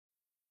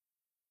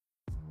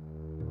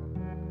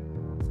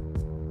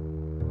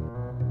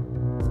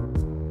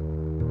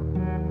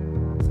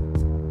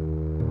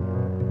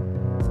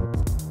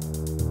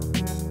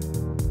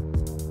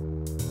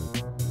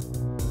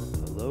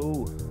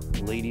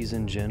Ladies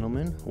and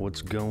gentlemen,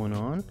 what's going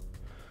on?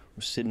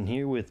 We're sitting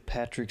here with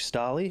Patrick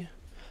Stolley.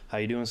 How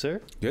you doing,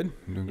 sir? Good.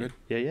 I'm doing good.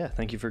 Yeah.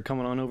 Thank you for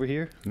coming on over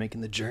here,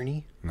 making the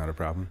journey. Not a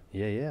problem.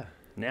 Yeah.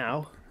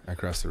 Now. I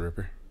crossed the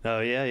river.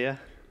 Oh, yeah.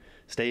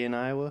 Stay in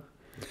Iowa?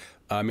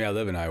 I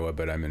live in Iowa,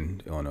 but I'm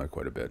in Illinois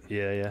quite a bit.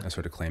 Yeah. I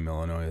sort of claim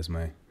Illinois as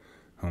my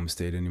home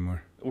state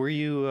anymore. Were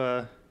you,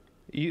 are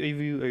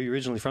you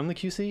originally from the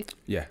QC?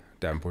 Yeah,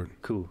 Davenport.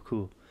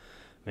 Cool.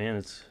 Man,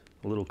 it's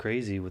a little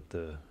crazy with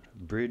the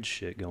bridge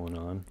shit going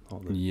on. All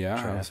the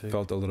traffic. I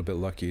felt a little bit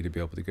lucky to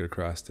be able to get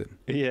across it.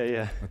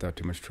 Yeah. Without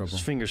too much trouble.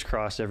 Just fingers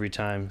crossed every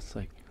time. It's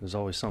like there's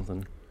always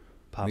something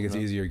popping I think it's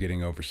up. easier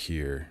getting over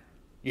here.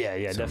 Yeah,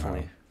 somehow.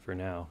 Definitely for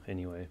now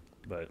anyway.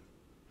 But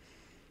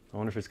I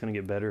wonder if it's going to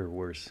get better or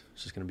worse.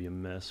 It's just going to be a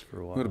mess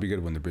for a while. It'll be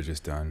good when the bridge is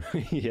done.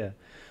 Yeah,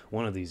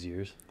 one of these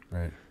years.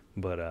 Right.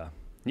 But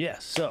yeah,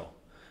 so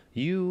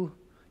you're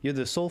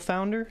the sole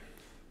founder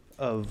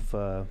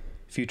of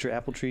Future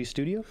Apple Tree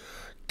Studio?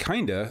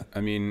 Kinda.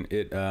 I mean,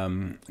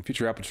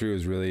 Future Apple Tree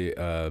was really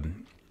a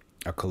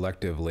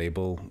collective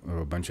label of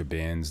a bunch of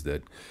bands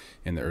that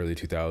in the early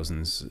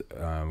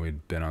 2000s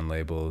we'd been on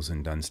labels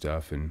and done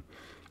stuff and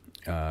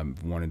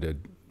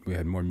we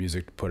had more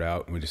music to put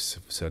out and we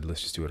just said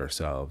let's just do it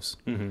ourselves.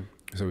 Mm-hmm.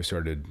 So we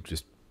started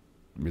just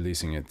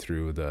releasing it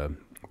through the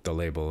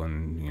label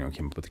and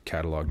came up with the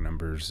catalog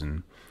numbers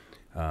and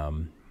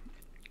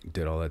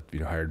did all that,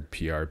 hired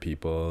PR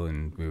people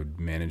and we would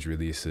manage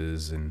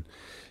releases and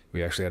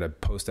we actually had a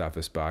post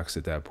office box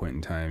at that point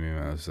in time.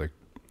 I was like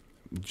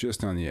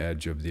just on the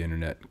edge of the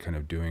internet kind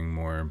of doing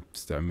more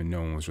stuff. I mean,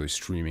 no one was really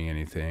streaming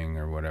anything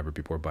or whatever.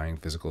 People were buying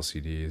physical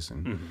CDs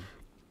and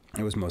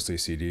it was mostly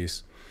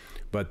CDs.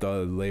 But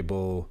the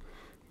label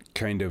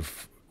kind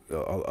of,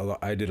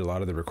 I did a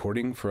lot of the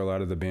recording for a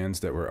lot of the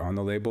bands that were on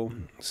the label.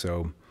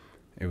 So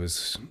it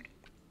was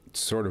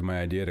sort of my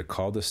idea to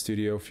call the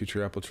studio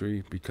Future Apple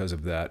Tree because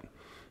of that.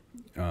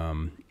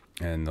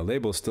 And the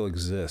label still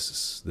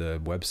exists.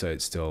 The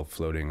website's still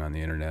floating on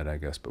the internet, I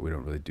guess, but we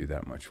don't really do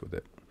that much with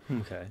it.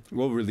 Okay.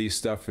 We'll release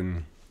stuff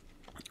and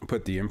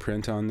put the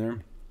imprint on there,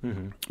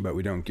 but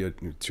we don't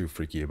get too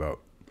freaky about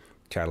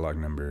catalog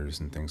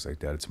numbers and things like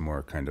that. It's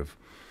more kind of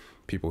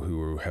people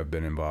who have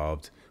been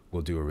involved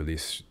will do a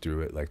release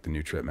through it, like the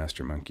new Trip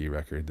Master Monkey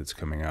record that's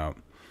coming out.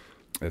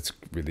 That's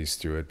released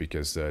through it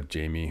because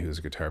Jamie, who's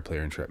a guitar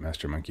player in Trip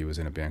Master Monkey, was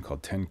in a band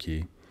called 10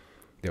 Key.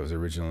 That was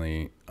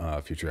originally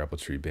a Future Apple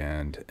Tree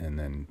band, and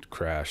then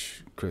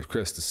Chris,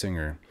 the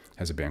singer,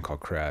 has a band called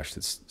Crash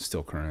that's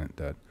still current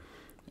that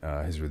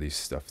has released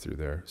stuff through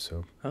there.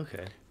 So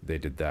okay, they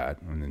did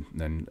that, and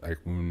then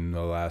when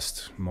the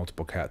last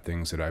multiple cat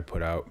things that I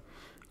put out,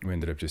 we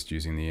ended up just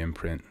using the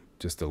imprint,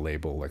 just the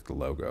label, like the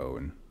logo,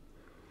 and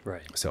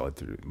sell it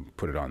through,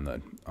 put it on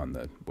the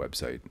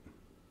website.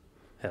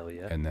 Hell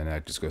yeah! And then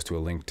that just goes to a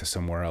link to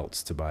somewhere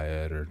else to buy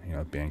it, or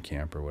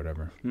Bandcamp or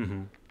whatever.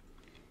 Mm-hmm.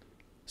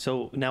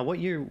 So now, what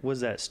year was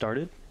that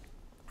started?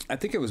 I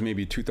think it was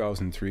maybe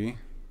 2003.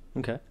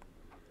 Okay.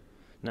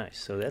 Nice.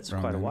 So that's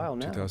Around quite a then, while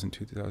now.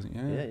 2002, 2000.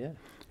 Yeah.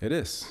 It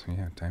is.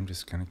 Yeah. Time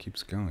just kind of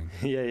keeps going.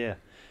 Yeah.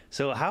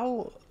 So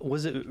how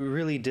was it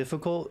really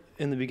difficult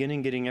in the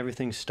beginning getting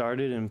everything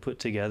started and put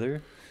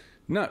together?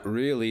 Not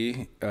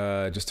really.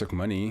 It just took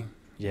money.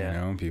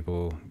 Yeah.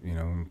 People,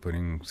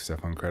 putting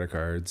stuff on credit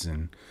cards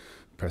and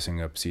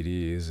pressing up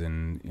CDs,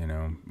 and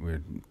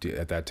we're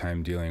at that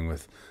time dealing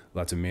with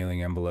lots of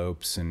mailing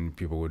envelopes, and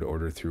people would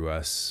order through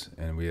us,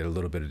 and we had a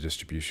little bit of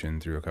distribution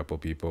through a couple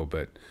people,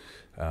 but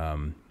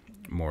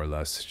more or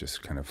less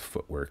just kind of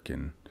footwork,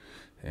 and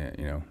I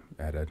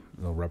had a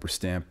little rubber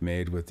stamp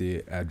made with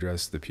the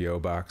address, the PO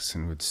box,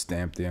 and would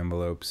stamp the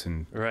envelopes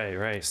and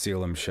right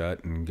seal them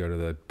shut and go to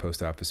the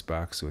post office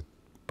box with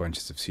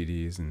bunches of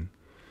CDs, and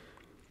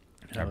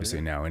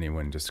obviously now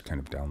anyone just kind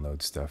of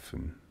downloads stuff.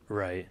 And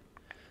right.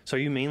 So are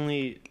you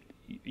mainly,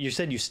 you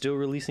said you're still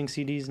releasing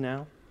CDs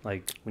now?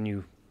 Like when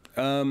you...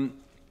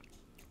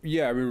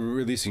 Yeah, we're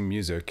releasing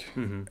music.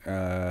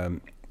 I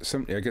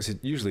guess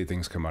usually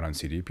things come out on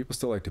CD. People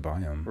still like to buy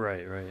them.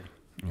 Right.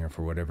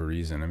 For whatever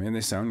reason. I mean,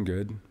 they sound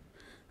good.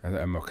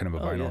 I'm a kind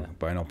of a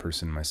vinyl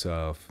person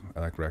myself.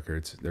 I like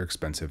records. They're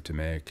expensive to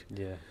make.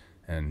 Yeah.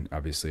 And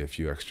obviously a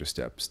few extra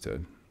steps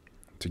to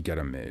get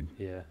them made.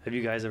 Yeah. Have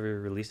you guys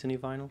ever released any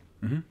vinyl?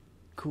 Mm-hmm.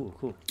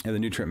 Cool. Yeah, the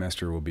new Trip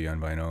Master will be on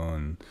vinyl,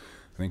 and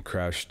I think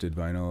Crash did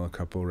vinyl a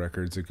couple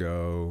records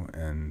ago,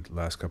 and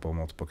last couple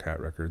Multiple Cat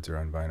records are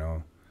on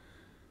vinyl.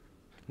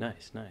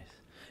 Nice.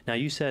 Now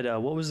you said,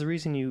 what was the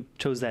reason you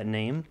chose that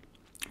name?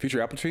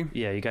 Future Apple Tree?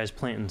 Yeah, you guys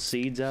planting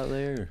seeds out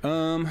there?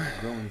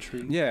 Growing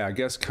trees? Yeah, I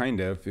guess kind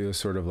of. It was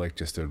sort of like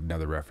just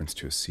another reference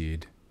to a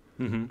seed.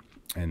 Mm-hmm.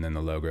 And then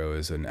the logo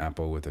is an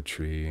apple with a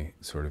tree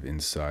sort of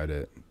inside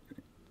it.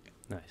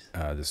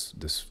 Nice.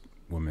 This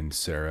woman,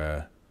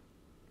 Sarah,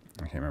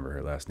 I can't remember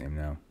her last name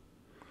now.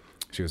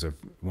 She was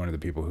one of the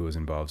people who was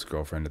involved's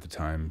girlfriend at the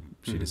time.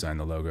 She designed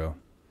the logo.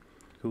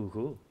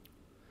 Cool.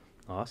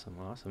 Awesome.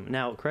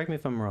 Now, correct me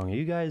if I'm wrong. Are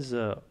you guys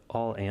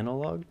all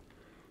analog?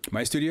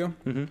 My studio?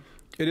 Mm-hmm.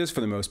 It is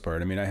for the most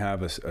part. I mean, I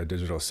have a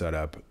digital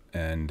setup,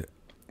 and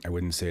I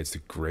wouldn't say it's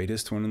the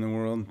greatest one in the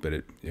world, but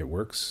it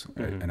works.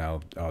 And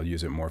I'll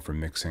use it more for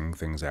mixing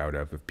things out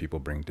of. If people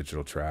bring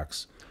digital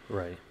tracks,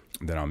 Right.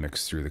 then I'll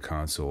mix through the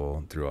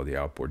console, through all the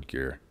outboard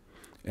gear.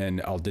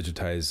 And I'll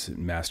digitize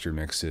master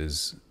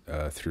mixes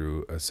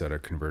through a set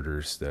of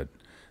converters that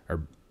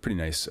are pretty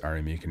nice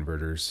RME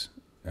converters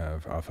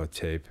off of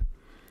tape.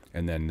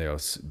 And then they'll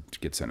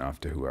get sent off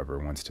to whoever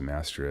wants to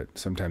master it.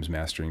 Sometimes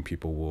mastering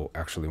people will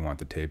actually want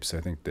the tapes.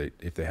 I think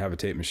if they have a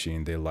tape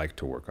machine, they like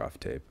to work off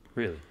tape.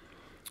 Really?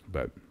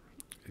 But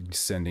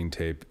sending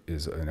tape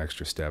is an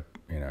extra step.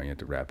 You know, you have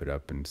to wrap it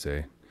up and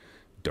say,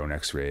 don't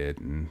X-ray it,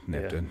 and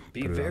they have to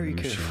Be put it on very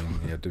the careful. machine.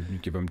 You have to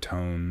give them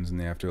tones, and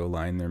they have to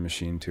align their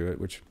machine to it,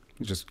 which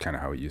is just kind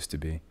of how it used to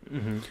be.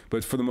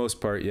 But for the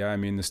most part, yeah, I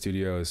mean, the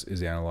studio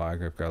is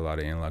analog. I've got a lot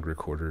of analog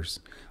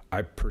recorders.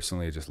 I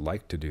personally just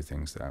like to do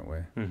things that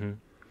way.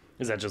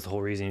 Is that just the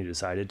whole reason you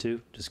decided to?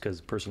 Just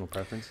because personal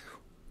preference?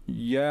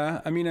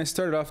 Yeah, I mean, I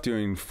started off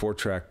doing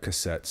 4-track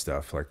cassette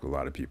stuff like a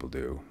lot of people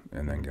do,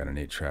 and then got an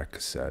 8-track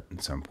cassette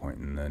at some point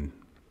in the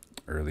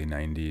early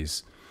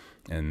 90s,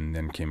 and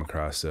then came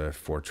across a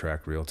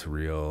 4-track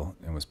reel-to-reel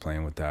and was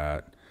playing with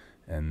that.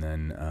 And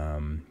then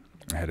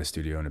I had a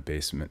studio in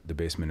the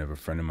basement of a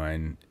friend of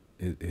mine.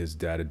 His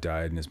dad had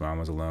died and his mom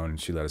was alone, and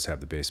she let us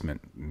have the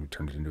basement, and we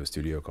turned it into a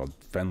studio called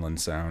Fenland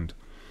Sound.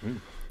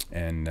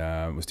 And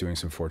was doing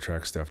some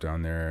 4-track stuff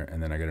down there.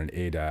 And then I got an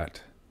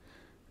ADAT,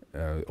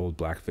 old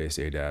blackface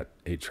ADAT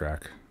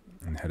 8-track,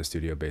 and had a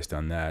studio based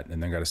on that.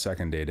 And then got a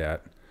second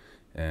ADAT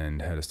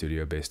and had a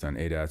studio based on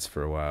ADATs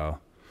for a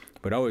while.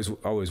 But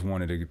always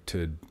wanted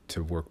to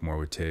work more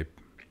with tape,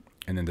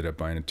 and ended up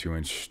buying a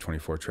 2-inch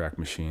 24-track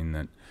machine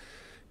that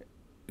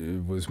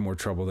it was more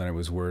trouble than it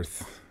was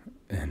worth,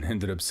 and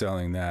ended up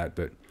selling that.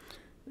 But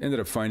ended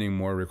up finding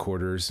more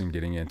recorders and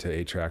getting into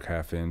 8-track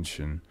half-inch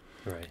and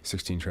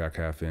 16-track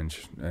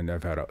half-inch, and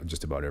I've had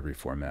just about every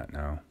format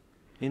now.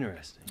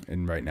 Interesting.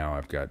 And right now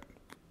I've got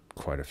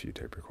quite a few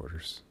tape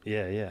recorders.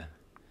 Yeah.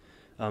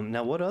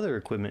 Now, what other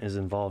equipment is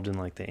involved in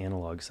like the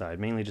analog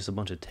side? Mainly just a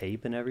bunch of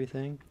tape and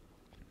everything?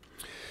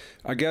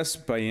 I guess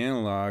by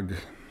analog,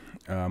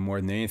 more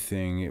than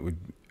anything,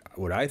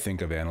 what I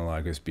think of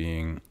analog as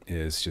being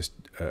is just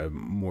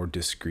more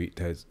discrete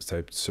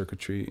type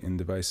circuitry in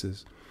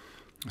devices.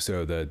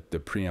 So the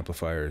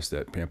preamplifiers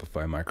that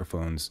preamplify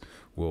microphones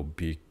will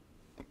be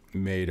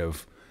made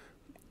of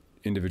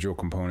individual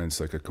components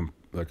like a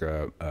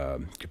capacitor,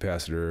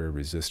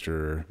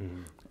 resistor,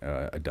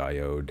 a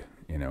diode.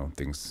 You know,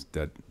 things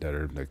that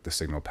are like the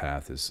signal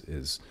path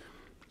is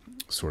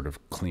sort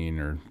of clean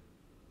or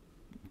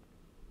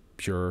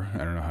pure. I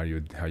don't know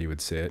how you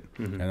would say it.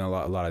 And a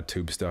lot of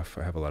tube stuff.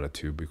 I have a lot of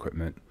tube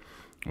equipment,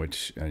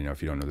 which, you know,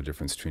 if you don't know the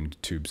difference between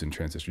tubes and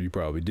transistors, you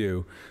probably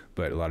do,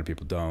 but a lot of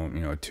people don't.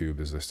 You know, a tube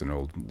is just an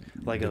old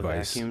like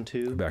device, a vacuum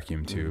tube? A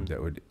vacuum tube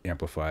that would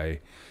amplify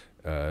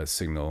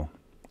signal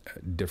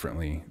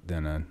differently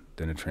than a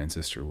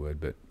transistor would.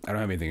 But I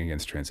don't have anything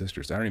against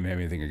transistors. I don't even have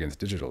anything against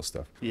digital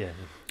stuff. Yeah.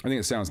 I think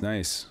it sounds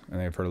nice,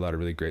 and I've heard a lot of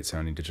really great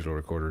sounding digital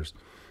recorders.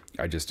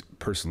 I just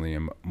personally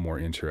am more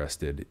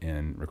interested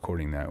in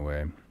recording that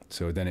way.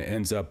 So then it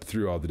ends up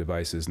through all the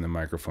devices and the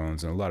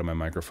microphones, and a lot of my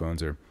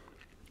microphones are,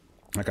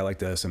 like, I like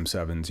the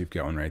SM7s. You've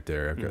got one right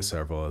there. I've got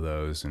several of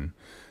those, and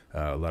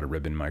a lot of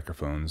ribbon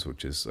microphones,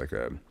 which is like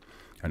an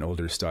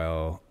older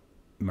style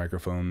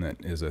microphone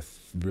that is a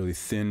really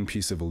thin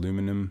piece of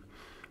aluminum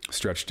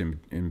stretched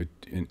in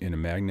a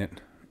magnet,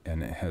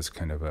 and it has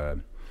kind of a,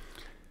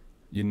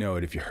 you know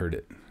it if you heard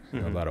it.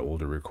 A lot of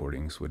older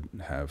recordings would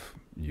have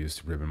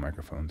used ribbon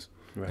microphones,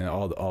 and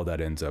all that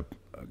ends up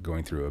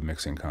going through a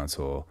mixing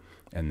console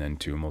and then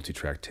to a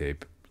multi-track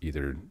tape.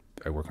 Either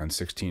I work on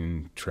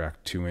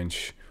 16-track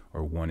 2-inch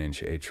or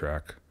 1-inch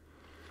 8-track,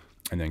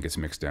 and then gets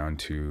mixed down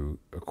to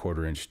a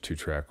 1/4-inch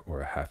 2-track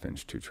or a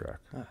 1/2-inch 2-track.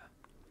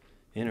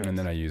 Interesting. And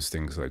then I use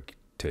things like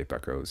tape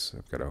echoes.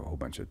 I've got a whole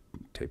bunch of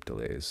tape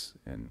delays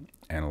and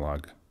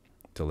analog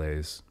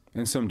delays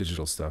and some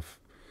digital stuff,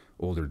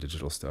 older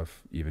digital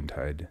stuff,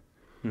 Eventide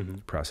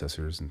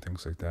processors and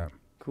things like that.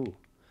 Cool.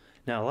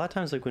 Now, a lot of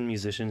times, like when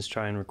musicians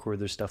try and record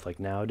their stuff, like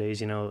nowadays,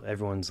 you know,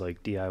 everyone's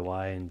like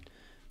DIY and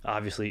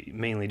obviously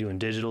mainly doing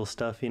digital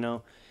stuff, you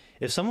know.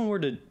 If someone were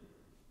to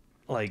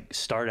like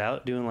start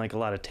out doing like a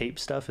lot of tape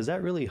stuff, is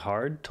that really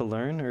hard to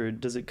learn, or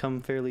does it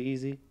come fairly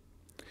easy?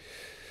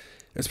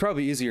 It's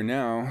probably easier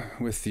now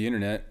with the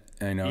internet.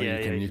 I know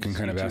you can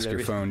kind of ask your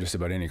phone just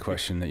about any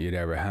question that you'd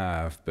ever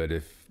have, but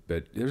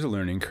there's a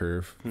learning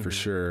curve for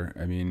sure.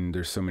 I mean,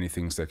 there's so many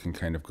things that can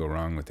kind of go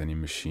wrong with any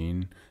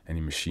machine,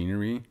 any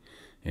machinery,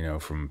 you know,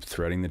 from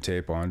threading the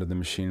tape onto the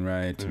machine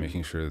right, to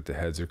making sure that the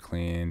heads are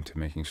clean, to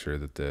making sure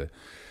that the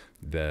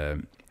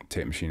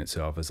tape machine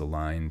itself is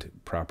aligned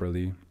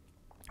properly,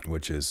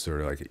 which is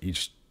sort of like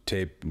each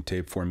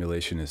tape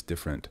formulation is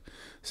different.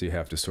 So you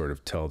have to sort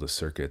of tell the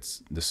circuit,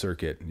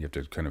 you have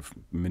to kind of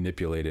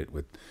manipulate it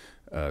with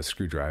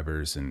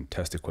screwdrivers and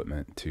test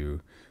equipment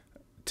to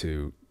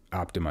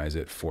optimize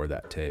it for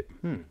that tape.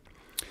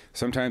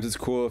 Sometimes it's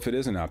cool if it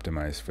isn't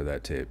optimized for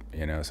that tape.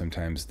 You know,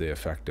 sometimes the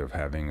effect of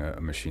having a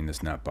machine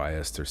that's not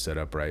biased or set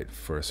up right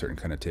for a certain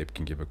kind of tape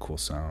can give a cool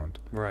sound.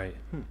 Right.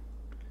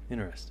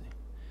 Interesting.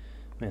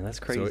 Man, that's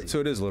crazy. So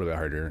it is a little bit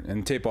harder.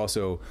 And tape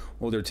also,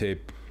 older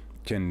tape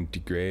can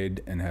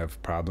degrade and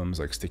have problems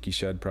like sticky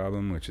shed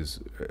problem, which is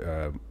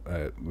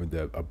with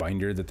a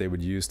binder that they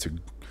would use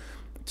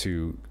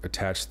to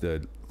attach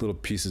the little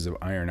pieces of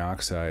iron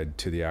oxide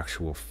to the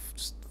actual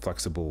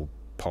flexible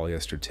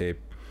polyester tape.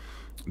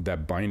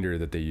 That binder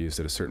that they used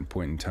at a certain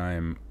point in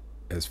time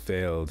has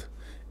failed,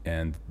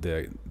 and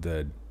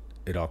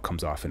it all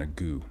comes off in a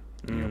goo.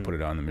 You know, put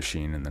it on the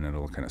machine, and then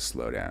it'll kind of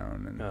slow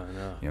down,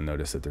 and you'll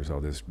notice that there's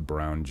all this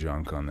brown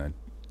junk on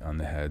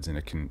the heads, and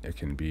it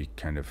can be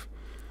kind of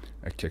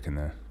a kick in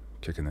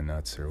the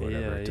nuts or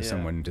whatever to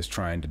someone just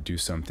trying to do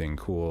something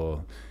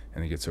cool,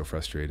 and they get so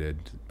frustrated.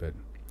 But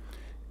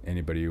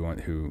anybody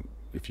who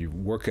if you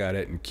work at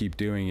it and keep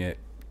doing it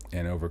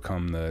and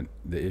overcome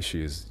the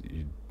issues,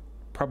 you'd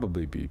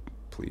probably be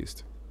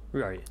pleased.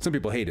 Right. Some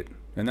people hate it,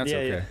 and that's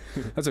okay.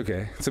 That's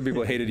okay. Some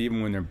people hate it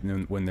even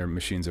when their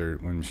machines are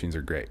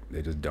great.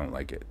 They just don't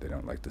like it. They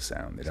don't like the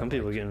sound. Some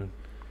people are getting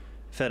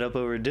fed up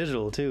over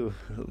digital too.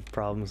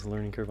 Problems,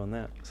 learning curve on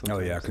that. Sometimes.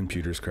 Oh yeah,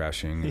 computers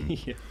crashing,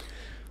 and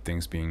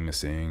things being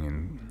missing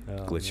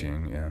and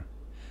glitching. Man.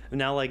 Yeah.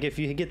 Now, like if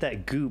you get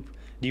that goop,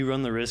 do you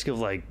run the risk of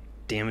like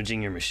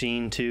damaging your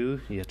machine too?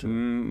 You have to.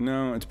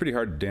 No, it's pretty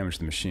hard to damage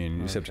the machine.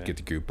 You just have to get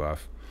the goop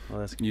off. Well,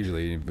 that's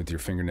usually with your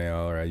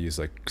fingernail, or I use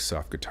like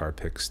soft guitar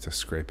picks to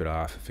scrape it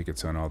off if it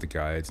gets on all the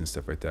guides and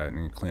stuff like that,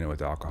 and you clean it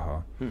with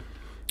alcohol. And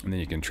then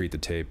you can treat the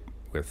tape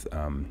with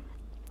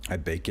I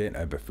bake it. I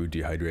have a food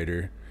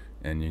dehydrator,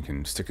 and you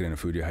can stick it in a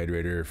food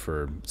dehydrator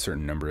for a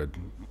certain number of,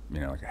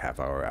 like a half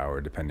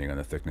hour, depending on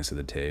the thickness of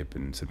the tape,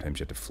 and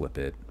sometimes you have to flip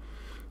it,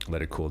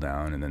 let it cool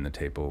down, and then the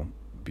tape will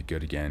be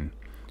good again.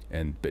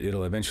 But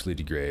it'll eventually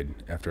degrade.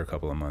 After a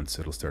couple of months,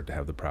 it'll start to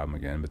have the problem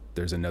again. But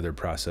there's another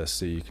process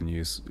that you can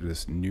use,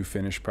 this new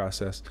finish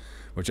process,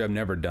 which I've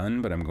never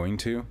done, but I'm going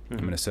to. I'm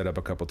going to set up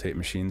a couple tape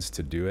machines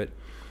to do it.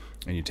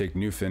 And you take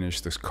new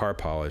finish, this car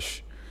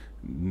polish,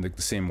 like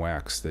the same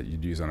wax that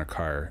you'd use on a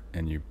car,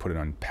 and you put it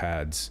on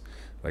pads,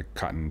 like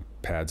cotton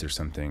pads or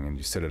something, and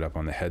you set it up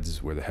on the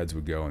heads where the heads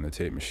would go in the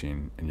tape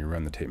machine, and you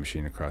run the tape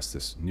machine across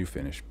this new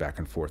finish back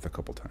and forth a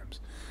couple times.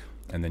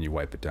 And then you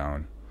wipe it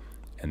down.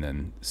 And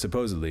then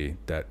supposedly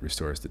that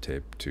restores the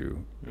tape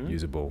to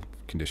usable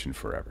condition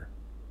forever.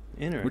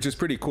 Which is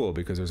pretty cool,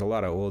 because there's a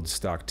lot of old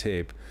stock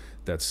tape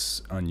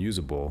that's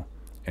unusable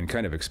and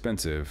kind of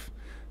expensive,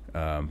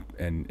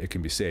 and it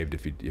can be saved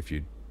if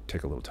you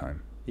take a little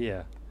time.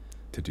 Yeah.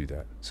 To do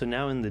that. So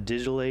now in the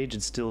digital age,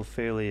 it's still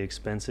fairly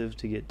expensive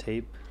to get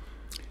tape?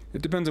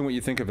 It depends on what you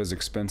think of as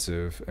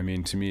expensive. I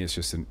mean, to me, it's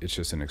just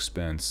an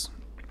expense.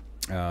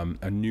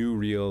 A new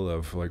reel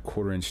of like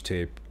 1/4-inch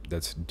tape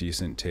that's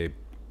decent tape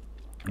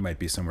might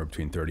be somewhere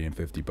between $30 and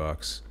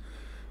 $50.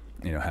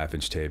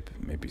 1/2-inch tape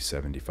maybe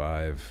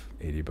 $75,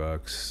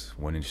 $80.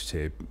 1-inch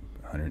tape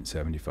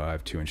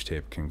 $175. 2-inch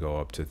tape can go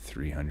up to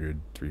 $300,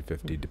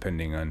 $350,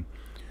 depending on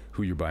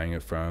who you're buying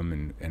it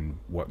from and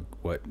what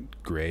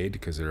grade,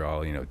 because they're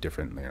all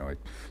different. Like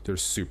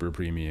there's super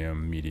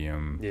premium,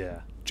 medium,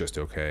 just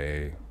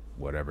okay,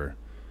 whatever.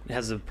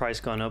 Has the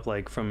price gone up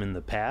like from in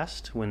the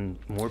past when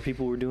more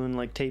people were doing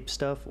like tape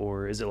stuff,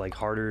 or is it like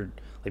harder?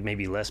 Like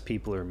maybe less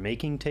people are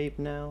making tape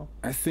now?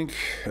 I think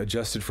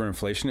adjusted for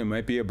inflation, it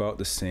might be about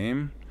the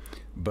same,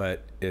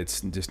 but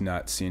it's just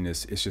not seen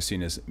as, it's just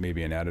seen as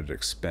maybe an added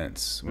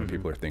expense when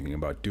people are thinking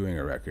about doing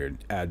a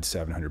record. Add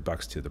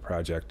 $700 to the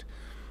project,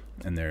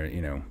 and they're,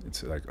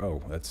 it's like,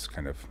 oh, that's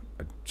kind of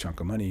a chunk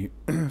of money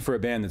for a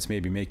band that's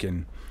maybe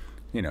making,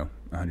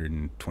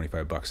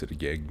 $125 at a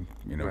gig,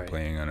 right,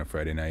 playing on a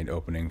Friday night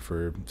opening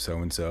for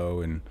so-and-so,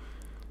 and,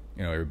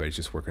 everybody's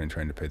just working and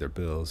trying to pay their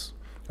bills.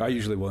 I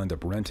usually will end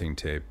up renting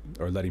tape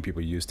or letting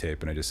people use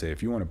tape, and I just say,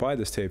 if you want to buy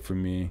this tape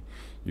from me,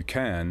 you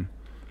can,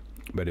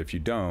 but if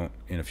you don't,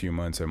 in a few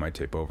months I might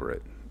tape over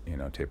it,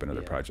 tape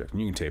another project,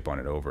 and you can tape on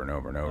it over and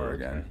over and over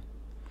again.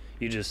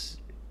 You just,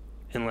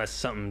 unless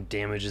something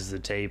damages the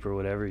tape or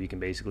whatever, you can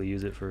basically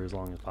use it for as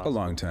long as possible. A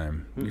long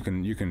time.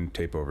 You can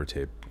tape over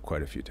tape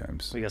quite a few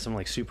times. We got some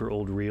like super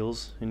old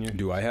reels in your...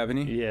 Do I have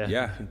any?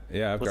 Yeah.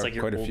 I've got like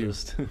quite a few.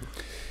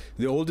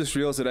 The oldest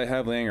reels that I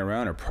have laying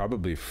around are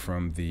probably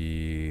from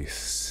the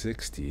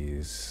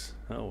 60s.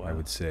 Oh, wow. I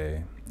would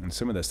say. And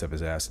some of that stuff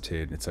is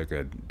acetate. It's like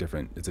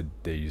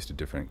they used a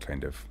different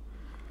kind of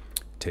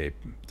tape.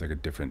 It's like a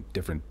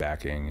different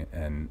backing,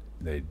 and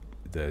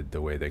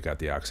the way they got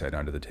the oxide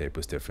onto the tape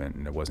was different,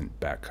 and it wasn't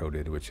back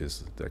coated, which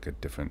is like a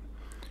different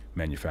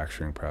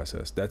manufacturing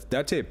process.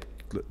 That tape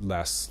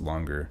lasts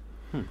longer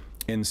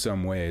in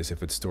some ways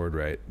if it's stored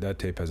right. That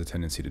tape has a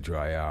tendency to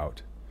dry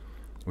out,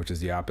 which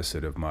is the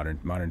opposite of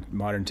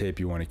modern tape.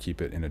 You want to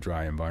keep it in a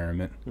dry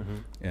environment,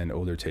 and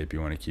older tape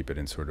you want to keep it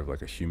in sort of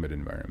like a humid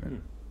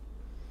environment.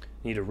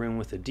 You need a room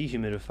with a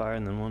dehumidifier,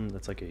 and then one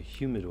that's like a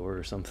humidor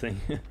or something.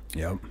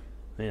 Yep.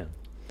 Yeah.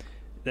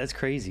 That's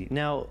crazy.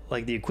 Now,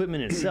 like the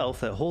equipment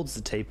itself that holds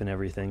the tape and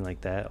everything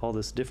like that, all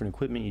this different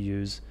equipment you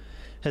use,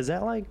 has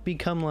that like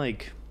become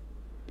like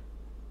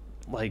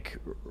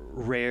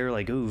rare,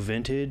 like ooh,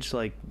 vintage,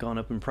 like gone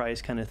up in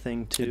price kind of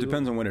thing too? It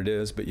depends on what it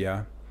is, but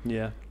yeah.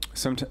 Yeah.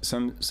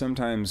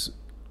 Sometimes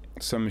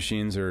some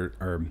machines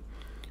are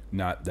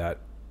not that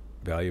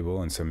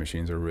valuable, and some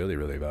machines are really,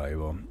 really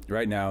valuable.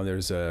 Right now,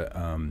 there's a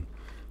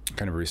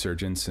kind of a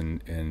resurgence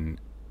in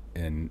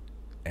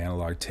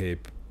analog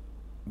tape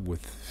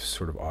with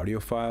sort of audio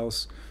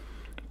files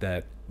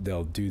that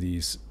they'll do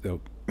these.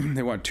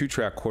 They want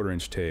 2-track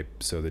 1/4-inch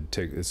tape, so they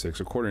take it's a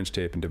 1/4-inch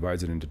tape and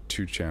divides it into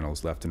 2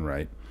 channels, left and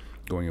right,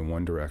 going in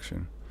one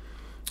direction.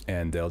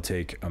 And they'll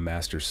take a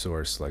master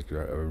source, like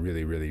a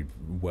really, really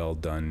well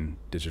done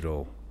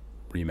digital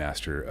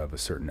remaster of a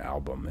certain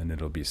album, and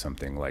it'll be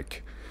something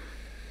like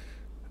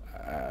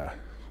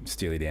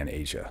Steely Dan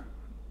Asia.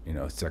 You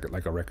know, it's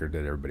like a record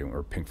that everybody,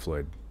 or Pink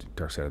Floyd,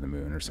 Dark Side of the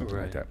Moon, or something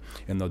like that.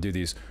 And they'll do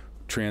these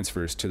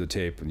transfers to the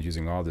tape and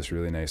using all this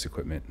really nice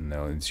equipment, and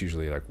it's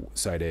usually like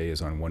side A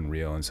is on one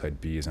reel and side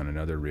B is on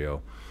another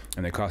reel,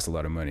 and they cost a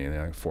lot of money.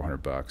 They're like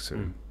 $400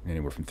 or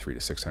anywhere from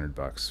 $300 to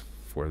 $600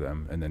 for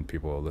them, and then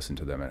people will listen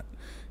to them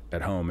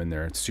at home in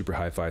their super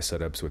hi-fi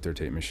setups with their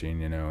tape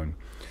machine, you know. And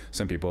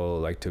some people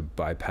like to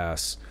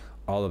bypass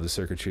all of the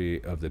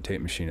circuitry of the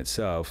tape machine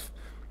itself,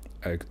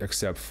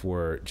 except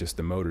for just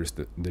the motors.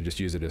 They just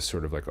use it as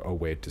sort of like a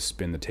way to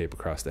spin the tape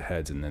across the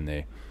heads, and then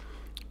they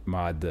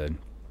mod the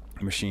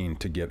machine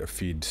to get a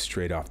feed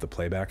straight off the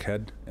playback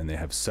head, and they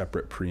have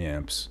separate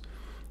preamps.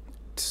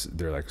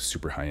 They're like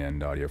super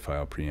high-end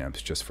audiophile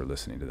preamps just for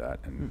listening to that.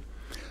 And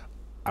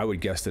I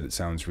would guess that it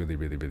sounds really,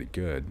 really, really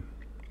good.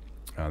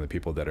 The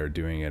people that are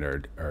doing it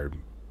are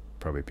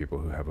probably people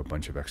who have a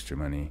bunch of extra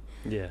money,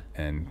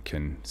 and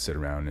can sit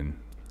around and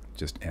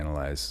just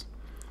analyze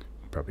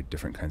probably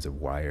different kinds of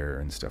wire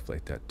and stuff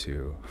like that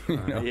too. You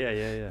know? Yeah.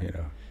 You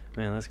know,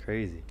 man, that's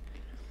crazy.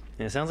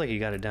 And it sounds like you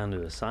got it down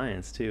to a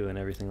science too, and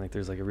everything. Like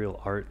there's like a real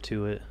art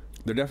to it.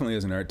 There definitely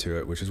is an art to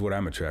it, which is what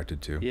I'm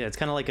attracted to. Yeah, it's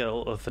kind of like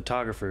a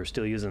photographer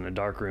still using a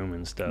dark room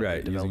and stuff.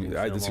 Right,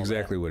 that's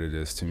exactly what it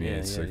is to me.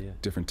 It's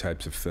different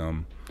types of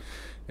film,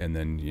 and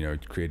then, you know,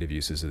 creative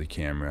uses of the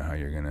camera, how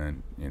you're gonna,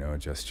 you know,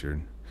 adjust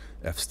your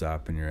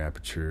f-stop and your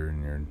aperture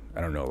and your.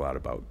 I don't know a lot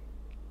about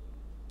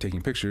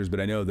taking pictures, but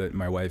I know that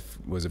my wife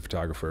was a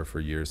photographer for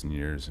years and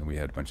years, and we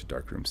had a bunch of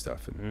darkroom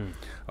stuff, and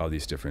all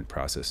these different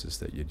processes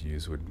that you'd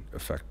use would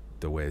affect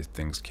the way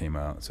things came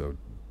out. So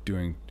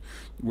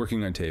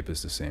working on tape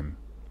is the same,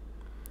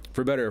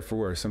 for better or for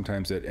worse.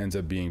 Sometimes it ends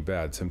up being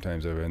bad.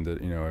 Sometimes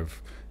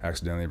I've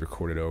accidentally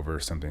recorded over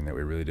something that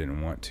we really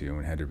didn't want to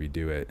and had to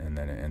redo it, and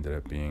then it ended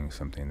up being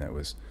something that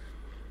was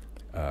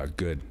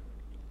good.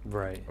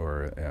 Right.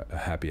 Or a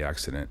happy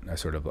accident.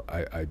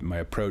 My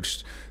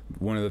approach,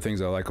 one of the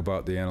things I like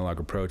about the analog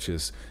approach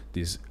is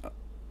these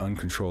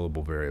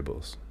uncontrollable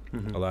variables.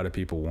 A lot of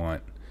people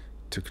want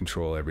to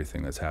control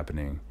everything that's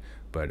happening,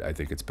 but I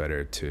think it's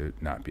better to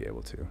not be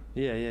able to.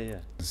 Yeah.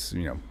 It's,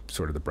 you know,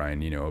 sort of the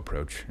Brian Eno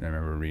approach. And I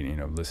remember reading, you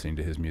know, listening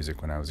to his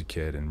music when I was a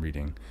kid and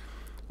reading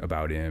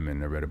about him,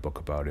 and I read a book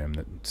about him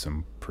that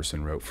some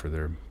person wrote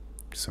for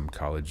some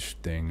college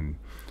thing, and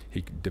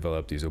he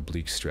developed these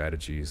oblique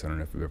strategies. I don't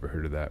know if you've ever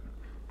heard of that.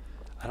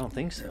 I don't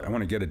think so. I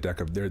want to get a deck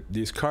of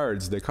these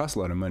cards. They cost a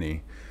lot of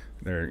money.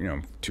 They're, you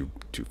know,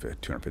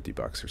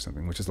 $250 or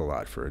something, which is a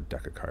lot for a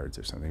deck of cards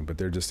or something. But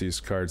they're just these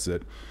cards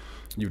that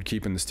you would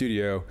keep in the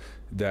studio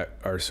that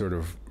are sort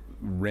of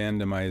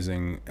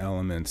randomizing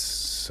elements.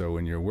 So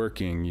when you're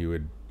working, you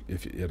would,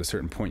 if at a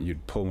certain point,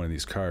 you'd pull one of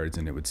these cards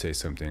and it would say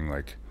something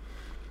like,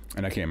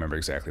 and I can't remember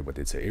exactly what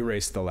they'd say,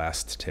 erase the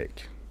last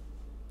take.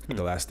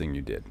 The last thing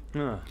you did.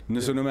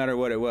 So no matter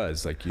what it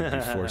was, like you'd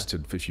be forced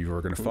to, if you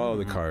were going to follow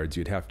the cards,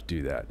 you'd have to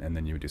do that. And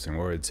then you would do something,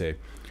 or it'd say,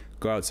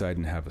 go outside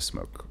and have a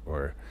smoke,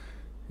 or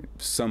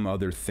some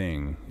other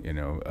thing, you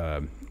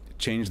know,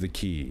 change the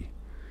key,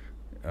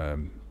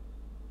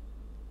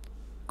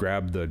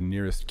 grab the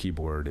nearest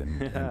keyboard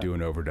and do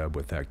an overdub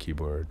with that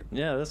keyboard.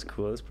 Yeah, that's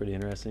cool. That's pretty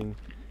interesting.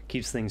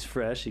 Keeps things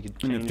fresh. You could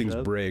change and if things it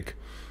up. break,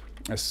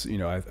 you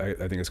know, I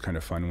think it's kind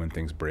of fun when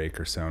things break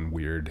or sound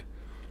weird.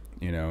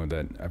 You know,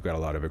 that I've got a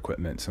lot of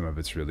equipment. Some of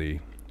it's really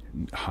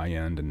high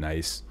end and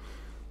nice.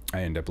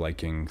 I end up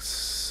liking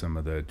some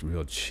of the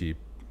real cheap,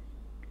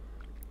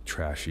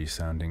 trashy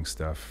sounding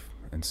stuff,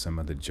 and some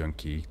of the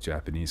junky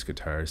Japanese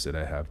guitars that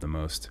I have the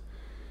most.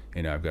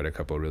 You know, I've got a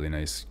couple of really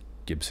nice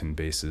Gibson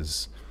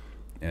basses,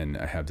 and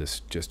I have this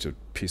just a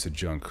piece of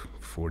junk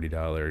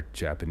 $40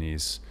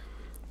 Japanese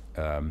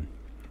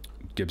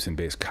Gibson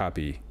bass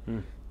copy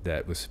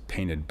that was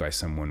painted by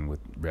someone with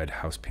red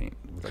house paint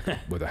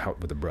with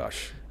a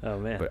brush. Oh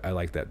man! But I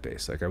like that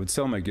bass. Like I would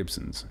sell my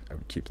Gibsons, I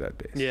would keep that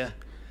bass. Yeah.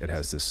 It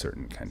has this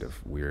certain kind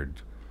of weird.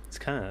 It's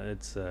kind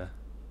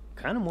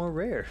of more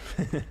rare.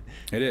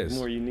 It is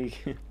more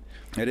unique.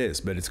 It is,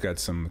 but it's got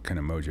some kind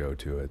of mojo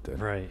to it that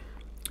right.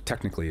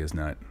 Technically is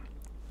not,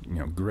 you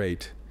know,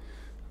 great,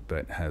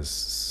 but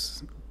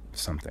has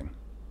something.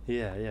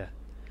 Yeah.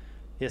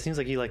 Yeah, it seems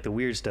like you like the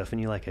weird stuff and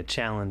you like a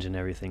challenge and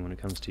everything when it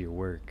comes to your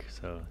work.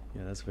 So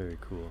yeah, that's very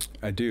cool.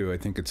 I do. I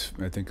think it's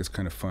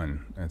kind of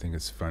fun. I think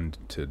it's fun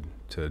to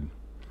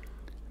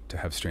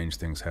have strange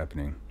things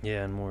happening.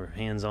 Yeah, and more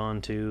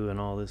hands-on too, and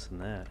all this and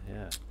that.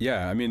 Yeah.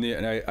 Yeah, I mean,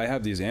 I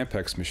have these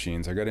Ampex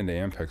machines. I got into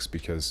Ampex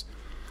because,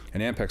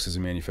 and Ampex is a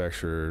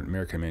manufacturer,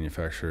 American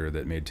manufacturer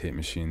that made tape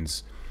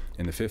machines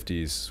in the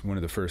 50s. One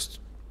of the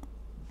first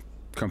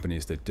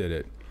companies that did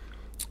it.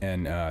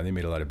 And they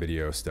made a lot of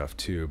video stuff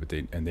too, but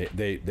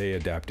they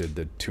adapted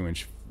the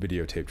 2-inch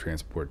videotape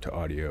transport to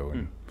audio,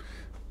 and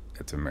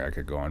I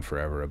could go on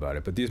forever about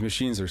it. But these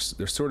machines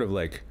they're sort of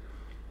like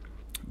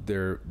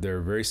they're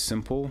very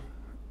simple.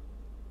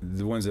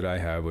 The ones that I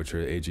have, which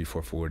are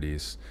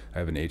AG440s, I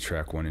have an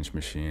 8-track 1-inch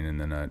machine,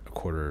 and then a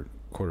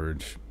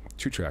quarter-inch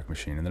 2-track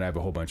machine, and then I have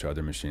a whole bunch of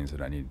other machines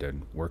that I need to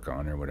work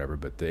on or whatever.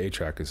 But the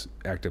 8-track is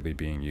actively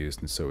being used,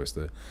 and so is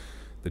the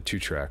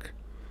 2-track.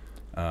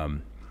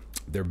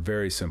 They're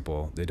very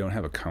simple. They don't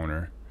have a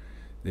counter.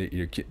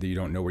 You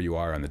don't know where you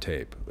are on the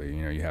tape.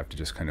 You know, you have to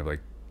just kind of like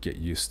get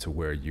used to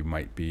where you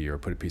might be, or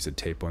put a piece of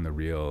tape on the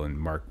reel and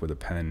mark with a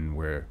pen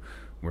where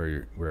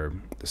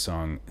the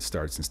song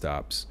starts and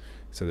stops.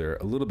 So they're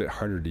a little bit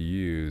harder to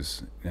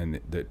use, and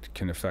that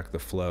can affect the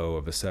flow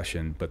of a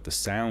session, but the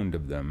sound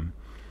of them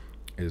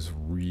is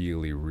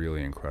really,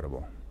 really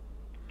incredible.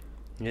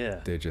 Yeah.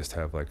 They just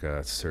have like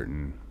a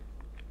certain,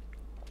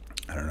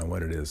 I don't know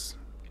what it is.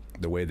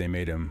 The way they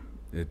made them,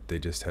 they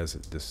just has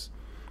this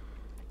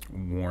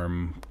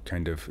warm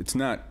kind of, it's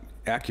not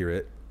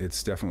accurate,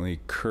 it's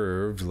definitely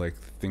curved, like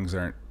things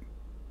aren't,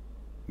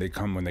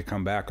 when they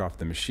come back off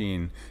the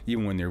machine,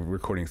 even when they're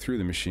recording through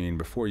the machine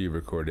before you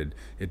recorded,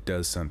 it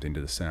does something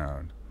to the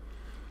sound.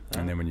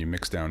 And then when you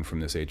mix down from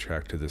this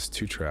 8-track to this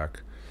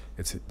 2-track,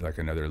 it's like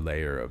another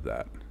layer of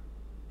that.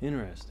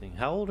 Interesting.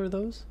 How old are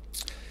those?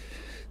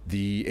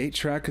 The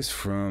 8-track is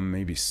from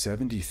maybe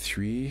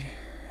 73.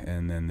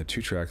 And then the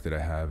 2-track that I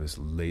have is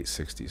late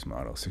 60s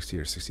model, 60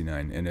 or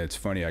 69. And it's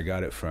funny, I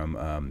got it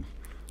from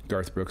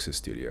Garth Brooks'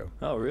 studio.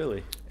 Oh,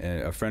 really?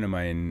 And a friend of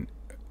mine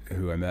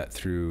who I met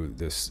through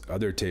this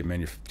other tape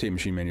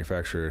machine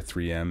manufacturer,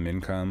 3M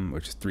Income,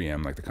 which is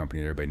 3M, like the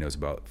company that everybody knows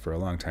about. For a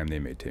long time, they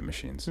made tape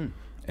machines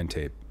and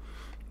tape.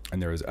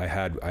 And I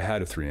had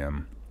a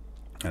 3M,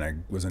 and I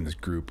was in this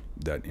group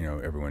that, you know,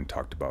 everyone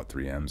talked about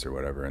 3Ms or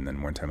whatever. And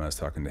then one time I was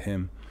talking to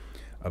him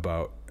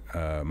about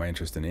my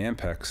interest in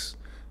Ampex.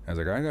 I was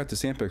like, I got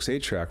this Ampex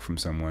 8-track from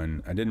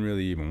someone. I didn't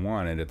really even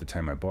want it at the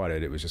time I bought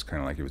it. It was just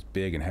kind of like, it was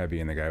big and heavy,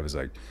 and the guy was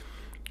like,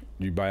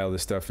 you buy all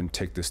this stuff and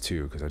take this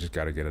too, because I just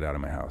got to get it out of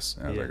my house.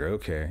 And I was like,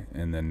 okay.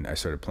 And then I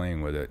started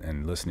playing with it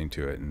and listening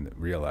to it, and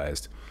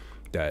realized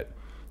that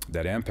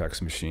Ampex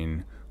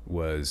machine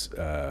was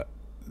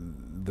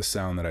the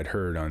sound that I'd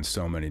heard on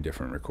so many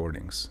different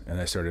recordings. And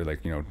I started,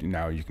 like, you know,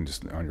 now you can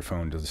just on your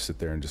phone just sit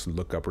there and just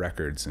look up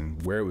records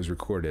and where it was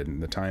recorded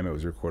and the time it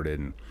was recorded,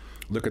 and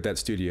look at that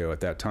studio at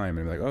that time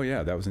and be like, oh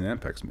yeah, that was an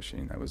Ampex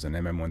machine. That was an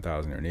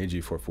MM1000 or an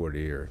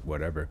AG440 or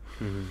whatever.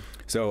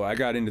 So I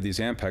got into these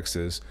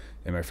Ampexes,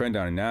 and my friend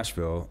down in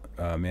Nashville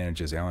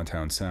manages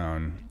Allentown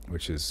Sound,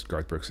 which is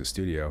Garth Brooks'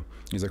 studio.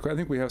 He's like, well, I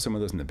think we have some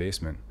of those in the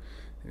basement.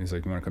 And he's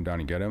like, you want to come down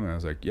and get them? And I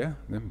was like, yeah,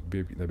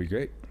 that'd be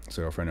great.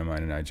 So a friend of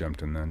mine and I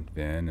jumped in the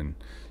van, and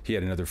he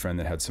had another friend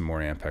that had some more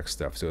Ampex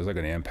stuff. So it was like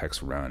an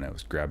Ampex run. I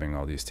was grabbing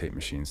all these tape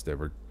machines that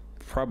were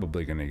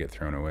probably going to get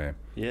thrown away.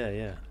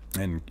 Yeah.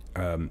 And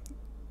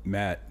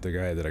Matt, the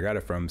guy that I got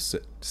it from,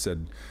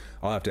 said,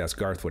 I'll have to ask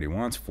Garth what he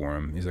wants for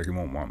him. He's like, he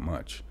won't want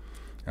much.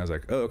 I was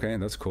like, oh, okay,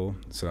 that's cool.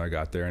 So I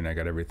got there and I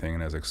got everything,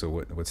 and I was like, so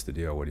what's the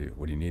deal? What are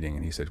you needing?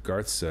 And he said,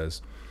 Garth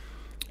says,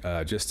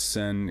 just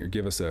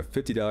give us a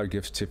 $50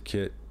 gift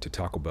certificate to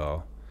Taco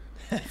Bell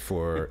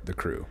for the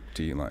crew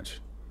to eat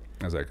lunch.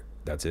 I was like,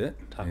 that's it?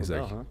 Taco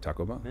Bell, huh?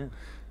 Taco Bell? Yeah.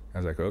 I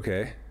was like,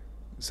 okay.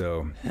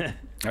 So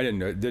I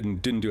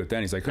didn't do it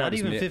then. He's like, not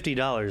even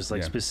 $50,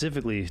 like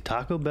specifically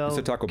Taco Bell. It's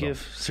a Taco Bell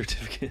gift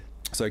certificate.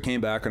 So I came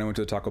back and I went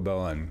to the Taco Bell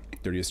on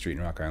 30th Street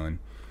in Rock Island,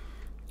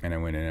 and I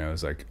went in and I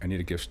was like, I need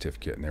a gift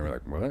certificate, and they were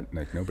like, what?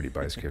 Like, nobody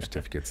buys gift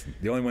certificates.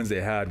 The only ones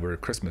they had were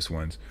Christmas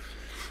ones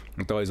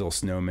with all these little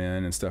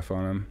snowmen and stuff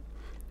on them,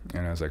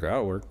 and I was like,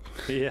 that'll work.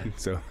 Yeah.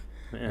 So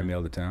I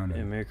mailed it down.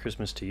 Yeah, Merry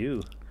Christmas to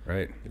you.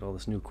 Right. Get all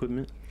this new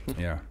equipment.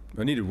 Yeah,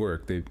 I needed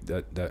work. I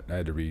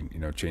had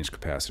to change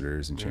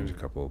capacitors and change a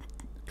couple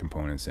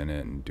components in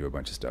it and do a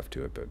bunch of stuff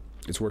to it, but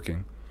it's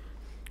working.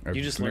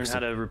 You just learned how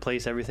to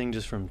replace everything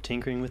just from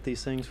tinkering with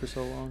these things for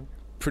so long?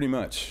 Pretty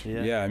much.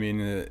 Yeah. I mean,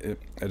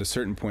 at a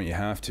certain point you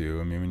have to.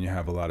 I mean, when you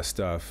have a lot of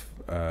stuff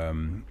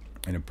and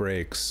it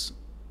breaks,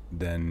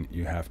 then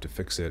you have to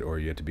fix it, or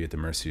you have to be at the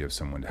mercy of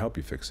someone to help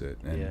you fix it.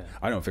 And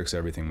I don't fix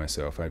everything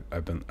myself.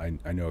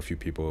 I know a few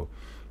people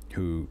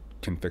who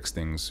can fix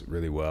things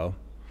really well,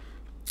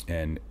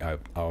 and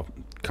I'll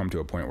come to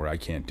a point where I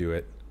can't do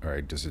it, or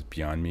it's just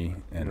beyond me,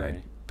 and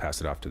I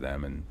pass it off to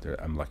them. And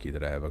I'm lucky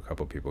that I have a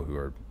couple people who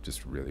are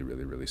just really,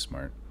 really, really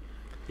smart.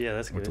 Yeah,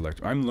 that's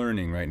good. I'm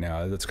learning right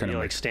now. That's kind of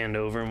like stand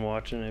over and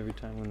watch it every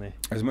time when they.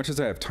 As much as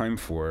I have time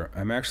for,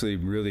 I'm actually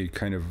really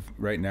kind of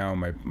right now.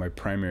 My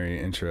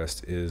primary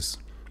interest is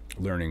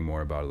learning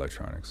more about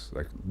electronics,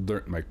 like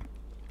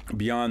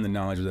beyond the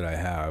knowledge that I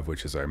have,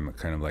 which is I'm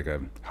kind of like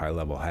a high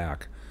level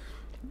hack,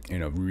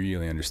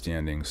 really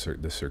understanding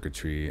the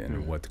circuitry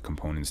and what the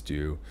components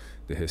do,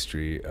 the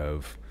history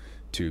of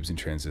tubes and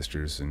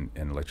transistors and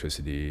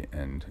electricity,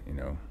 and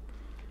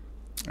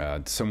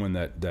someone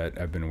that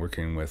I've been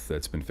working with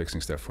that's been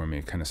fixing stuff for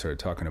me kind of started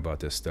talking about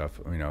this stuff,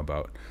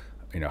 about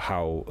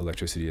how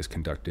electricity is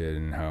conducted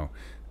and how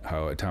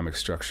atomic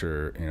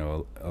structure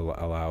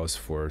allows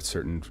for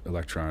certain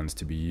electrons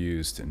to be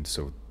used, and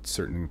so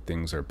certain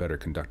things are better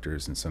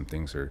conductors and some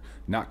things are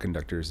not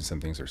conductors and some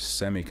things are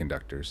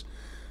semiconductors.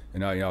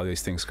 And now all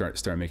these things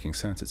start making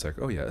sense. It's like,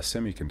 oh yeah, a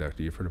semiconductor,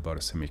 you've heard about a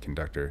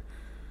semiconductor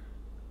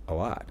a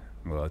lot.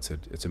 Well,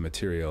 it's a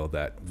material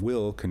that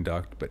will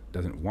conduct but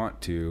doesn't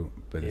want to,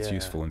 but it's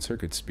useful in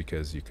circuits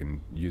because you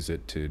can use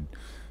it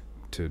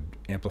to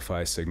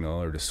amplify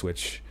signal or to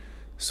switch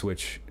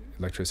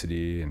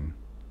electricity. And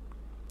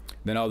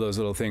then all those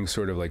little things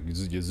sort of like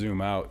you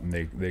zoom out and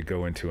they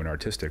go into an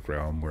artistic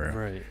realm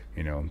where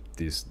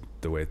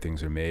the way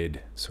things are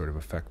made sort of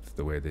affect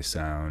the way they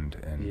sound,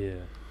 and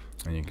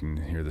you can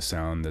hear the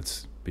sound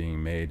that's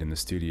being made in the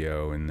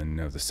studio and then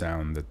know the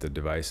sound that the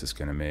device is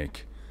going to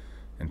make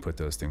and put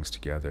those things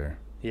together.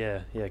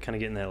 Yeah, kind of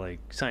getting that like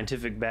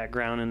scientific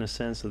background in a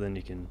sense, so then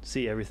you can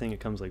see everything. It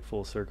comes like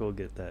full circle,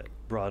 get that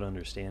broad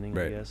understanding,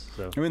 I guess.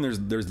 So I mean, there's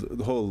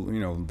the whole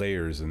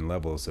layers and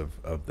levels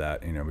of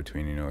that,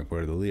 between like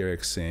what are the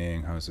lyrics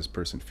saying, how does this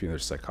person feel?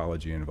 There's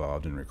psychology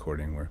involved in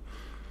recording, where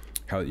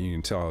how you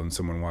can tell when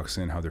someone walks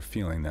in how they're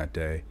feeling that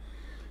day.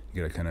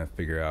 You got to kind of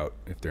figure out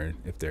if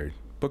they're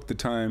booked the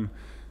time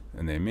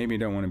and they maybe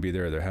don't want to be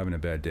there, or they're having a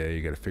bad day.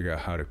 You got to figure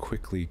out how to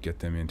quickly get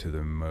them into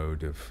the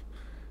mode of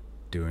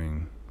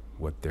doing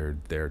what they're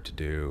there to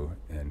do,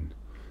 and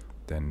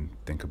then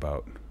think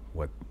about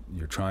what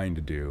you're trying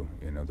to do,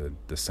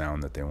 the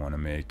sound that they want to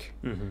make,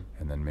 and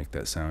then make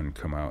that sound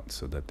come out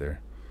so that they're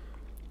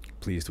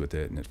pleased with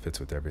it and it fits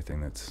with everything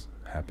that's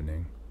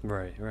happening.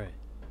 Right.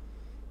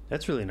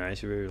 That's really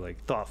nice. You're very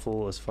like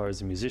thoughtful as far as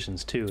the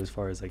musicians too, as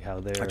far as like how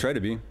they're... I try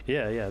to be.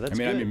 Yeah, that's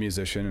good. I'm a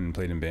musician and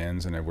played in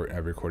bands, and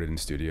I've recorded in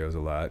studios a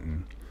lot,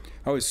 and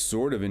I always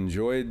sort of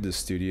enjoyed the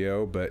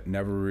studio, but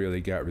never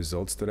really got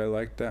results that I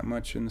liked that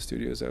much in the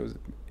studios I was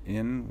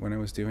in when I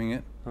was doing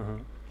it.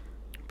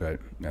 But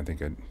I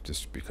think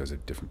just because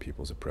of different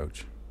people's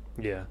approach.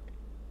 Yeah.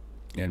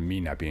 And me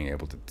not being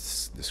able to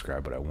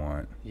describe what I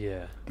want.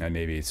 Yeah. And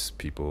maybe it's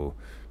people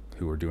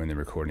who are doing the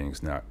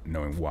recordings not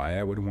knowing why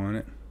I would want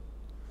it.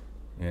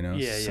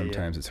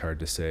 Sometimes it's hard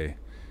to say,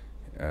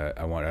 I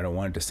don't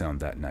want it to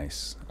sound that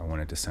nice. I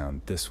want it to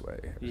sound this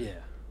way. Yeah.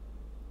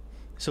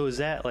 So is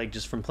that like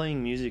just from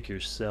playing music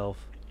yourself,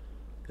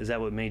 is that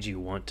what made you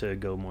want to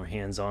go more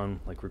hands-on,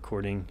 like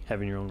recording,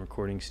 having your own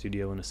recording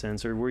studio in a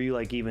sense? Or were you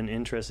like even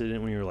interested in it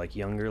when you were like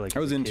younger? Like I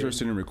was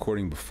interested in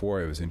recording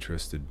before I was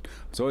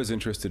always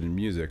interested in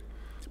music,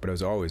 but I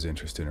was always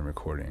interested in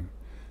recording.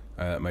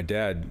 My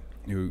dad,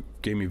 who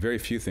gave me very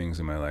few things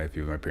in my life,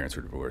 my parents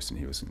were divorced and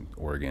he was in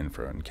Oregon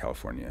in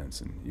California,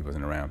 and he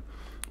wasn't around,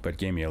 but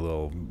gave me a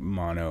little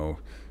mono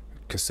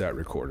cassette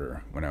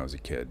recorder when I was a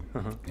kid.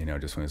 Just one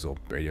of those little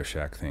Radio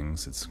Shack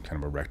things. It's kind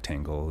of a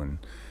rectangle, and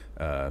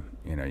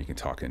you can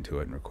talk into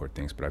it and record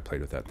things, but I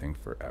played with that thing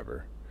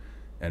forever.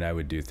 And I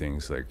would do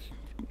things like,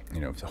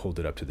 hold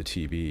it up to the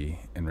TV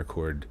and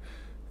record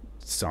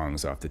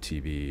songs off the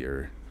TV,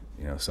 or,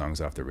 songs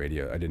off the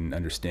radio. I didn't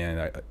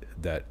understand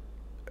that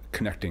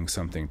connecting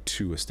something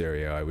to a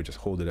stereo. I would just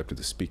hold it up to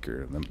the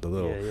speaker, the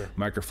little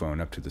microphone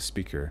up to the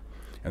speaker,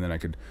 and then I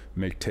could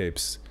make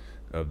tapes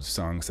of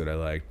songs that I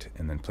liked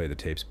and then play the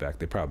tapes back.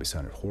 They probably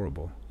sounded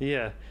horrible.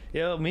 Yeah,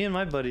 me and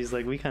my buddies,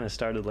 like, we kind of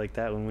started like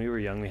that when we were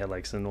young. We had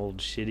like some old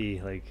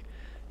shitty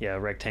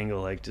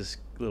rectangle, like just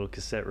little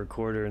cassette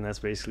recorder, and that's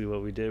basically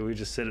what we did. We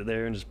just sit it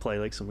there and just play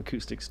like some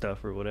acoustic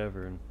stuff or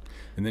whatever,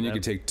 and then you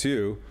could take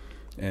two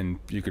and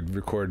you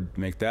could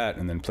make that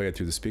and then play it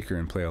through the speaker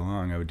and play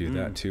along. I would do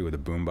that too, with a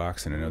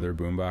boombox and another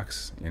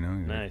boombox,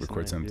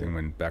 record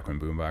something back when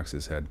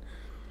boomboxes had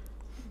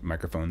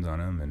microphones on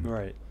them. And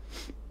right.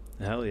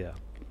 Hell yeah.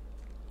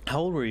 How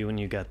old were you when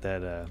you got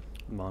that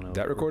mono?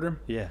 That recorder?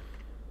 Yeah.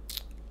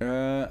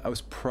 I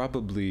was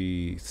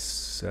probably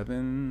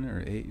 7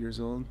 or 8 years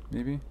old,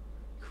 maybe.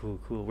 Cool.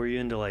 Were you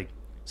into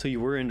so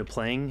you were into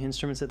playing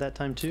instruments at that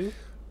time too?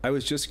 I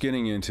was just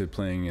getting into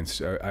playing.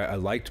 I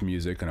liked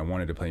music and I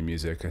wanted to play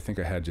music. I think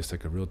I had just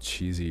like a real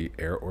cheesy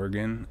air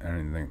organ. I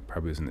don't think,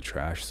 probably was in the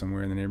trash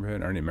somewhere in the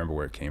neighborhood. I don't even remember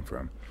where it came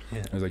from.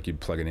 Yeah. It was like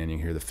you'd plug it in, you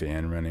hear the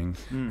fan running,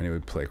 and it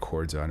would play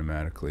chords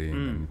automatically,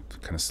 and then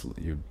kind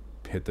of you'd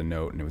hit the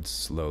note and it would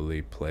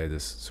slowly play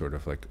this sort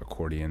of like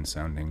accordion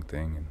sounding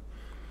thing.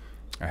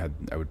 And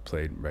I would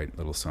write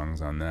little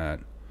songs on that.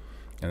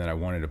 And then I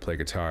wanted to play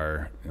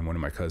guitar, and one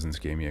of my cousins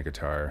gave me a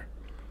guitar.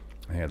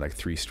 I had like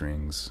 3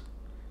 strings.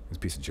 It was a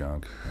piece of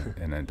junk,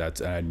 and then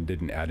I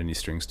didn't add any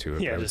strings to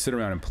it. Yeah, I would sit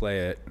around and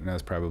play it, and I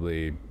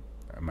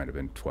might have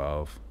been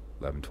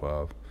 11,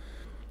 12.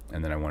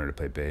 And then I wanted to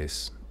play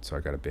bass, so I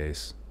got a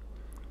bass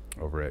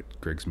over at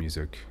Griggs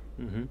Music,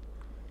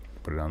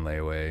 put it on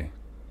layaway,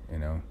 you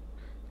know,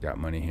 got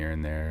money here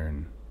and there,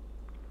 and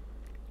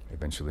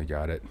eventually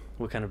got it.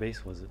 What kind of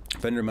bass was it?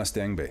 Fender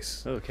Mustang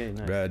bass. Okay,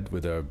 nice. Red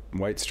with a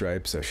white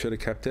stripes. I should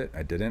have kept it.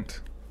 I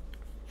didn't.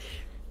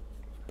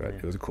 But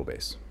it was a cool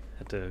bass.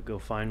 Had to go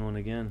find one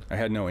again. I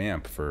had no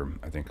amp for,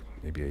 I think,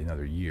 maybe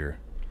another year.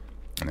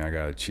 And I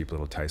got a cheap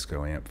little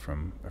Teisco amp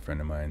from a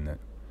friend of mine that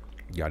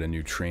got a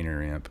new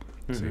trainer amp.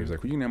 So he was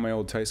like, well, you can have my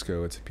old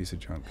Teisco. It's a piece of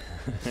junk.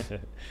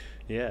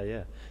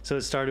 Yeah. So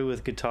it started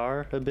with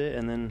guitar a bit,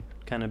 and then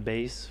kind of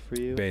bass for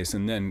you? Bass,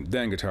 and then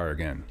guitar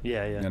again.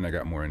 Yeah. Then I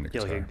got more into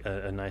guitar. Like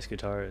a nice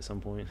guitar at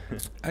some point.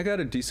 I got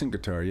a decent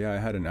guitar. Yeah, I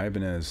had an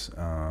Ibanez.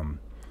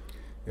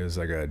 It was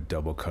like a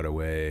double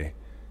cutaway.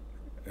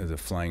 It was a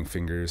Flying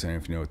Fingers. I don't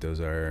know if you know what those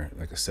are.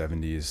 Like a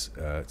 70s.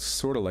 It's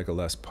sort of like a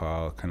Les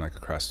Paul, kind of like a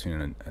cross between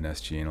an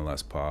SG and a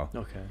Les Paul.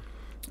 Okay.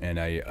 And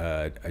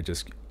I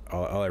just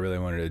all I really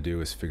wanted to do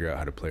was figure out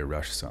how to play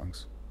Rush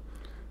songs.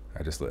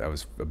 I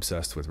was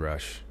obsessed with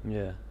Rush.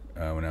 Yeah.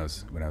 When I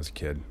was a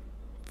kid,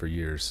 for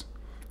years,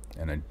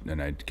 and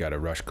I got a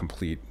Rush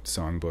complete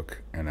songbook,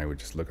 and I would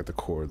just look at the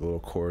little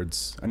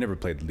chords. I never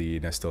played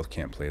lead. I still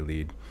can't play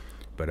lead,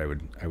 but I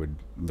would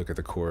look at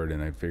the chord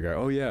and I'd figure out,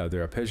 oh yeah,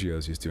 there are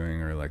arpeggios he's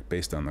doing, or like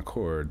based on the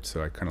chord.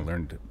 So I kind of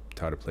learned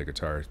how to play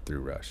guitar through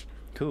Rush.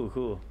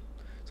 Cool.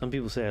 Some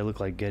people say I look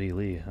like Geddy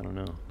Lee. I don't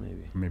know,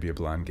 Maybe a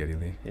blonde Geddy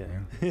Lee.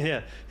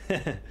 Yeah.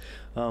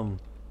 Yeah.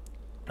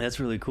 That's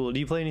really cool. Do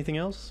you play anything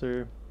else,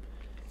 or?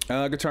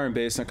 Guitar and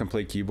bass. I can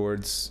play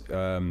keyboards.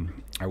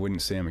 I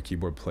wouldn't say I'm a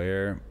keyboard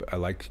player, but I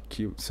like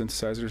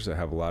synthesizers. I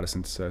have a lot of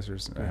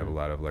synthesizers. Mm-hmm. I have a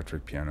lot of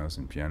electric pianos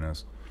and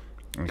pianos.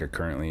 I think I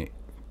currently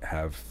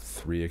have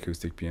 3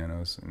 acoustic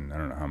pianos, and I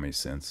don't know how many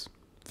synths,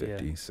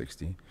 50,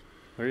 60.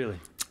 Really?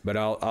 But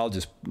I'll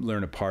just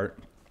learn a part.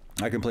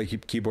 I can play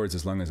keyboards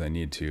as long as I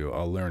need to.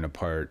 I'll learn a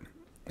part,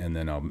 and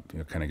then I'll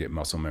kind of get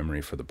muscle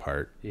memory for the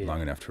part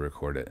long enough to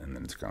record it, and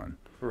then it's gone.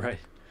 Right.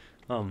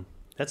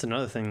 That's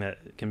another thing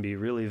that can be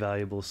really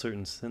valuable.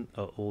 Certain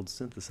old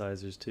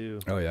synthesizers too.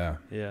 Oh yeah.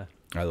 Yeah.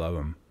 I love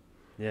them.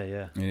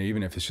 Yeah.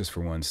 Even if it's just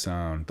for one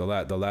sound. The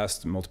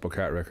last Multiple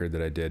Cat record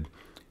that I did,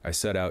 I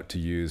set out to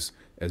use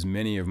as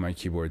many of my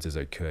keyboards as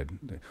I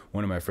could.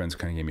 One of my friends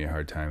kind of gave me a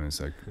hard time. It's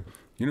like,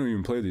 you don't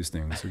even play these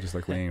things. They're just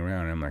like laying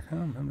around. And I'm like,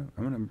 I'm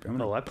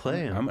gonna. Oh, I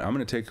play them. I'm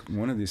gonna take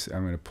one of these.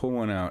 I'm gonna pull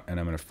one out, and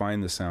I'm gonna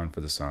find the sound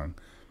for the song,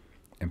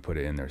 and put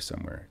it in there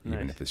somewhere,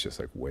 even if it's just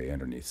like way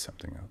underneath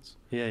something else.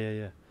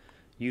 Yeah.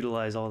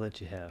 Utilize all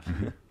that you have.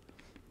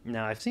 Mm-hmm.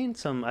 Now,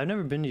 I've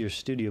never been to your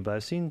studio, but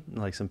I've seen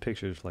like some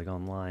pictures like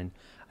online.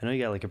 I know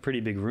you got like a pretty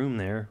big room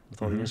there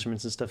with all the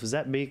instruments and stuff. Is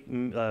that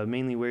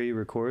mainly where you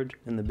record,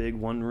 in the big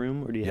one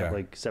room, or do you have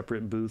like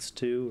separate booths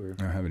too? Or?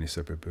 I don't have any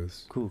separate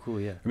booths. Cool,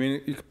 yeah. I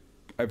mean,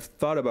 I've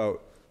thought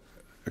about,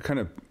 I kind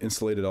of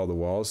insulated all the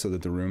walls so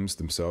that the rooms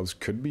themselves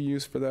could be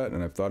used for that,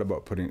 and I've thought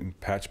about putting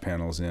patch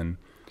panels in,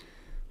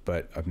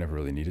 but I've never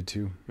really needed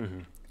to. Mm-hmm.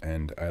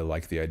 And I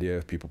like the idea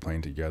of people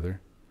playing together.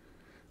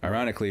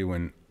 Ironically,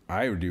 when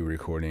I do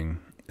recording,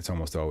 it's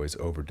almost always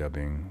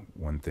overdubbing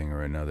one thing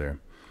or another.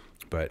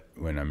 But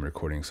when I'm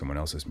recording someone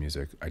else's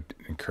music, I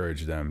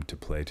encourage them to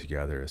play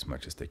together as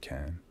much as they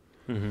can.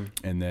 Mm-hmm.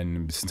 And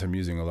then since I'm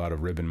using a lot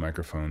of ribbon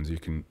microphones, you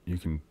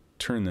can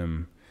turn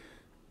them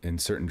in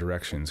certain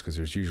directions, because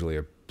there's usually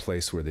a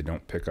place where they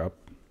don't pick up.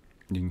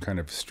 You can kind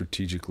of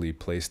strategically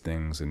place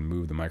things and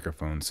move the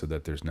microphone so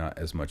that there's not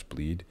as much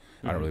bleed.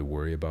 Mm-hmm. I don't really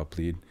worry about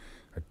bleed.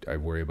 I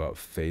worry about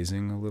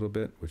phasing a little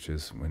bit, which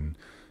is when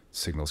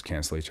signals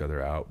cancel each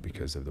other out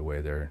because of the way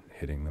they're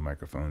hitting the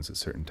microphones at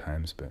certain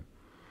times. But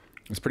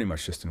it's pretty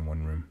much just in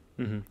one room.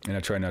 Mm-hmm. And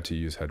I try not to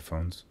use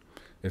headphones.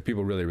 If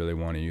people really, really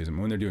want to use them,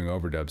 when they're doing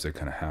overdubs, they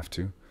kind of have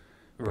to. Right.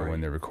 But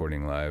when they're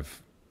recording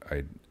live,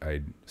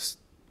 I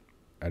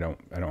don't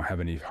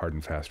have any hard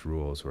and fast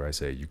rules where I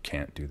say you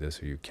can't do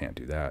this or you can't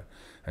do that.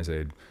 I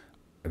say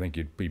I think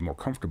you'd be more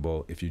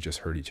comfortable if you just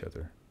heard each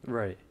other.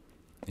 Right.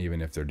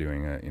 Even if they're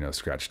doing a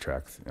scratch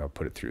track, I'll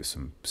put it through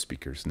some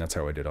speakers, and that's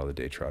how I did all the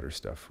Day Trotter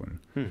stuff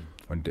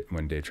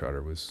when Day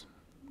Trotter was,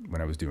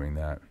 when I was doing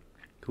that.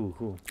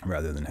 Cool.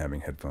 Rather than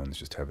having headphones,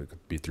 just have it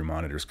be through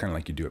monitors, kind of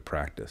like you do at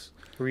practice.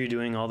 Were you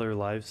doing all their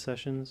live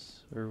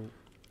sessions, or?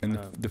 In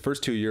the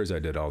first 2 years, I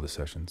did all the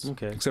sessions.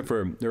 Okay. Except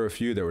for there were a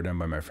few that were done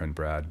by my friend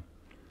Brad,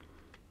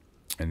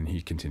 and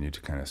he continued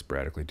to kind of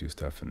sporadically do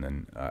stuff. And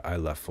then I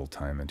left full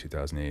time in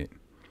 2008.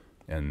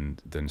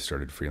 And then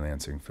started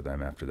freelancing for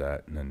them after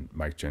that. And then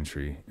Mike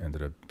Gentry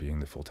ended up being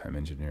the full-time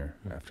engineer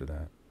after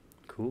that.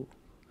 Cool.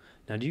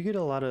 Now, do you get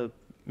a lot of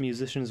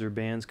musicians or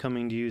bands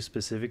coming to you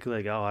specifically,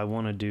 like, oh, I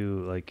want to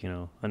do, like,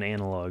 an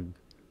analog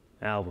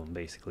album,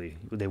 basically?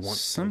 Do they want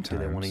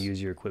to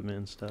use your equipment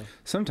and stuff?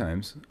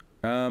 Sometimes.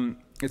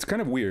 It's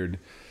kind of weird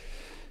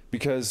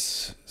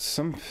because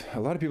a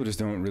lot of people just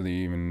don't really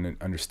even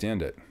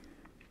understand it.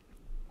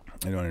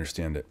 They don't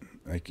understand it.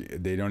 Like,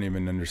 they don't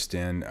even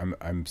understand.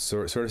 I'm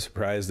sort of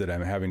surprised that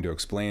I'm having to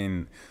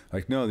explain,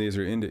 like, no, these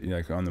are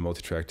like on the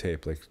multi-track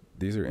tape, like,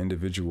 these are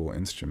individual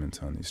instruments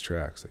on these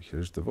tracks. Like,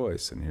 here's the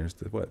voice and here's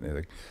the what. They're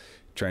like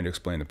trying to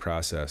explain the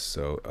process.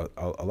 So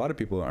a lot of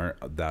people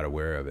aren't that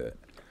aware of it.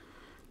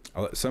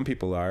 Some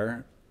people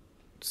are.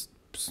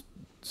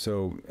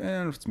 So,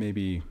 and it's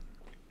maybe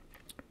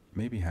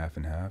half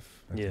and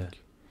half. I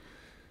think.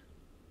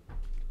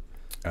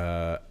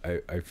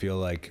 I feel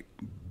like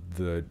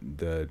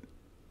the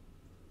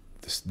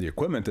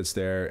equipment that's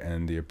there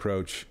and the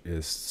approach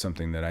is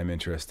something that I'm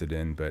interested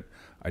in, but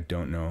I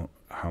don't know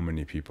how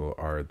many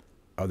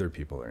other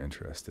people are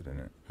interested in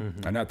it.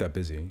 Mm-hmm. I'm not that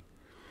busy.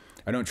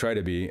 I don't try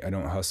to be. I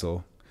don't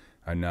hustle.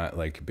 I'm not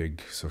like a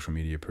big social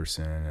media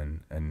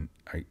person, and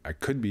I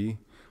could be,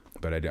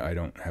 but I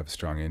don't have a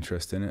strong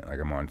interest in it. Like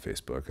I'm on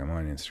Facebook, I'm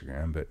on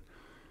Instagram, but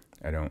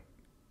I don't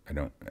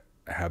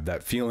have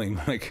that feeling.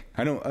 Like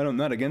I'm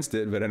not against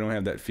it, but I don't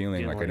have that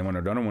feeling. Like I don't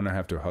want to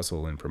have to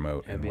hustle and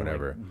promote and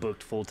whatever. Like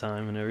booked full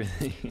time and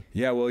everything.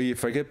 Yeah, well,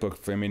 if I get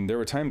booked, I mean, there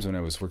were times when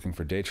I was working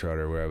for Day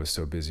Trotter where I was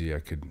so busy I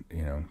could,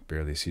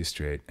 barely see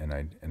straight, and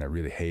I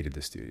really hated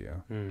the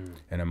studio, and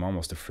I'm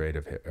almost afraid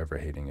of ever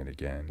hating it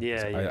again.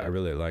 Yeah, I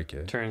really like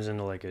it. Turns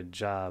into like a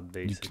job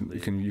basically.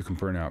 You can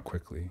burn out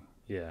quickly.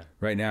 Yeah.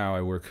 Right now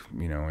I work,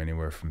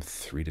 anywhere from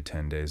 3 to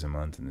 10 days a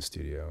month in the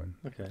studio, and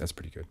that's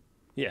pretty good.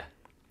 Yeah.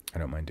 I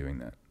don't mind doing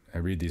that. I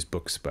read these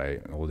books by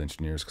old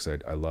engineers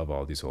because I love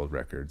all these old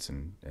records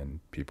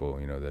and people,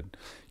 that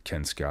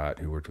Ken Scott,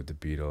 who worked with the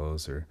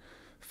Beatles, or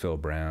Phil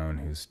Brown,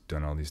 who's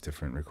done all these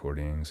different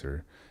recordings,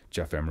 or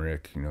Jeff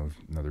Emmerich,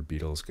 another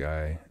Beatles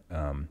guy.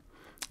 And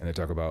they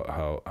talk about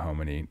how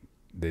many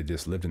they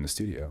just lived in the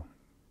studio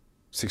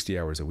 60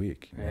 hours a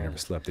week. Yeah. They never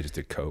slept. They just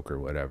did coke or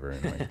whatever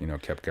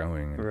and kept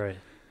going. And, right.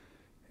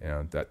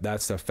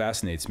 That stuff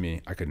fascinates me.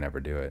 I could never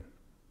do it.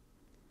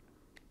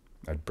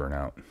 I'd burn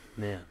out.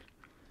 Man,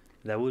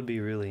 that would be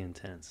really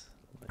intense.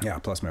 Yeah,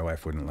 plus my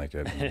wife wouldn't like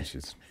it. I mean,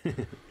 she's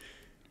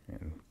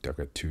I've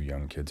got 2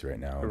 young kids right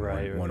now.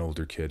 Right. One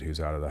older kid who's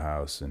out of the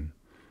house, and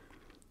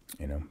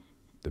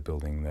the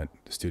building that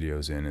the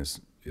studio's in is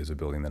a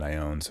building that I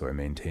own, so I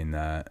maintain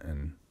that,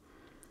 and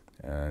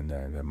I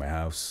have my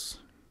house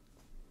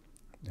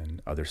and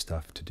other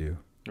stuff to do.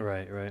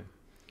 Right.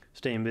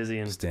 Staying busy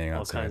and staying all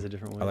outside. Kinds of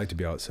different ways. I like to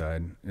be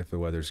outside if the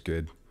weather's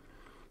good.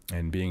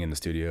 And being in the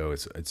studio,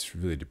 it's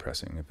really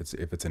depressing.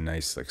 If it's a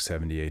nice like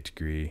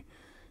 78-degree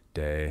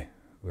day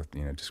with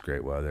just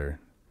great weather,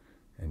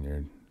 and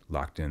you're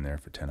locked in there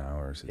for 10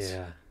 hours,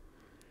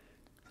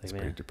 it's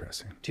pretty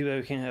depressing. Too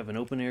bad we can't have an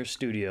open air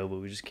studio, but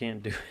we just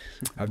can't do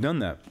it. I've done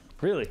that.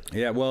 Really?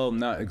 Yeah. Well,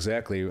 not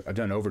exactly. I've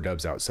done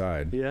overdubs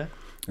outside. Yeah.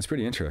 It's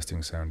pretty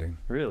interesting sounding.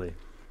 Really?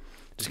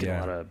 Just get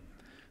a lot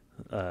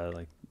of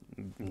like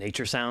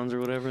nature sounds or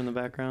whatever in the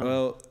background.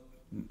 Well,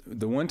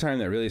 the one time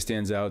that really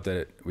stands out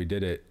that we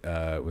did it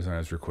was when I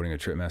was recording a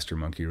Tripmaster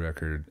Monkey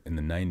record in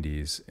the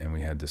 90s, and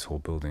we had this whole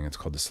building. It's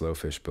called the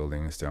Slowfish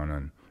Building. It's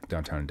downtown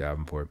in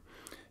Davenport,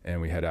 and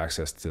we had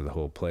access to the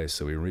whole place.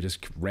 So we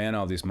just ran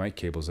all these mic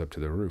cables up to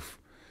the roof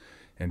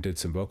and did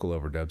some vocal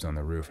overdubs on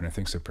the roof, and I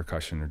think some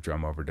percussion or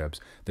drum overdubs.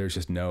 There's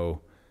just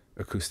no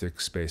acoustic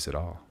space at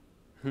all.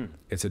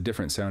 It's a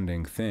different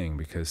sounding thing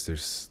because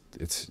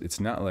it's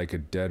not like a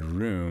dead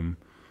room.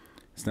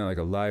 It's not like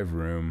a live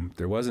room.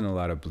 There wasn't a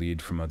lot of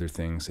bleed from other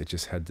things. It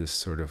just had this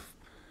sort of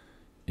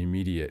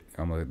immediate,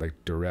 almost like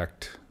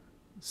direct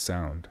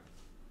sound.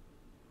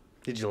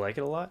 Did you like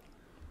it a lot?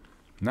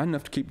 Not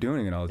enough to keep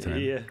doing it all the time.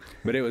 Yeah.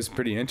 But it was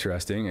pretty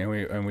interesting,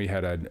 and we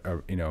had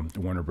a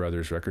Warner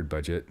Brothers record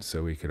budget,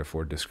 so we could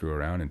afford to screw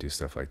around and do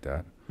stuff like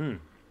that.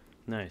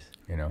 Nice.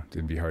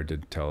 It'd be hard to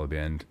tell a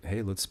band,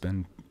 hey, let's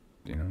spend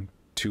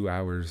 2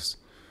 hours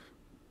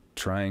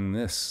trying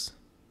this.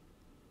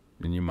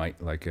 And you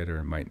might like it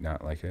or might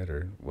not like it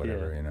or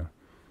whatever,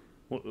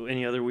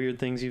 Any other weird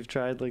things you've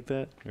tried like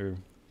that, or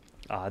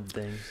odd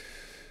things?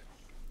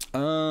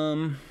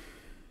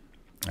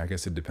 I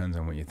guess it depends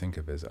on what you think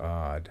of as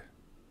odd.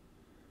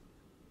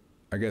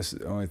 I guess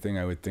the only thing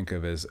I would think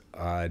of as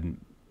odd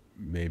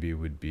maybe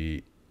would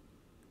be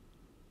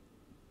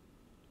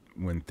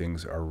when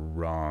things are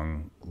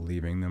wrong,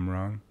 leaving them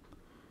wrong.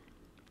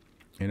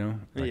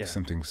 Like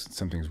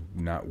something's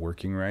not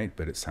working right,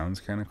 but it sounds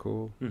kind of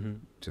cool. Mm-hmm.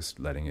 Just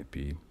letting it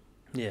be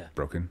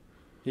broken.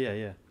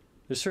 Yeah.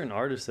 There's certain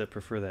artists that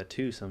prefer that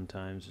too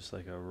sometimes, just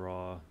like a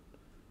raw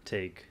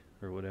take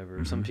or whatever.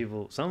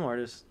 Mm-hmm. Some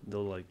artists,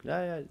 they'll like,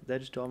 I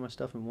just do all my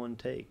stuff in one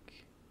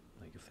take,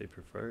 like if they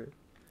prefer it.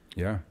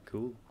 Yeah.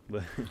 Cool.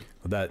 But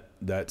well,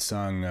 that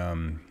song, I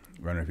don't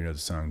know if you know the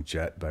song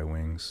Jet by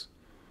Wings.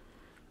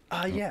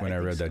 When I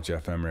read that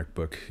Jeff Emmerich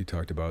book, he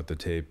talked about the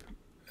tape,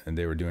 and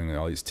they were doing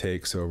all these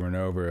takes over and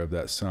over of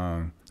that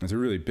song. It's a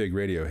really big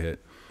radio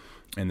hit,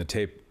 and the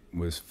tape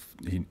was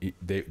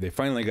they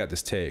finally got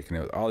this take,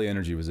 and all the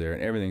energy was there,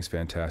 and everything's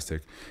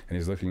fantastic. And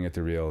he's looking at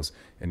the reels,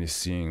 and he's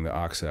seeing the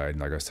oxide,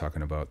 like I was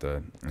talking about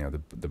the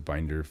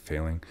binder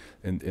failing.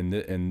 And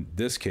in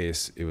this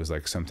case, it was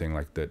like something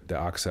like the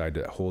oxide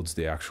that holds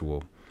the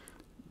actual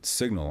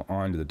signal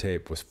onto the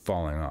tape was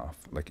falling off,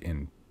 like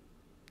in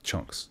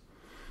chunks.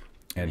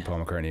 And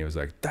Paul McCartney was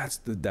like, that's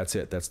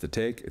it. That's the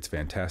take. It's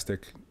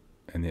fantastic.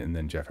 And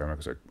then Jeff Emmerich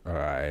was like,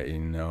 I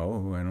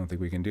don't think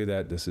we can do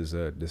that. This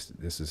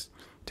is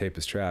tape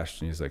is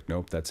trashed. And he's like,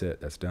 nope, that's it.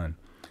 That's done.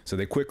 So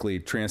they quickly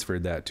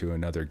transferred that to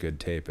another good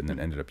tape and then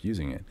ended up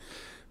using it.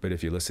 But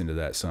if you listen to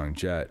that song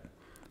Jet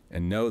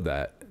and know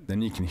that,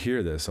 then you can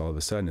hear this all of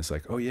a sudden. It's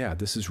like, oh yeah,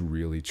 this is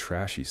really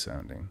trashy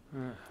sounding.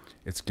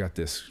 It's got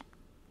this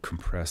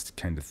compressed,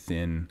 kind of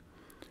thin,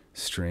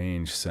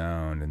 strange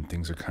sound, and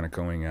things are kind of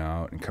going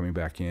out and coming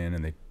back in,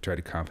 and they try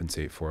to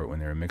compensate for it when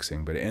they were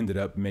mixing, but it ended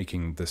up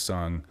making the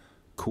song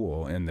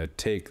cool, and the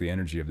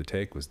energy of the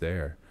take was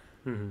there.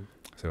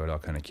 So it all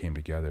kind of came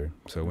together.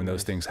 So when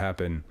those things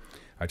happen,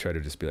 I try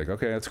to just be like,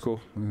 okay, that's cool,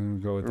 we'll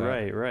go with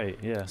that. Right,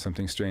 yeah.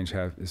 Something strange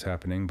is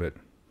happening, but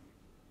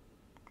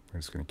we're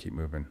just going to keep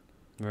moving.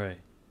 Right.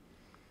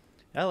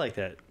 I like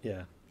that,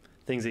 yeah.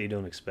 Things that you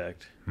don't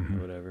expect, or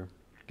whatever.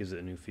 Gives it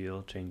a new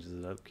feel, changes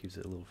it up, keeps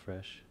it a little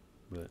fresh.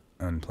 But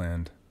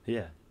unplanned.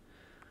 Yeah.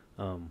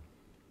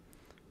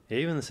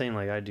 Even the same,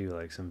 like I do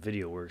like some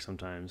video work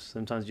sometimes.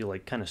 Sometimes you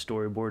like kind of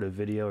storyboard a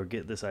video or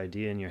get this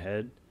idea in your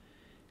head.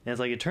 And it's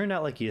like it turned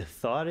out like you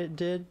thought it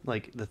did,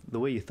 like the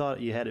way you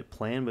thought you had it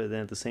planned, but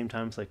then at the same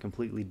time it's like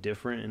completely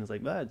different, and it's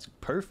like, it's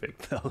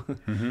perfect though.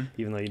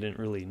 Even though you didn't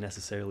really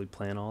necessarily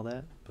plan all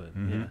that. But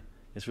yeah,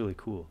 it's really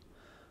cool.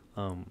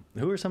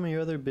 Who are some of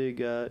your other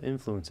big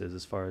influences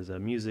as far as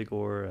music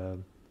or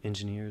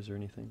engineers or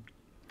anything?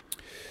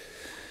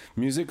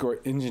 Music or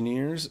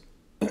engineers?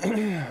 You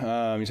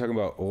talking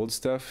about old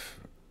stuff?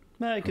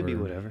 It could be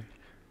whatever.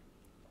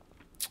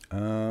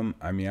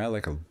 I mean, I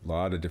like a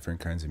lot of different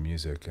kinds of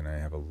music, and I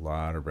have a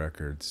lot of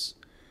records,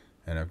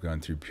 and I've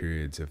gone through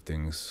periods of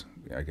things,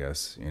 I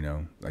guess,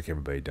 like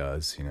everybody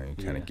does, you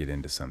kind of get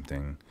into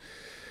something.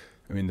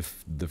 I mean,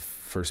 the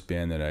first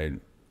band that I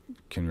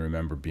can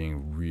remember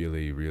being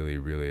really, really,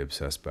 really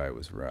obsessed by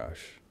was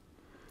Rush.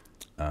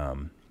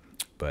 And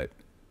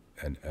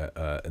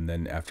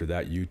then after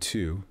that,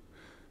 U2,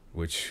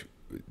 which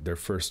their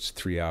first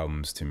 3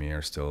 albums to me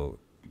are still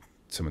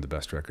some of the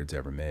best records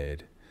ever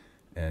made.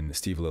 And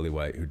Steve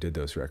Lillywhite, who did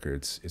those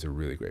records, is a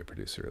really great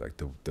producer. Like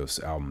those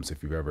albums,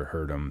 if you've ever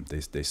heard them,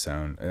 they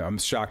sound. I'm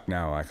shocked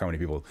now, like how many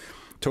people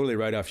totally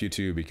write off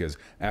U2, because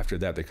after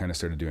that they kind of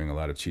started doing a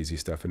lot of cheesy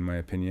stuff, in my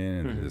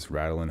opinion, and this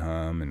rattle and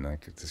hum and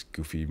like this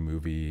goofy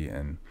movie,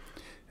 and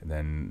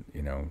then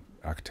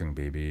Achtung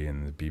Baby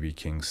and the BB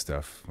King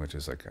stuff, which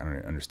is like, I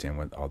don't understand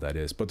what all that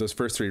is. But those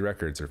first 3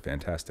 records are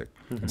fantastic.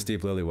 And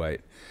Steve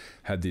Lillywhite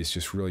had these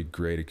just really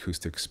great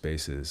acoustic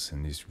spaces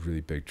and these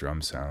really big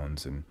drum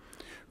sounds and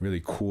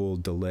really cool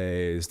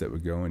delays that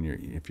would go in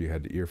if you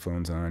had the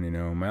earphones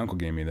on. My uncle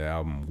gave me the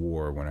album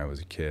War when I was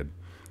a kid.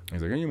 He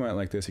was like, oh, you might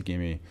like this. He gave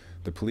me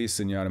The Police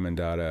and Yada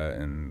Mandata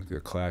and The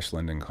Clash,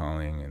 London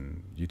Calling,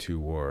 and U2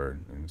 War.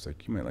 And he was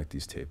like, you might like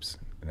these tapes.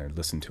 And I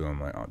listened to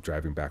them like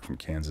driving back from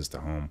Kansas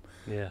to home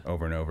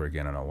over and over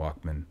again on a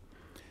Walkman,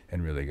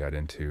 and really got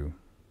into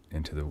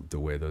the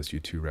way those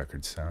U2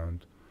 records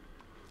sound.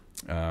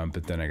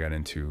 But then I got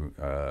into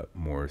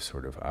more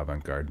sort of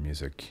avant-garde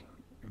music,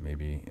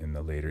 maybe in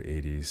the later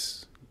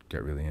 80s,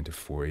 got really into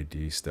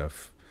 4AD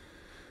stuff,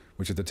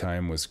 which at the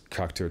time was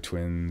Cocteau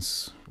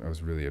Twins. I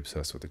was really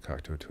obsessed with the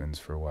Cocteau Twins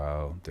for a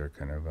while. They're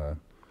kind of a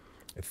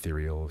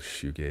ethereal,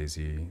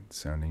 shoegazy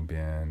sounding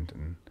band,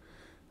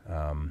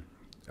 and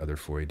other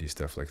 4AD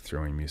stuff like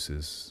Throwing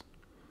Muses,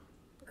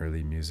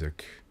 early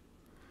music.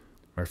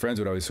 My friends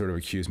would always sort of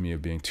accuse me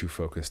of being too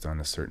focused on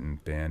a certain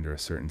band or a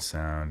certain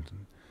sound.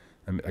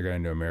 I got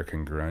into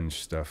American grunge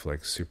stuff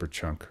like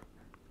Superchunk,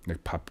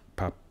 like pop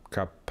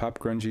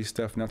grungy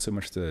stuff, not so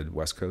much the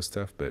West Coast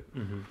stuff, but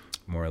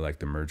more like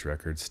the Merge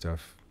Records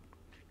stuff.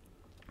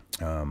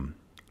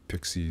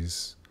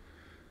 Pixies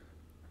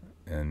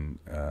and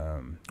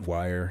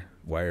Wire.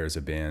 Wire is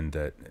a band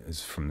that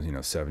is from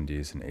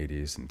 70s and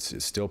 80s and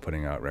is still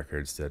putting out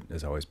records. That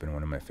has always been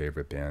one of my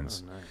favorite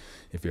bands. Oh, nice.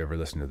 If you ever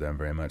listen to them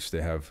very much,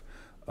 they have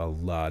a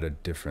lot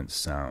of different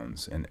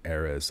sounds and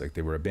eras. Like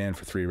they were a band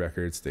for 3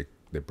 records. They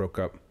broke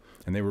up,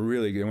 and they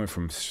went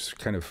from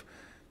kind of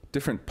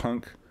different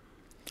punk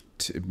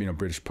to,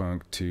 British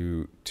punk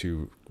to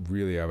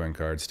really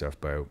avant-garde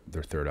stuff by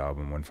their 3rd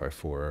album,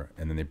 154,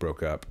 and then they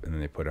broke up, and then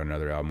they put out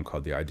another album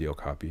called The Ideal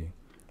Copy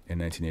in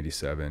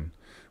 1987,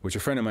 which a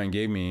friend of mine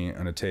gave me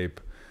on a tape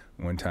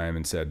one time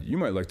and said, you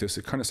might like this,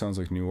 it kind of sounds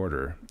like New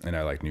Order. And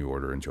I like New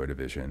Order and Joy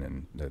Division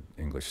and the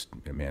English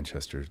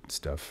Manchester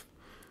stuff.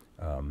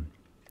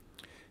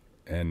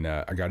 And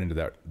I got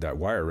into that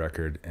Wire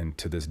record, and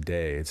to this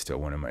day it's still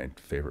one of my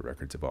favorite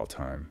records of all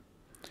time.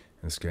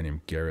 And this guy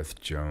named Gareth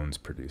Jones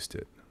produced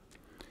it,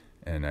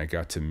 and I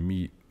got to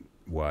meet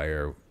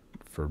Wire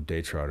for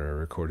Daytrotter. I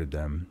recorded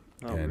them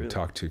really?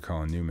 Talked to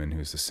Colin Newman,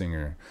 who's the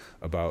singer,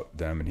 about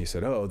them, and he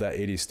said, oh, that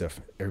 80s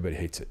stuff, everybody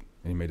hates it.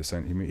 And he made a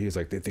sign. He was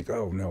like, they think,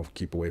 oh no,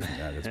 keep away from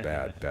that, it's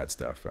bad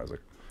stuff. I was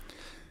like,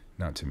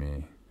 not to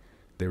me.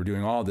 They were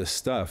doing all this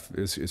stuff.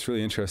 It's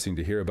really interesting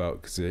to hear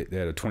about, because they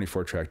had a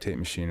 24-track tape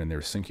machine, and they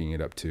were syncing it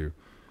up to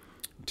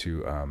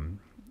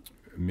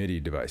MIDI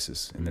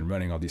devices, and then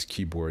running all these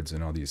keyboards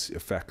and all these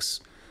effects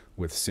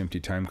with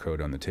SMPTE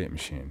timecode on the tape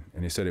machine.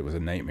 And he said it was a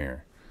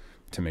nightmare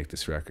to make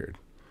this record.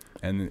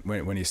 And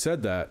when he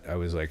said that, I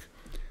was like,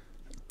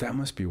 that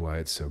must be why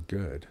it's so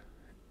good.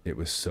 it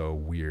was so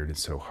weird and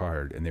so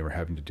hard, and they were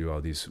having to do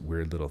all these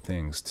weird little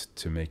things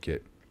to make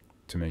it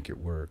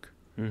work.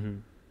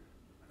 The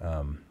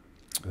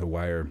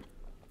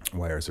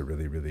Wire's a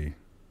really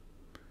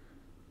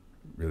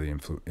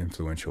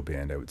influential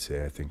band, I would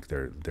say. I think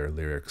their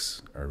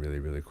lyrics are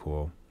really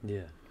cool.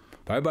 Yeah.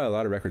 But I buy a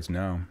lot of records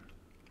now.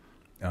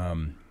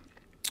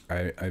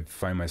 I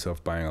find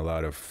myself buying a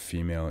lot of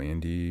female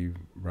indie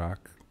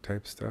rock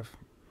type stuff.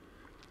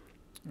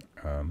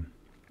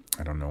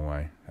 I don't know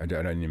why. I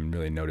didn't even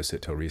really notice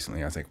it till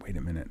recently. I was like, wait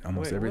a minute,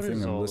 almost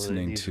everything I'm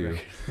listening to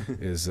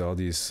is all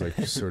these like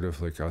sort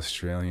of like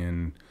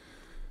Australian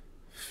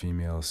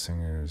female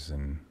singers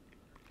and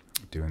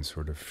doing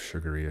sort of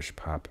sugary-ish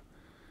pop.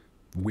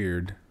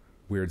 Weird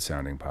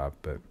sounding pop,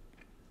 but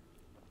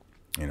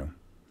you know.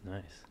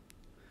 Nice.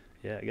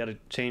 Yeah, I got to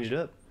change it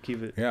up.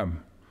 Keep it. Yeah.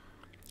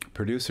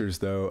 Producers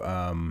though,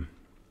 I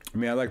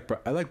mean, I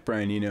like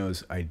Brian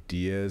Eno's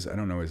ideas. I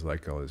don't always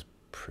like all his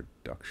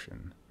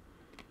production.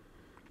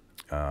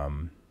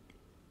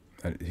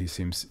 He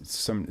seems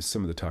some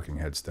of the Talking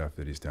Head stuff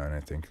that he's done,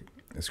 I think,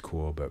 is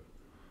cool, but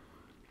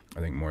I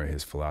think more of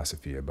his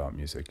philosophy about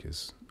music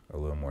is a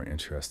little more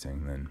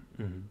interesting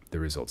than the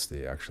results that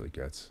he actually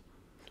gets.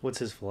 What's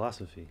his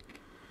philosophy?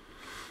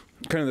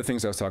 Kind of the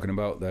things I was talking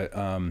about, that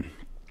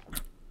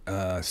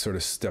sort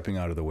of stepping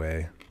out of the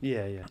way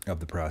of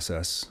the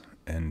process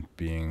and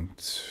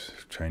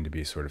trying to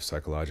be sort of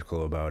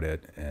psychological about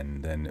it,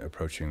 and then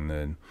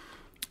approaching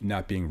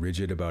not being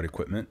rigid about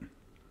equipment,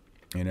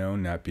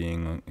 not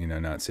being,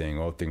 not saying,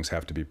 oh, things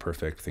have to be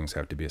perfect, things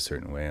have to be a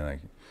certain way,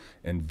 like,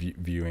 and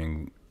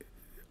viewing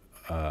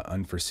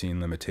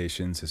unforeseen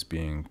limitations as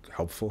being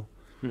helpful.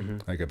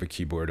 Like if a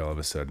keyboard all of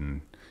a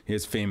sudden, he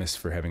is famous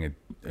for having a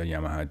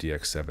Yamaha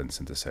DX7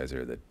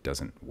 synthesizer that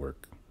doesn't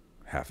work.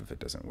 Half of it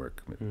doesn't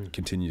work. It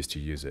continues to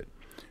use it,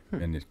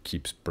 and it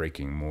keeps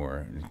breaking more,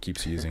 and it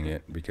keeps using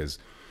it because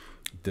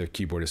the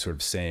keyboard is sort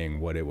of saying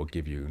what it will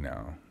give you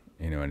now.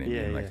 You know what I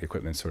mean? Like the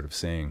equipment's sort of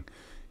saying,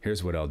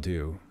 here's what I'll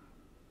do.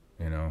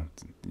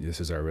 This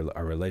is our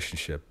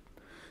relationship.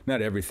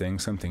 Not everything.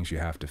 Some things you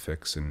have to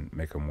fix and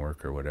make them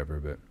work or whatever,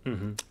 but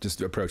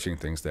just approaching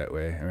things that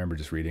way. I remember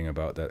just reading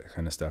about that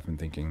kind of stuff and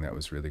thinking that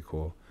was really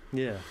cool.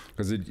 Yeah.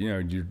 Because,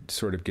 you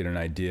sort of get an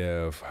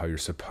idea of how you're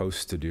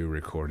supposed to do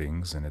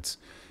recordings, and it's,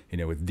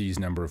 with these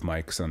number of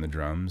mics on the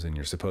drums, and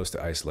you're supposed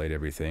to isolate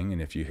everything.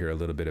 And if you hear a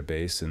little bit of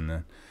bass in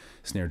the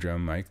snare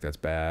drum mic, that's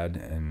bad.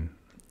 And,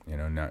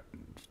 not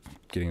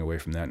getting away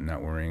from that and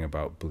not worrying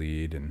about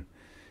bleed and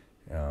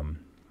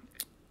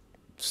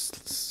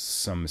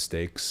some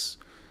mistakes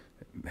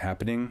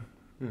happening.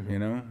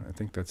 I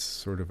think that's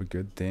sort of a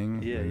good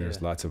thing. And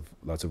there's lots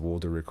of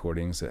older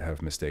recordings that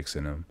have mistakes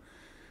in them.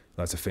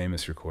 Lots of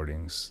famous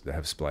recordings that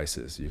have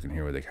splices. You can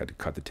hear where they had to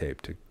cut the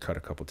tape to cut a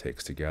couple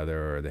takes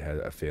together, or they had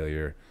a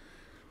failure.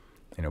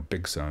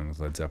 Big songs,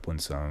 Led Zeppelin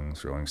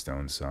songs, Rolling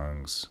Stones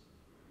songs,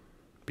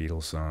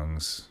 Beatles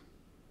songs.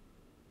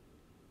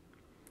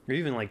 Or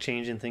even like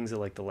changing things at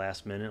like the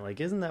last minute. Like,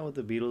 isn't that what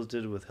the Beatles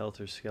did with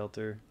Helter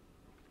Skelter?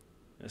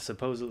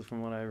 Supposedly,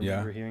 from what I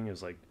remember hearing, it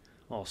was like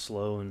all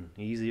slow and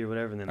easy or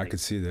whatever. And then I could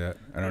see that.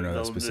 I don't know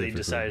that specifically. They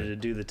decided to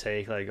do the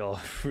take like all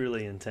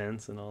really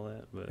intense and all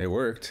that. But it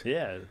worked.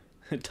 Yeah,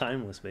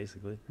 timeless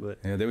basically. But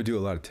yeah, they would do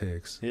a lot of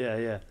takes.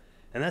 Yeah.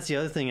 And that's the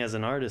other thing as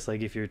an artist.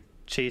 Like, if you're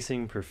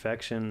chasing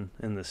perfection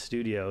in the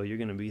studio, you're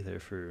gonna be there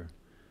for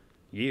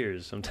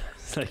years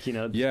sometimes. Like,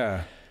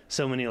 Yeah.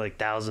 So many, like,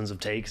 thousands of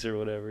takes or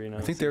whatever.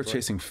 I think they were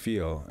chasing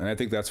feel, and I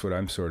think that's what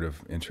I'm sort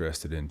of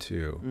interested in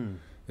too.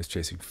 Is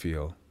chasing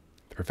feel.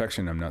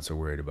 Perfection, I'm not so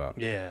worried about.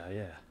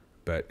 Yeah.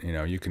 But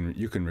you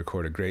can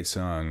record a great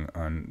song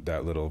on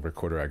that little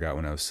recorder I got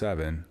when I was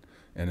 7,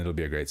 and it'll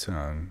be a great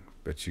song.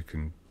 But you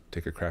can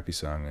take a crappy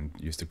song and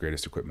use the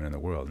greatest equipment in the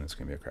world, and it's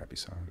gonna be a crappy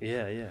song.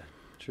 Yeah,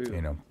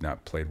 true.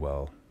 Not played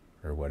well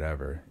or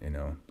whatever.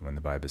 When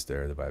the vibe is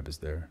there, the vibe is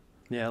there.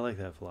 Yeah, I like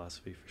that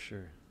philosophy for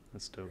sure.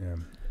 That's dope. Yeah.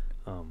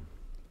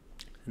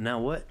 Now,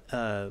 what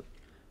do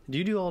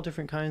you do? All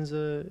different kinds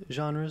of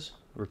genres?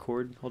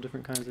 Record all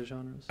different kinds of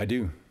genres? I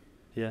do.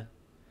 Yeah.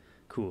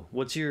 Cool.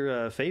 What's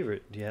your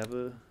favorite? Do you have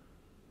a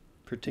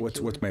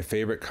particular? What's my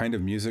favorite kind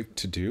of music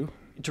to do?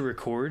 To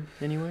record,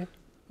 anyway?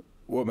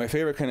 Well, my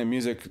favorite kind of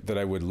music that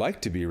I would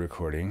like to be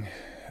recording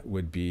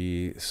would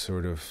be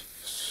sort of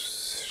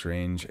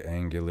strange,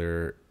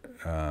 angular,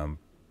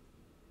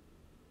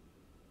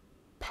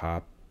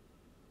 pop,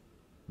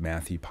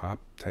 mathy pop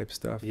type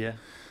stuff. Yeah.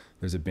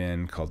 There's a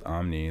band called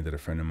Omni that a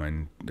friend of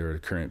mine, they're a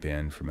current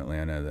band from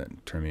Atlanta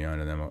that turned me on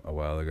to them a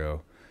while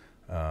ago,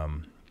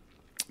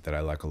 that I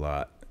like a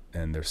lot.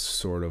 And they're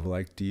sort of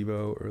like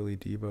Devo, early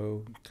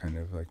Devo, kind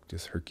of like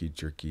just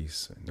herky-jerky.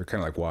 They're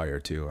kind of like Wire,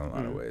 too, in a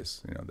lot of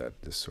ways. That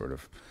just sort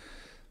of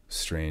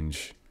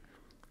strange.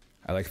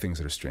 I like things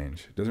that are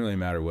strange. It doesn't really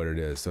matter what it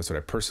is. That's what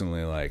I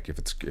personally like. If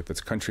it's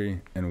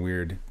country and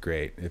weird,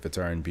 great. If it's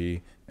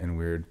R&B and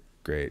weird,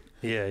 great.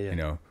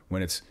 Yeah.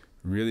 When it's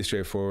really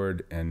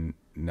straightforward and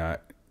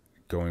not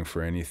going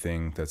for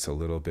anything that's a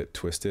little bit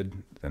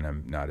twisted, then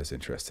I'm not as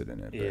interested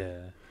in it.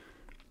 But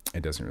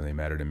it doesn't really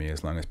matter to me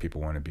as long as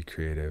people want to be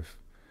creative.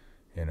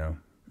 you know.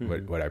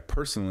 What I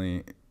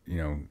personally, you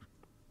know,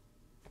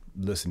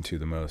 listen to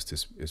the most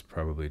is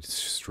probably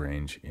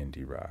strange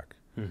indie rock.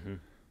 You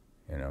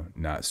know,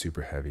 not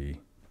super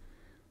heavy.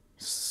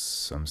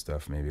 Some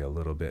stuff maybe a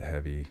little bit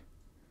heavy,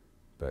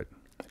 but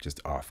just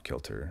off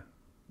kilter.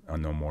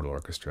 Unknown Mortal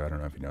Orchestra. I don't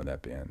know if you know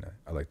that band.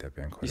 I like that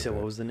band quite a bit. You said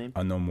what was the name?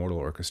 Unknown Mortal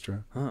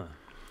Orchestra. Huh.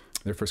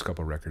 Their first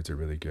couple records are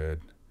really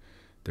good.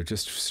 They're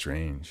just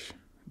strange.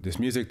 This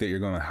music that you're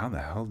going,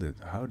 how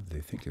did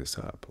they think this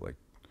up? Like,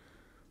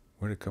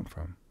 where did it come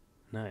from?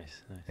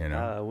 Nice. You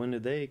know? When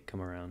did they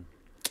come around?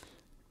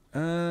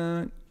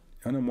 Unknown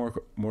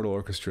Mortal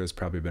Orchestra has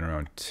probably been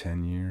around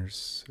 10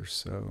 years or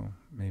so,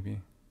 maybe.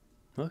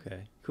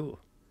 Okay, cool.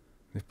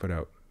 They've put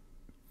out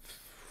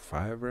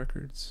 5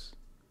 records.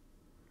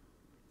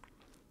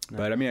 Nice.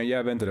 But I mean, yeah,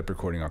 I've ended up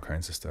recording all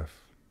kinds of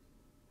stuff.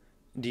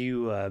 Do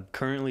you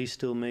currently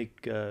still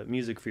make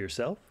music for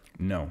yourself?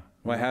 No.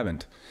 Well, I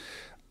haven't.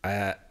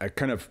 I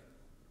kind of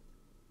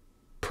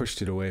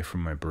pushed it away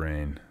from my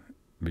brain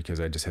because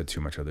I just had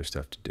too much other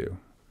stuff to do.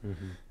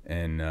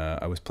 And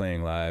I was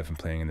playing live and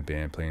playing in the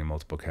band, playing in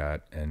Multiple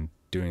Cat, and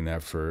doing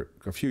that for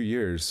a few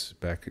years,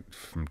 back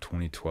from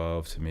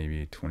 2012 to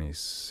maybe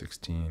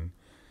 2016,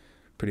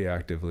 pretty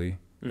actively.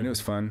 And it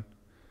was fun,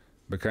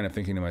 but kind of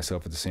thinking to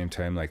myself at the same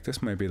time, like,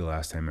 this might be the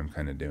last time I'm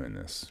kind of doing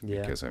this.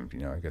 Yeah. Because I'm, you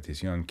know, I got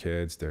these young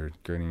kids, they're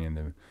getting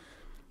into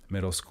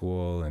middle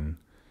school, and,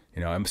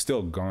 you know, I'm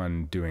still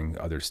gone doing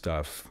other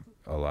stuff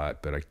a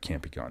lot, but I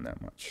can't be gone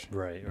that much.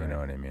 Right. You know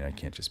what I mean? I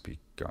can't just be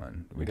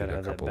gone. We did gotta a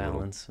have that couple little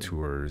balance.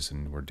 tours,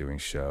 and we're doing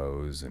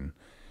shows, and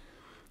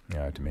you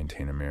know, I have to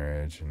maintain a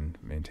marriage and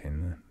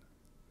maintain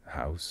the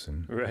house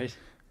and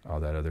all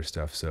that other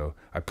stuff. So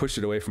I pushed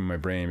it away from my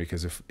brain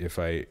because if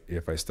I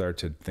start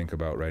to think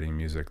about writing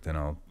music, then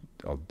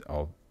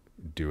I'll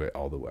do it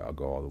all the way. I'll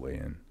go all the way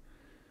in.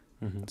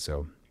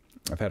 So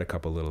I've had a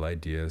couple little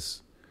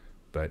ideas,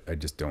 but I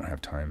just don't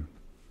have time.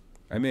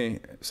 I may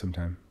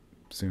sometime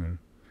soon.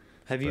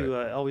 Have you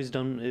always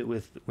done it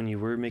with, when you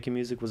were making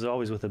music, was it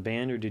always with a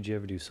band, or did you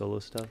ever do solo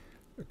stuff?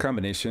 A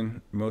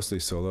combination, mostly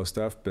solo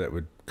stuff, but it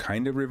would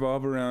kind of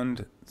revolve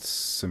around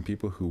some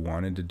people who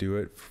wanted to do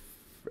it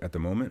at the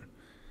moment.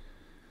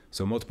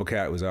 So Multiple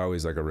Cat was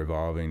always like a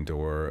revolving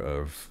door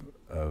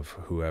of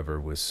whoever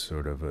was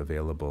sort of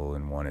available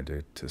and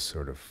wanted to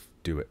sort of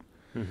do it.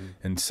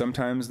 And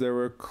sometimes there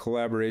were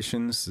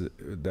collaborations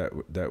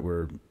that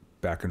were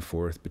back and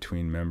forth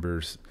between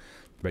members,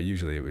 but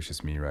usually it was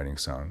just me writing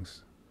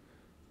songs.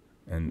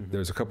 And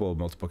there's a couple of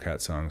Multiple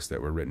Cat songs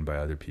that were written by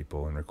other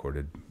people and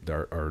recorded.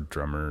 Our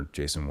drummer,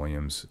 Jason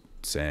Williams,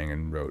 sang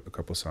and wrote a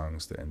couple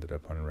songs that ended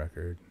up on a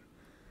record.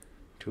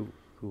 Cool.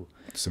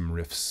 Some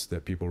riffs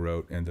that people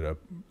wrote ended up,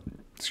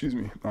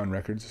 on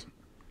records.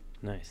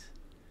 Nice.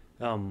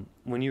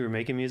 When you were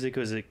making music,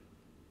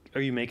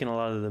 are you making a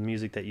lot of the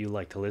music that you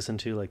like to listen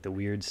to, like the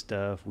weird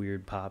stuff,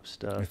 weird pop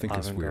stuff? I think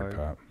it's weird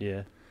pop.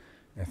 Yeah.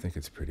 I think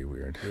it's pretty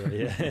weird.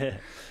 Yeah.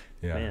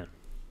 Yeah. Man.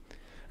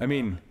 I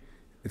mean,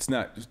 it's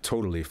not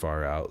totally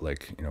far out,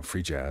 like, you know,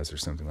 free jazz or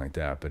something like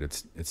that, but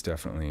it's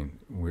definitely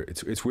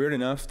weird. It's weird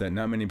enough that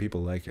not many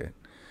people like it.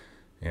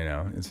 You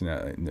know, it's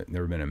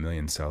never been a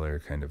million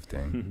seller kind of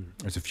thing.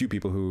 There's a few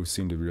people who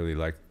seem to really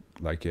like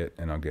it,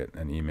 and I'll get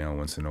an email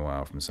once in a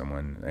while from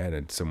someone. I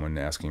had someone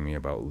asking me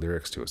about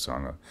lyrics to a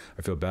song.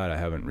 I feel bad I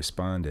haven't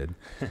responded,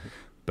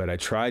 but I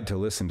tried to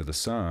listen to the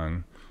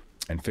song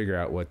and figure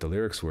out what the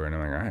lyrics were, and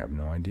I'm like, I have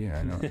no idea.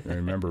 I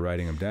remember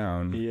writing them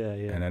down,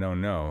 and I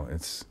don't know.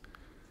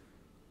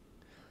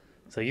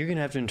 So you're going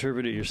to have to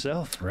interpret it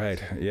yourself.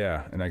 Right,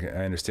 yeah. And I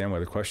understand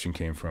where the question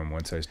came from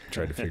once I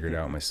tried to figure it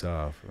out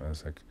myself. I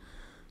was like,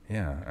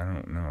 yeah, I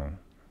don't know.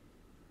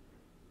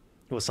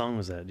 What song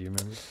was that? Do you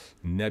remember?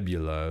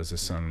 Nebula is a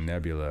song,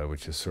 Nebula,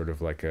 which is sort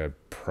of like a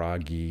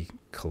proggy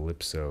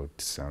calypso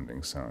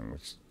sounding song,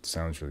 which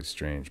sounds really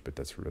strange, but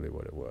that's really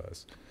what it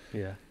was.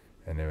 Yeah.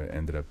 And it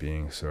ended up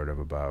being sort of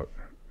about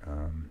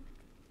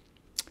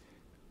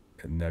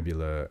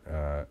nebulous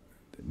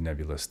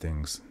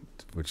things,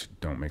 which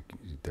don't make,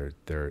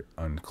 they're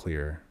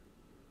unclear.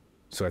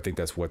 So I think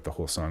that's what the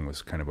whole song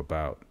was kind of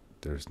about.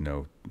 There's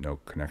no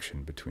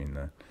connection between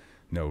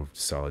no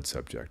solid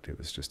subject. It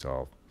was just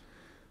all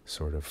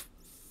sort of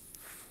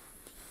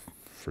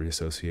free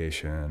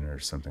association or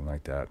something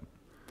like that,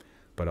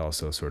 but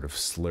also sort of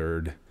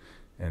slurred,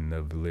 and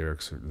the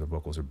lyrics, the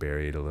vocals are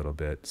buried a little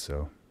bit,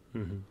 so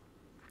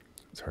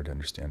it's hard to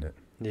understand it.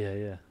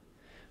 Yeah.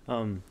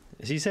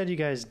 So you said you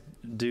guys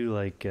do,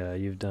 like,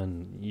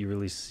 you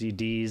release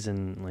CDs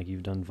and, like,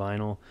 you've done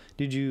vinyl.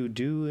 Did you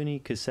do any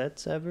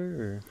cassettes ever,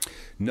 or?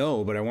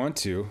 No, but I want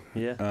to.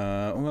 Yeah.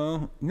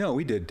 Well, no,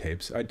 we did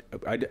tapes.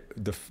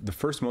 The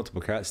first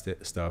Multiple Cat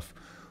stuff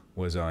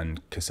was on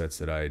cassettes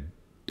that I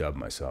dubbed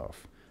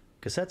myself.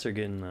 Cassettes are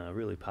getting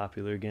really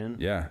popular again.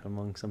 Yeah.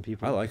 Among some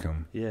people. I like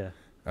them. Yeah.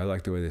 I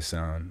like the way they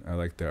sound. I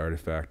like the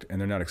artifact,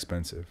 and they're not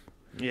expensive.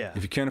 Yeah.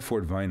 If you can't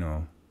afford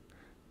vinyl,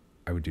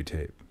 I would do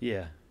tape.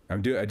 Yeah. I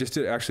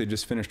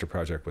just finished a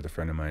project with a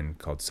friend of mine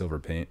called Silver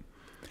Paint,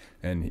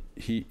 and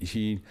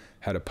he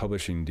had a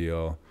publishing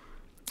deal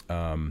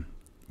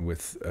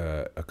with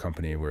a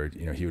company where,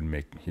 you know,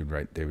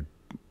 they would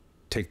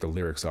take the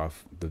lyrics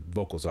off, the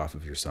vocals off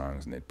of your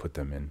songs, and they'd put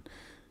them in,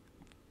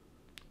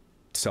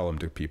 sell them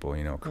to people,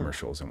 you know,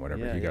 commercials and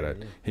whatever.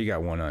 He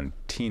got one on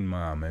Teen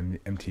Mom,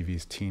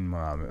 MTV's Teen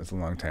Mom. It was a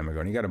long time ago,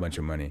 and he got a bunch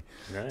of money.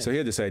 Nice. So he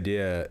had this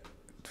idea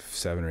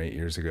 7 or 8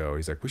 years ago.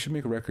 He's like, we should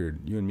make a record,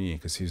 you and me,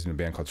 because he's in a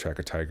band called Track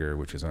a Tiger,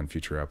 which is on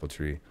Future Apple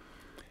Tree,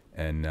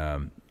 and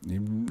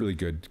really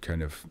good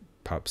kind of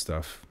pop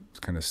stuff. It's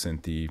kind of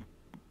synthy,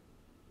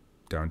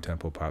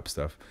 down-tempo pop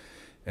stuff,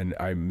 and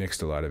I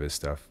mixed a lot of his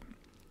stuff.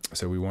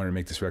 So we wanted to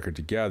make this record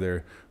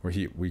together, where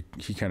he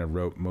kind of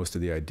wrote most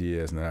of the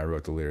ideas, and then I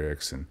wrote the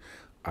lyrics, and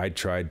I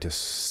tried to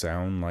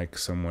sound like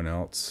someone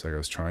else. Like I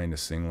was trying to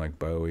sing like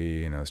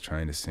Bowie, and I was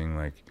trying to sing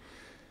like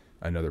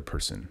another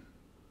person,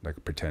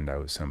 like pretend I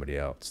was somebody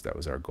else. That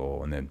was our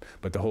goal. And then,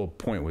 but the whole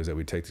point was that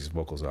we'd take these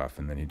vocals off,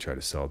 and then he'd try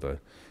to sell the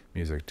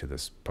music to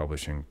this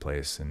publishing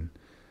place, and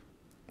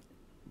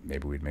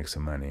maybe we'd make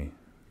some money.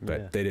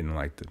 But they didn't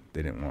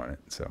want it,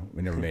 so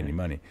we never made any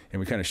money, and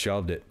we kind of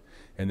shelved it.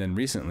 And then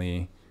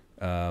recently,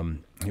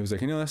 he was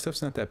like, you know, that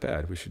stuff's not that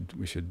bad. We should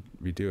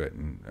redo it.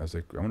 And I was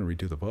like, I want to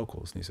redo the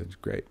vocals. And he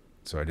said, great.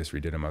 So I just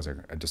redid them. I was like,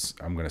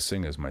 I'm going to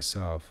sing as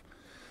myself.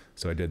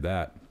 So I did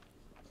that,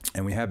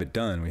 and we have it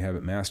done. We have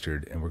it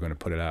mastered, and we're going to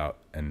put it out.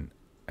 And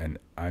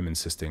I'm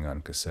insisting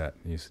on cassette.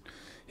 He's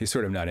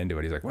sort of not into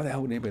it. He's like, why the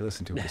hell would anybody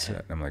listen to a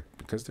cassette? And I'm like,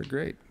 because they're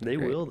great. They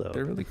will, though.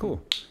 They're really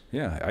cool.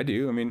 Yeah, I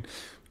do. I mean,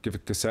 give a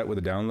cassette with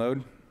a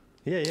download.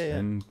 Yeah.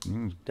 And you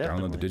can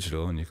download the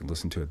digital, and you can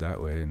listen to it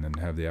that way, and then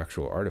have the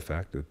actual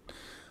artifact.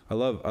 I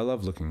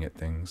love looking at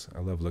things.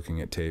 I love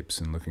looking at tapes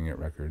and looking at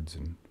records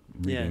and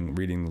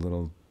reading the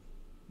little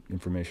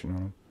information on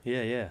them.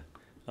 Yeah.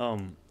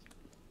 And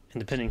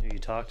depending who you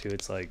talk to,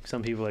 it's like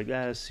some people are like,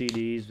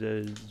 CDs,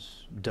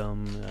 that's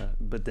dumb.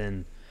 But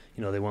then,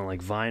 you know, they want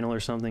like vinyl or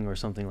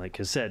something like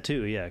cassette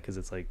too. Yeah, because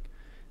it's like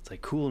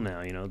cool now.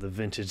 You know, the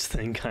vintage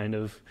thing kind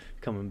of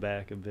coming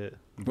back a bit.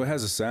 Well, it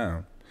has a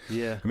sound.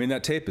 Yeah. I mean,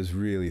 that tape is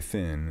really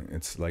thin.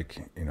 It's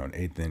like, you know, an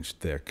 1/8 inch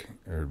thick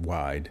or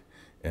wide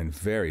and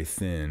very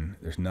thin.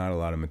 There's not a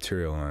lot of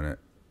material on it,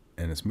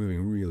 and it's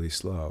moving really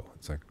slow.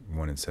 It's like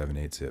 1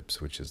 7/8 zips,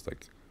 which is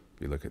like,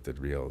 if you look at the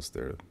reels,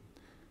 they're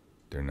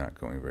not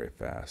going very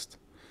fast.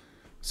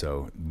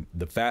 So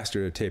the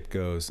faster the tape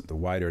goes, the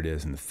wider it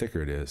is, and the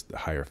thicker it is, the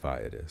higher fi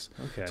it is.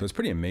 Okay. So it's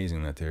pretty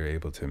amazing that they're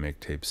able to make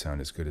tapes sound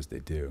as good as they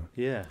do.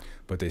 Yeah.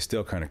 But they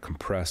still kind of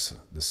compress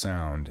the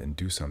sound and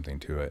do something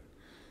to it.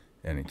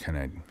 And it kind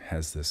of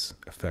has this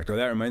effect. Oh,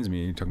 that reminds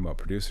me, you're talking about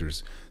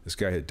producers. This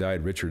guy had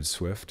died, Richard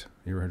Swift.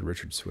 You ever heard of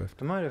Richard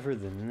Swift? I might have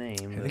heard the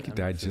name. I think he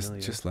died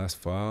just last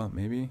fall,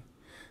 maybe.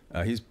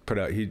 He's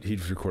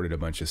recorded a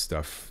bunch of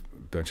stuff,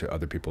 a bunch of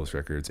other people's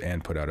records,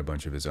 and put out a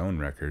bunch of his own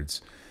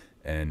records.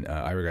 And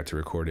I got to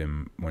record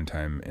him one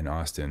time in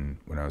Austin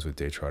when I was with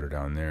Daytrotter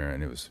down there,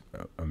 and it was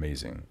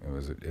amazing. He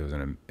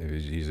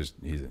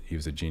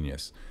was a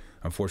genius.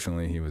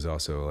 Unfortunately, he was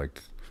also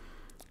like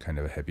kind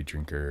of a heavy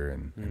drinker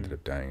and ended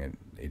up dying at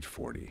age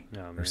 40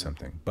 or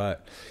something.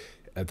 But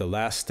at the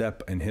last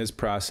step in his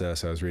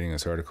process, I was reading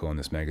this article in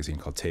this magazine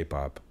called Tape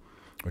Op,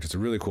 which is a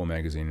really cool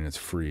magazine, and it's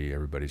free.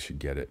 Everybody should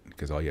get it,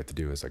 because all you have to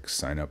do is like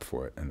sign up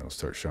for it, and they'll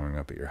start showing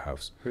up at your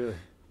house. Really?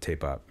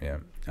 Tape Op,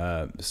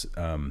 yeah.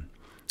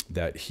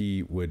 That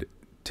he would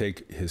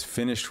take his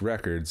finished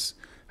records,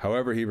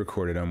 however he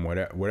recorded them,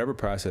 whatever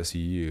process he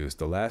used,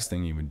 the last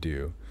thing he would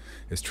do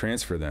is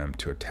transfer them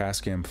to a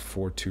Tascam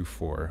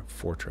 424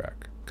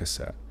 4-track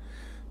cassette,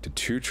 to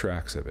 2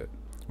 tracks of it,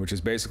 which is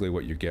basically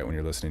what you get when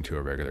you're listening to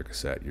a regular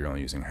cassette. You're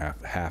only using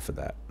half of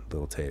that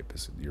little tape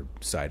is your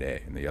side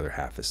A, and the other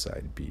half is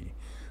side B,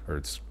 or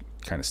it's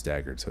kind of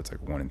staggered, so it's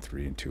like 1 and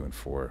 3 and 2 and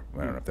 4.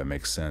 I don't know if that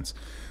makes sense,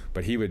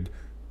 but he would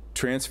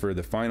transfer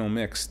the final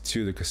mix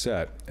to the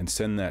cassette and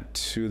send that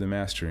to the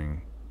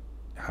mastering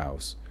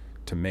house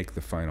to make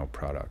the final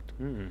product.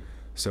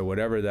 So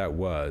whatever that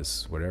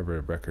was,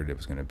 whatever record it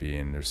was going to be,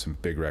 and there's some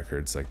big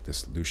records like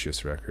this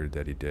Lucius record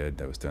that he did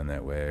that was done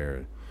that way,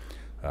 or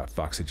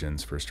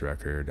Foxygen's first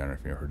record. I don't know if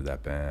you've ever heard of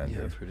that band.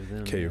 Yeah, I've heard of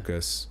them.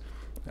 Keukas.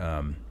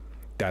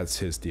 That's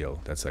his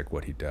deal. That's like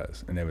what he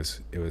does. And it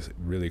was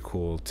really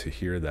cool to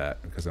hear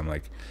that, because I'm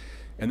like,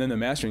 and then the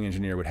mastering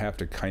engineer would have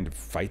to kind of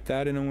fight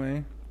that in a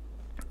way.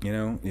 You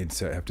know, he'd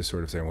have to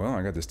sort of say, well,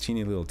 I got this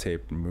teeny little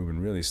tape moving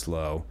really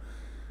slow.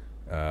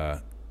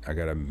 I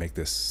got to make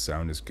this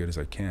sound as good as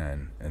I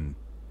can.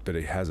 But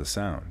it has a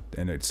sound,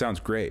 and it sounds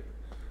great.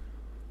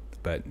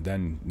 But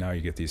then now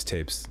you get these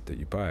tapes that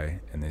you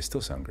buy, and they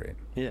still sound great.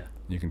 Yeah.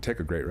 You can take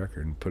a great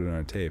record and put it on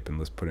a tape, and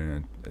let's put it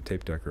in a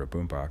tape deck or a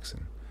boombox,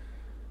 and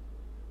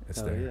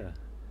it's there.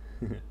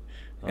 Yeah.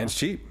 And it's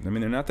cheap. I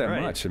mean, they're not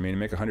that much. I mean, to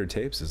make 100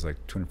 tapes is like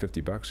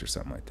 $250 or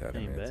something like that.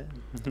 Ain't bad.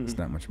 It's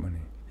not much money.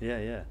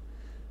 Yeah.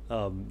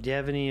 Do you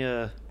have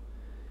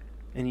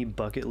any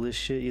bucket list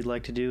shit you'd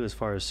like to do, as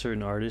far as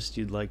certain artists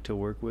you'd like to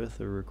work with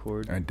or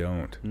record? I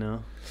don't.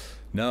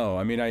 No.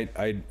 I mean, I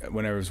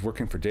when I was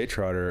working for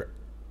Daytrotter,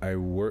 I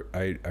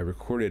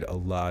recorded a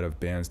lot of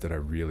bands that I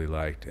really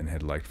liked and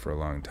had liked for a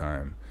long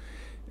time,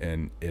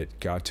 And it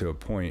got to a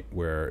point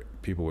where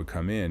people would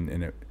come in,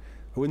 and I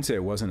wouldn't say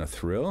it wasn't a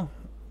thrill,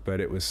 but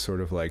it was sort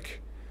of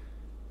like,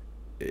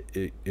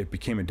 it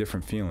became a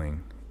different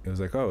feeling. It was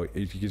like, oh,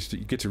 you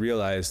get to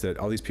realize that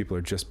all these people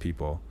are just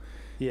people.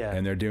 Yeah.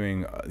 And they're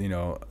doing, you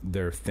know,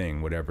 their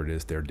thing, whatever it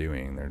is they're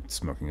doing. They're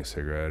smoking a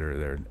cigarette, or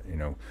they're, you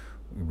know,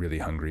 really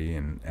hungry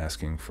and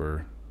asking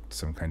for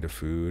some kind of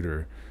food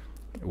or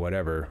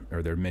whatever,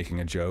 or they're making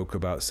a joke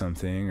about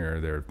something, or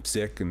they're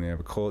sick and they have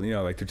a cold, you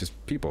know, like they're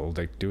just people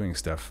like doing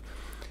stuff.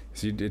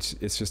 So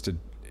it's just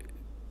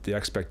the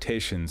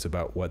expectations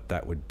about what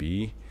that would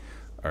be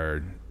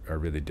are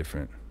really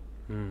different.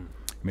 I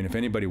mean, if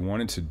anybody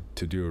wanted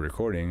to do a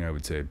recording, I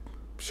would say,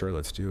 sure,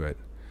 let's do it.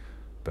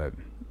 But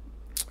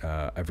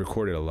I've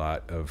recorded a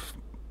lot of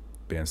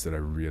bands that I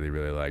really,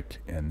 really like,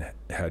 and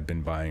had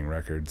been buying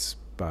records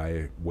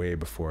way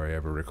before I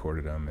ever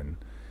recorded them,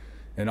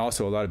 and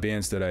also a lot of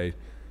bands that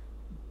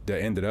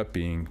ended up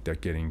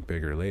getting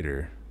bigger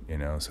later, you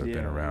know. So I've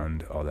been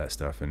around all that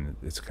stuff, and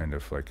it's kind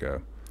of like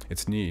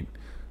it's neat,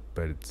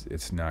 but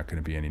it's not going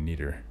to be any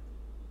neater.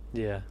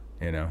 Yeah.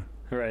 You know.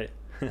 Right.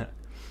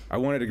 I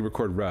wanted to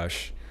record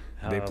Rush.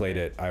 They played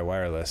at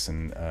iWireless,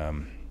 and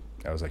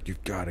I was like,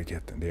 you've got to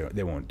get them.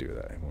 They won't do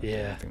that. They won't do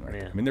anything like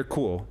that. I mean, they're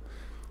cool,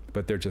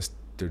 but they're just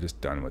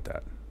done with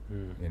that.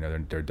 You know,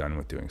 they're done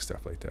with doing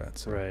stuff like that.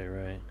 So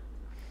right.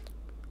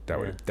 That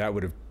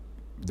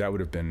would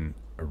have been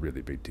a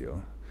really big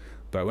deal.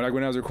 But when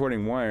I was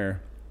recording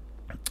Wire,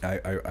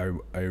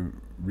 I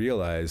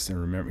realized and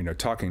remember, you know,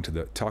 talking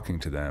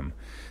to them,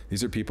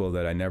 these are people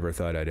that I never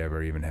thought I'd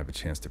ever even have a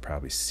chance to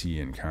probably see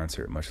in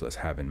concert, much less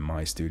have in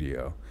my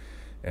studio,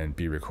 and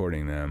be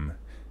recording them,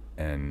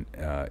 and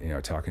you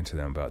know, talking to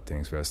them about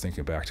things. But I was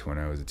thinking back to when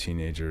I was a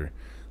teenager,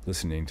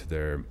 listening to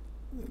their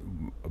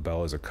A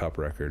Bell Is a Cup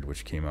record,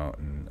 which came out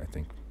in, I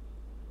think,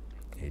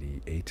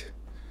 88,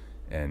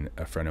 and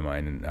a friend of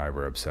mine and I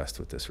were obsessed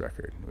with this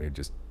record. We had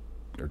just,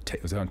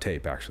 it was on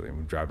tape actually.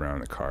 We'd drive around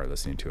in the car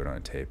listening to it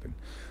on tape, and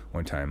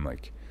one time,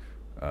 like,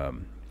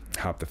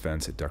 hopped the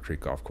fence at Duck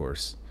Creek Golf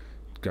Course,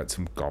 got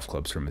some golf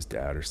clubs from his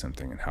dad or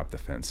something, and hopped the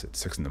fence at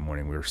 6 a.m.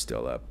 We were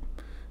still up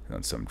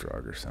on some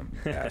drug or some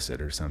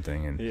acid or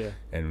something, and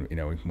and you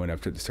know, we went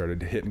up to,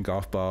 started hitting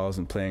golf balls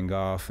and playing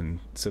golf, and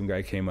some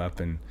guy came up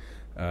and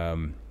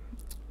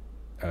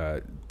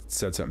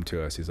said something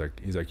to us. He's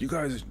like, you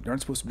guys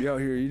aren't supposed to be out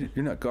here.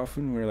 You're not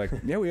golfing. We were like,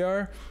 yeah, we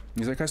are.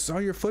 He's like, I saw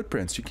your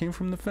footprints. You came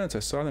from the fence. I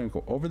saw them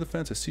go over the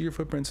fence. I see your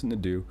footprints in the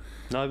dew.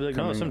 No, I'd be like,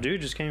 no, some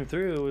dude just came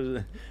through.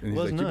 And he's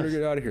like, you better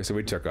get out of here. So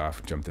we took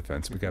off, jumped the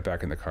fence. We got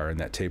back in the car, and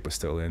that tape was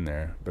still in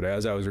there. But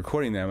as I was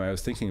recording them, I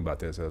was thinking about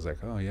this. I was like,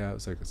 oh yeah, I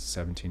was like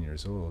 17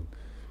 years old.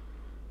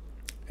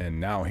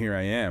 And now here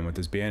I am with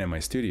this band in my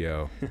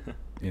studio,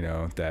 you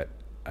know, that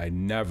I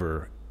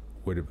never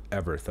would have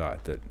ever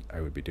thought that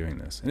I would be doing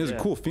this. And it was a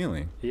cool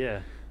feeling.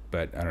 Yeah.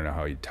 But I don't know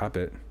how you top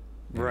it.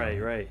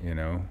 Right. You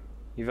know?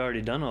 You've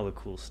already done all the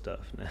cool stuff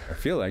now. I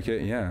feel like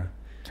it, yeah.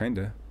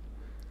 Kinda.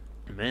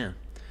 Man.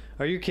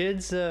 Are your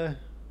kids in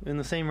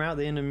the same route?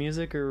 They into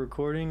music or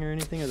recording or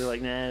anything? Or they're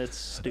like, nah, it's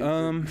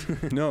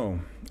stupid? No.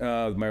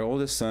 My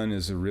oldest son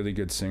is a really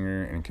good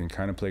singer and can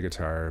kind of play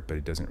guitar, but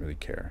he doesn't really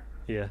care.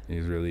 Yeah.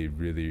 He's really,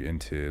 really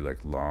into like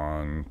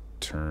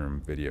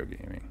long-term video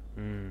gaming.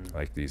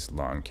 Like these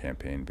long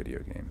campaign video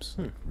games.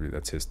 Like,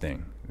 that's his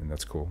thing, and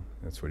that's cool.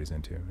 That's what he's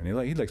into. And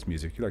he likes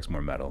music. He likes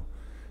more metal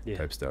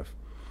type stuff.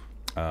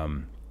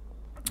 And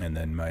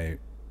then my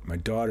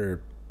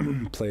daughter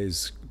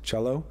plays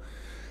cello.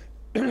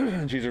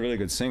 She's a really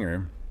good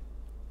singer.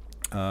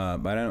 But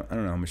I don't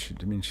know how much.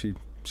 I mean, she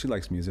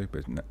likes music,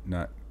 but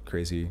not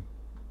crazy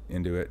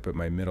into it. But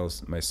my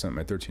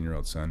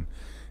 13-year-old son,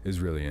 is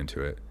really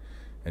into it.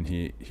 And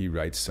he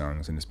writes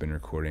songs and has been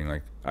recording.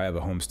 Like, I have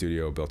a home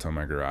studio built on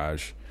my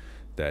garage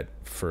that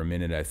for a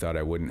minute I thought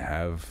I wouldn't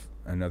have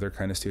another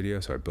kind of studio,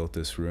 so I built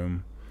this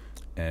room,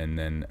 and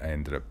then I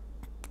ended up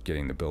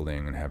getting the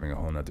building and having a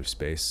whole nother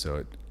space, so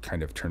it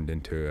kind of turned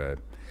into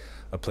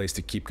a place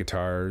to keep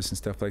guitars and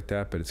stuff like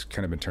that, but it's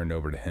kind of been turned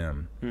over to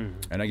him.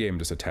 And I gave him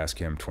just a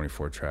Tascam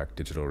 24-track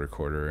digital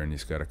recorder, and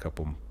he's got a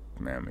couple,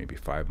 maybe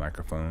 5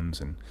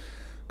 microphones, and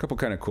couple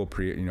kind of cool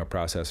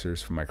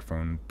processors for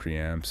microphone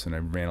preamps, and I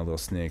ran a little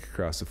snake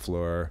across the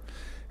floor,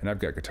 and I've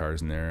got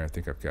guitars in there. I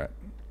think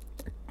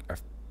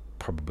I've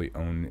probably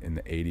owned in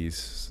the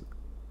 80s,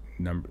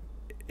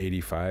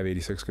 85,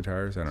 86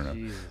 guitars. I don't know.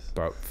 Jesus.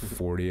 About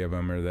 40 of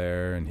them are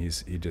there, and he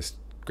just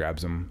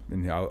grabs them,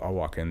 and I'll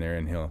walk in there,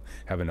 and he'll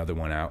have another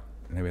one out,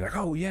 and he'll be like,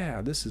 oh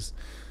yeah, this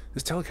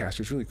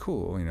Telecaster is really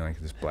cool, you know, like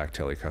this black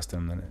Tele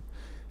Custom that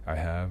I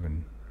have,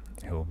 and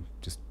he'll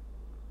just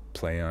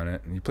play on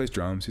it. And he plays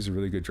drums. He's a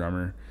really good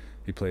drummer.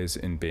 He plays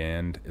in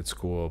band at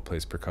school,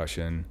 plays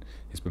percussion.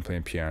 He's been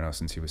playing piano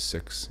since he was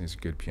 6. He's a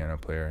good piano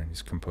player.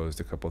 He's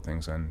composed a couple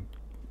things on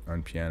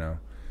piano.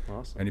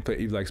 Awesome. And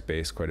he likes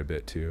bass quite a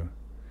bit too.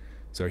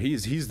 So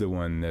he's the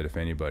one that, if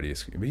anybody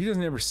is, but he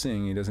doesn't ever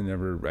sing. He doesn't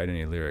ever write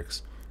any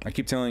lyrics. I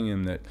keep telling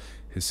him that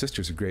his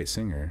sister's a great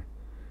singer,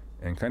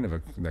 and kind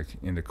of like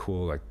into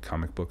cool like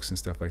comic books and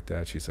stuff like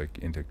that. She's like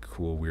into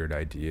cool weird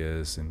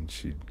ideas, and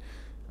she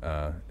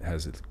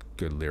has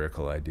good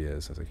lyrical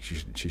ideas. I was like,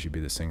 she should be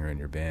the singer in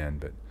your band,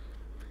 but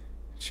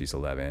she's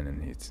 11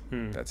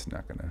 and that's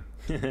not gonna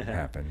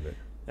happen. But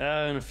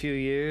in a few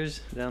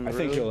years down the road, I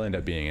think he'll end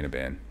up being in a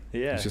band.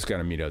 Yeah, he's just got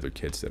to meet other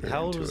kids that are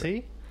How old into was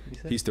it.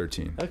 he? He's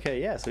 13.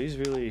 Okay, yeah, so he's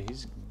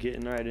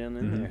getting right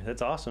in there.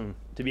 That's awesome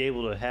to be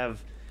able to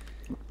have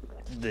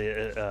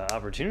the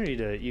opportunity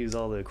to use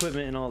all the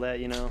equipment and all that,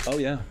 you know. Oh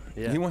yeah.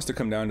 He wants to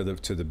come down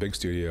to the big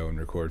studio and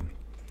record,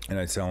 and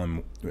I tell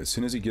him as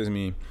soon as he gives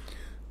me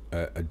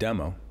a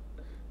demo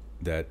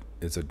that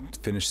it's a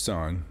finished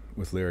song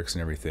with lyrics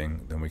and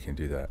everything, then we can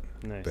do that.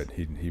 Nice. But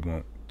he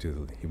won't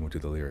do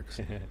the lyrics.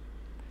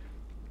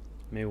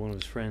 Maybe one of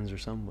his friends or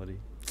somebody.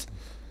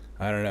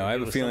 I don't know. I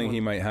have a feeling he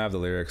might have the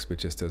lyrics, but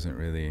just doesn't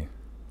really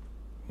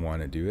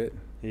want to do it.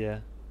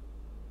 Yeah.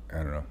 I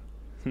don't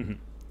know.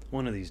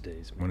 One of these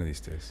days. Man. One of these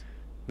days.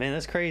 Man,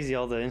 that's crazy,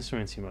 all the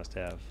instruments you must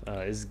have.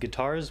 Is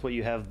guitars what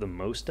you have the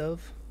most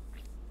of?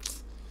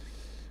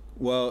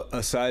 Well,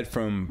 aside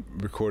from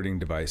recording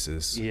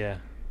devices. Yeah.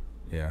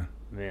 Yeah.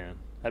 Man.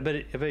 I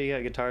bet you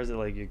got guitars that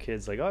like your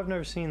kids like, oh, I've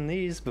never seen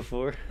these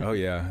before. Oh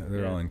yeah,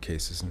 they're all in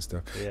cases and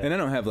stuff. Yeah. And I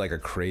don't have like a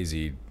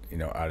crazy,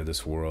 out of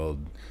this world,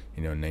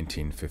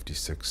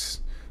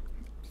 1956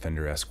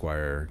 Fender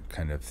Esquire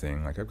kind of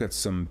thing. Like I've got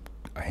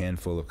a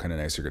handful of kind of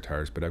nicer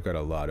guitars, but I've got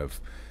a lot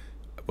of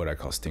what I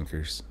call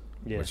stinkers,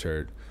 which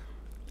are,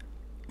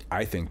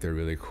 I think they're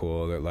really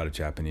cool. There are a lot of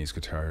Japanese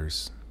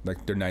guitars.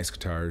 Like they're nice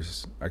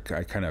guitars. I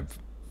kind of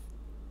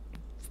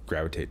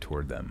gravitate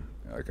toward them.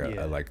 Like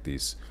I like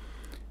these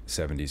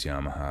 70s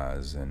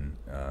Yamahas and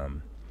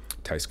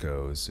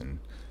Taiskos, and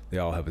they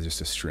all have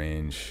just a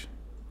strange,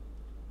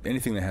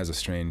 anything that has a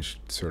strange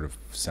sort of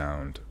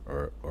sound,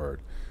 or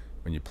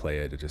when you play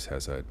it, it just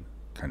has a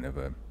kind of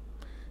a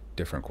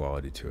different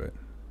quality to it.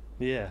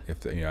 Yeah.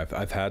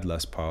 I've had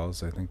Les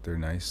Pauls. I think they're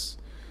nice,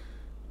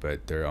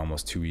 but they're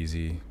almost too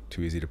easy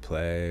to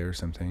play or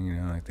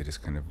something. Like they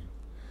just kind of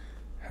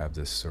have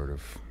this sort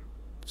of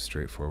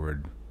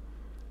straightforward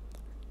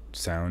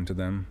sound to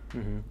them.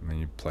 When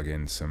you plug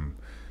in some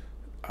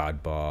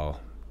oddball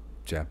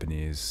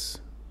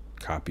Japanese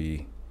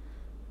copy,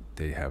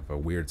 they have a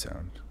weird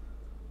sound.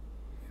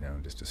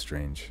 Just a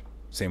strange.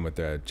 Same with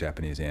the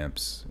Japanese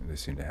amps. They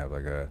seem to have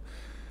like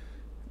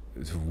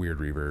weird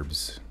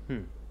reverbs.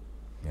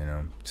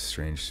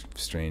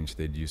 Strange.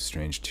 They'd use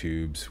strange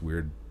tubes,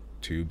 weird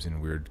tubes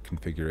and weird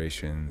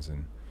configurations,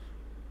 and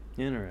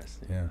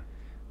interesting. Yeah.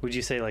 Would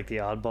you say like the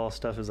oddball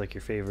stuff is like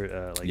your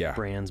favorite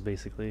brands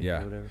basically?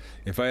 Yeah. Or whatever?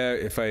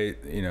 If I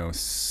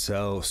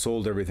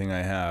sold everything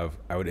I have,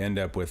 I would end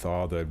up with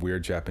all the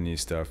weird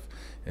Japanese stuff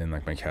in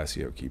like my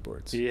Casio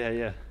keyboards.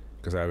 Yeah.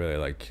 Because I really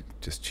like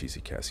just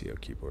cheesy Casio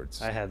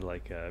keyboards. I had I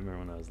remember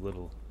when I was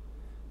little,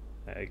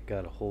 I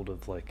got a hold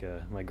of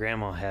my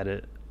grandma had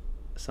it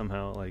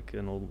somehow, like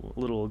an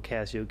little old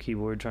Casio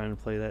keyboard, trying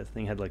to play that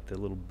thing, had like the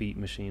little beat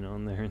machine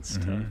on there and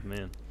stuff.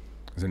 Man.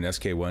 Is it an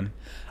SK1?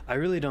 I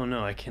really don't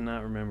know. I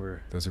cannot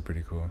remember. Those are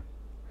pretty cool.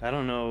 I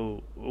don't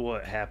know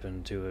what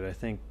happened to it. I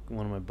think maybe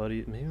one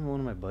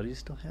of my buddies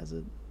still has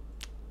it.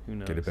 Who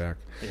knows? Get it back.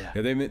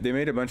 Yeah. They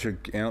made a bunch of,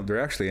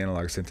 they're actually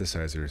analog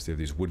synthesizers. They have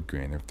these wood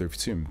grain. They're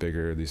even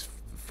bigger. These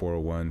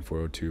 401,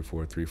 402,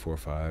 43,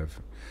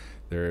 45.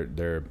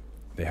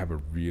 They have a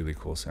really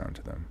cool sound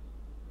to them.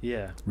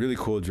 Yeah. Really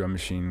cool drum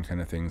machine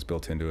kind of things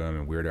built into them,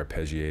 and weird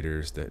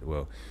arpeggiators that,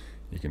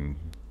 you can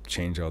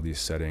change all these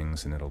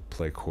settings and it'll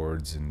play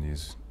chords in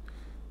these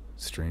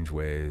strange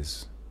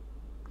ways.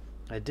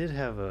 I did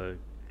have an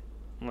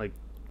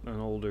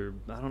older,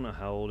 I don't know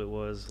how old it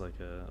was, like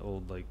a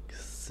old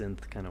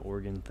synth kind of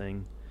organ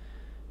thing.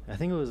 I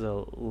think it was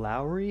a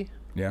Lowry.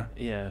 Yeah.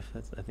 Yeah,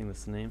 I think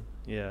that's the name.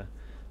 Yeah. I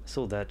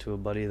sold that to a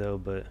buddy though,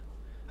 but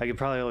I could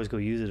probably always go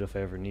use it if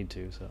I ever need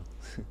to, so.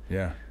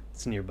 Yeah.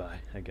 It's nearby,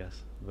 I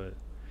guess. But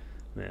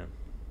man,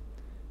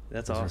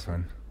 that's Those awesome. are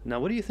fun. Now,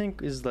 what do you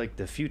think is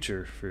the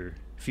future for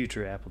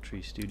future Apple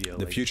Tree Studio?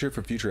 The future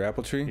for future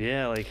Apple Tree?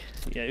 Yeah,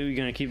 you're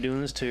gonna keep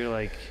doing this till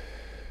you're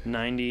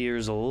 90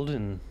 years old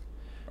and.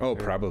 Oh,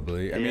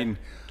 probably. Yeah. I mean,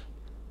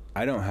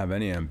 I don't have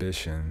any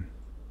ambition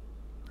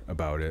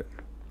about it.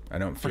 I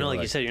don't feel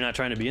like you said, you're not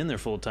trying to be in there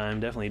full time.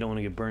 Definitely, you don't want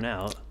to get burnt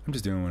out. I'm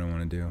just doing what I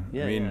want to do.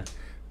 Yeah. I mean,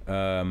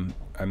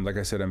 I'm like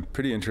I said, I'm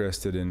pretty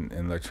interested in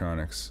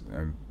electronics.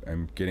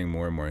 I'm getting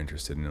more and more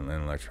interested in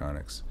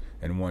electronics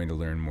and wanting to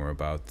learn more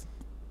about,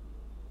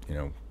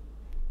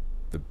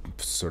 the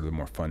sort of the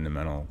more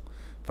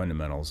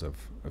fundamentals of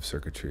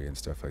circuitry and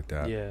stuff like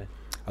that. Yeah.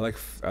 I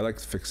like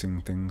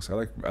fixing things. I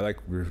like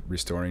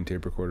restoring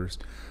tape recorders.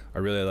 I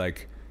really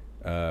like,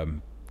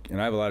 and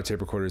I have a lot of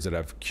tape recorders that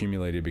I've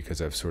accumulated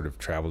because I've sort of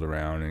traveled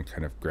around and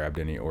kind of grabbed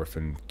any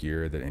orphan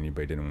gear that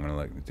anybody didn't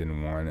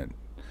want at,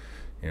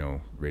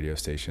 radio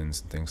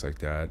stations and things like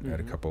that. I had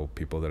a couple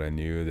people that I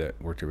knew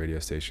that worked at radio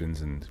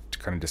stations and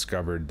kind of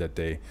discovered that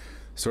they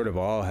sort of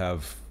all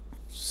have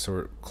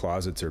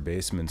closets or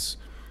basements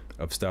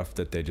of stuff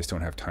that they just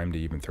don't have time to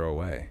even throw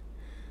away.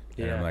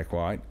 Yeah. And I'm like,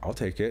 well, I'll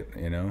take it,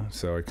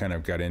 So I kind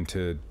of got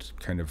into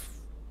kind of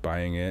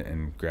buying it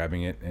and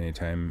grabbing it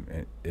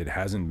anytime it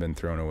hasn't been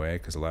thrown away,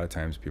 because a lot of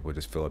times people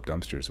just fill up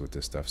dumpsters with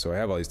this stuff. So I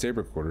have all these tape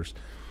recorders,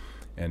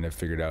 and I've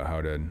figured out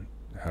how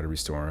to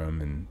restore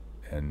them,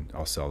 and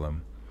I'll sell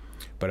them.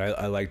 But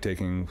I like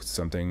taking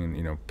something and,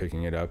 you know,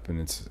 picking it up, and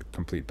it's a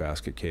complete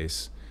basket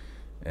case,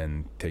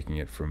 and taking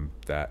it from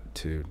that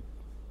to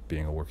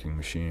being a working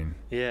machine.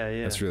 Yeah.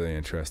 That's really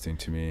interesting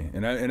to me.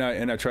 And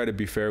I try to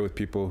be fair with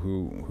people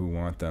who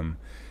want them.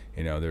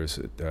 You know, there's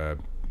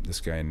this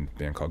guy in a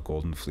band called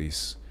Golden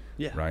Fleece,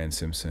 Ryan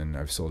Simpson.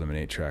 I've sold him an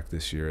 8-track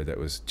this year that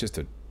was just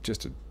a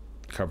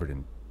covered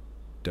in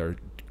dirt,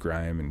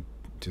 grime, and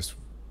just,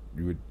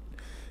 you would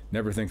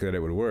never think that it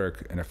would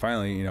work. And I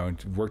finally, you know,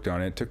 worked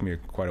on it. It took me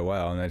quite a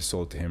while, and I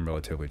sold it to him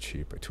relatively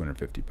cheap at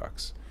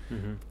 $250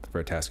 for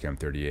a Tascam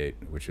 38,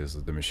 which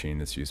is the machine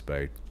that's used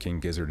by King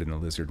Gizzard and the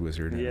Lizard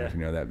Wizard. I don't know if you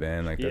know that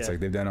band. Like, that's like,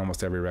 they've done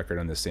almost every record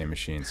on the same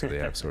machine, so they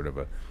have sort of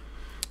a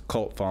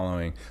cult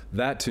following.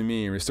 That, to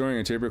me, restoring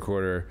a tape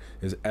recorder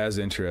is as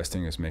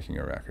interesting as making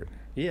a record.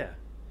 Yeah.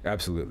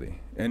 Absolutely.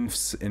 And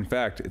in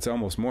fact, it's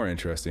almost more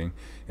interesting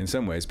in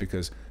some ways,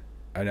 because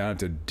I don't have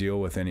to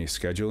deal with any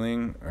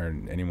scheduling or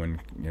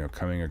anyone, you know,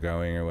 coming or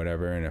going or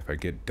whatever. And if I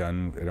get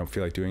done, I don't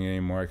feel like doing it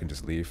anymore, I can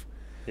just leave.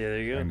 Yeah, there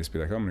you go. I can just be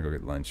like, oh, I'm gonna go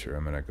get lunch, or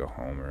I'm gonna go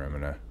home, or I'm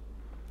gonna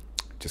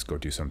just go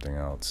do something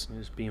else.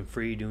 Just being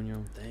free, doing your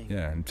own thing.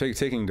 Yeah, and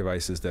taking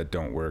devices that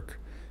don't work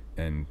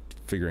and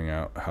figuring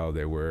out how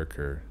they work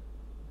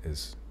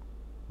is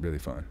really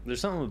fun. There's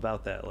something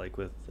about that, like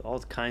with all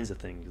kinds of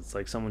things. It's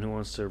like someone who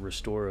wants to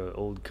restore an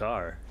old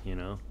car, you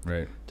know?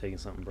 Right. Taking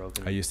something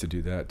broken. I used to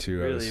do that too.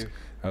 Really?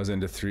 I was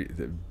into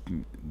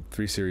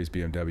 3 Series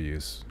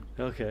BMWs.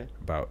 Okay.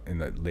 About in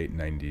the late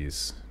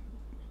 90s,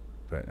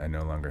 but I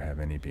no longer have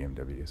any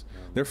BMWs.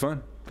 They're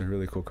fun. They're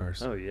really cool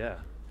cars. Oh yeah.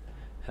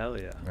 Hell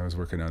yeah. I was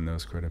working on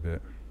those quite a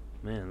bit.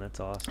 Man, that's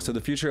awesome. So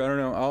the future, I don't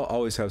know. I'll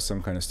always have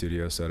some kind of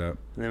studio set up.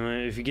 And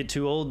then if you get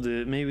too old,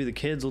 maybe the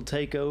kids will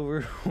take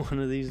over one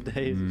of these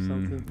days or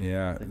something.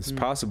 Yeah, like, it's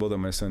possible that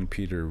my son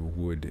Peter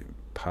would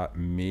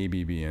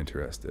maybe be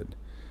interested,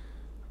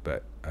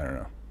 but I don't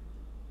know.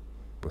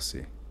 We'll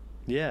see.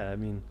 Yeah, I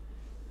mean,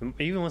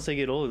 even once they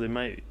get older, they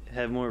might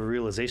have more of a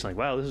realization, like,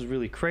 wow, this is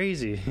really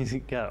crazy. He's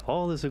got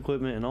all this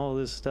equipment and all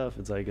this stuff.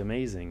 It's like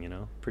amazing, you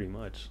know, pretty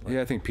much. Like,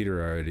 yeah, I think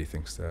Peter already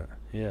thinks that.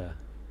 Yeah.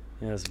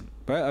 Yes.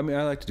 But I mean,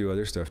 I like to do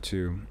other stuff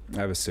too. I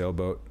have a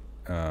sailboat.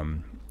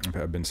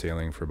 I've been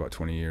sailing for about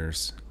 20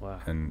 years. Wow.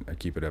 And I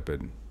keep it up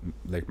at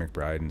Lake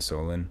McBride in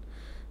Solon.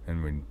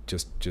 And we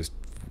just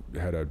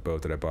had a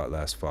boat that I bought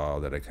last fall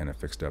that I kind of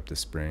fixed up this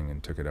spring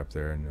and took it up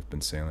there, and I've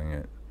been sailing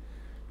it.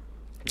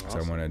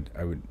 Awesome.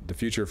 So the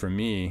future for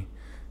me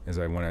is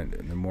I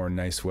want the more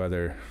nice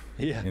weather.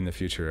 Yeah. In the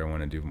future, I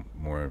want to do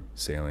more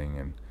sailing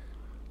and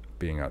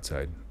being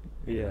outside.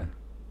 Yeah.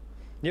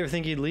 You ever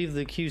think you'd leave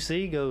the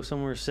QC, go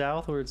somewhere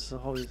south where it's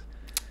always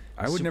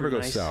I would never go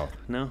nice? south.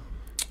 No?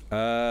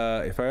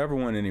 If I ever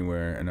went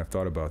anywhere, and I've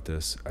thought about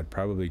this, I'd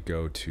probably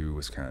go to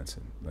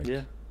Wisconsin. Like,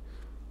 yeah.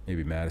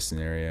 Maybe Madison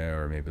area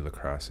or maybe La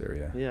Crosse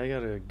area. Yeah, I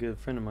got a good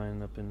friend of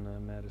mine up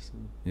in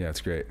Madison. Yeah,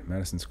 it's great.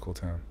 Madison's a cool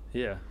town.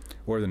 Yeah.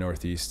 Or the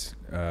Northeast.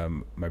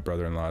 My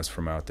brother-in-law is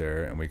from out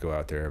there, and we go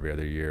out there every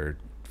other year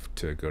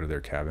to go to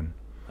their cabin.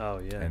 Oh,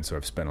 yeah. And so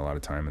I've spent a lot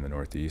of time in the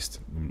Northeast,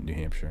 New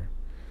Hampshire.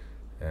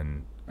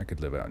 And I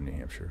could live out in New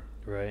Hampshire.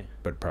 Right.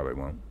 But probably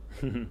won't.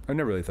 I've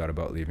never really thought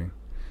about leaving.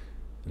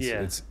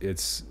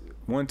 It's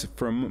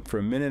for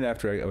a minute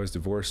after I was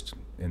divorced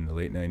in the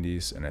late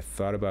 90s, and I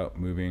thought about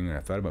moving,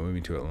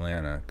 to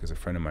Atlanta because a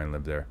friend of mine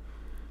lived there,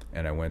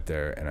 and I went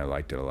there and I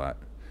liked it a lot,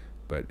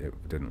 but it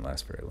didn't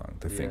last very long.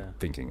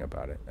 Thinking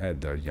about it, I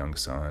had a young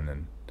son,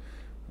 and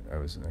I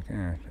was like,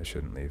 I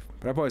shouldn't leave.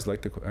 But I've always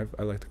liked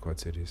I like the Quad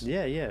Cities.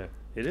 Yeah,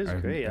 it is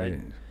great.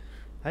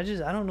 I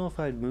don't know if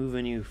I'd move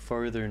any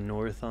farther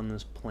north on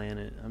this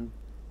planet.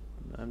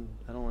 I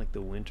don't like the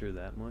winter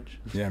that much.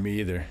 Yeah, me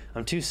either.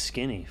 I'm too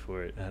skinny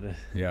for it.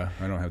 Yeah,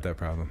 I don't have that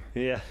problem.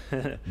 Yeah.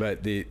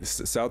 But the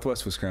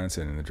Southwest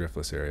Wisconsin and the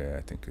Driftless area,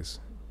 I think, is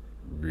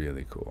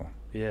really cool.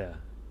 Yeah.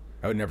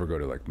 I would never go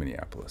to like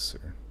Minneapolis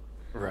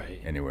or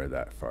anywhere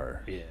that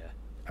far. Yeah.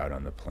 Out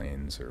on the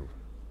plains or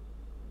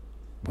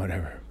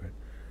whatever. But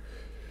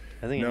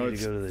I think I need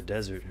to go to the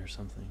desert or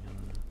something. I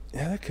don't know.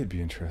 Yeah, that could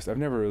be interesting. I've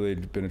never really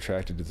been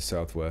attracted to the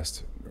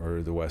Southwest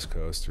or the West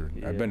Coast.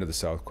 I've been to the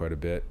South quite a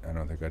bit. I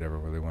don't think I'd ever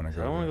really want to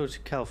go. I don't want to go to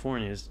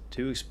California. It's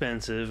too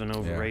expensive and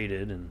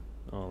overrated and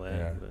all that.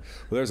 Yeah. Well,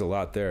 there's a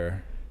lot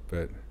there,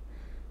 but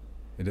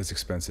it is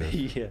expensive.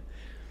 Yeah.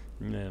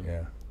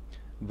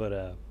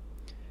 But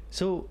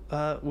so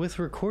with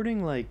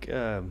recording, like,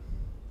 I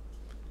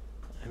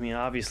mean,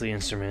 obviously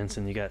instruments,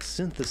 and you got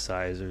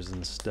synthesizers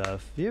and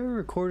stuff. Have you ever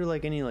recorded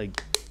like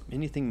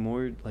anything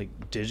more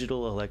like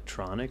digital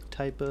electronic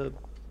type of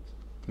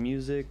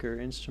music or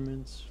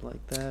instruments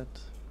like that?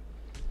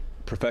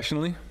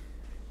 Professionally?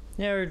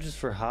 Yeah, or just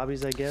for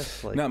hobbies, I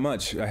guess. Like, not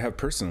much. I have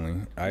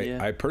personally.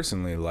 I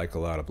personally like a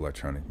lot of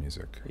electronic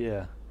music.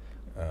 Yeah.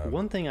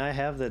 One thing I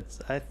have that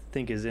I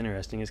think is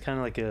interesting is kind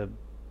of like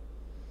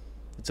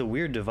it's a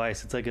weird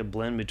device. It's like a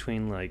blend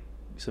between like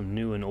some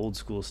new and old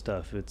school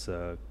stuff. It's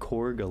a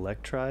Korg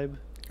Electribe.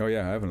 Oh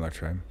yeah, I have an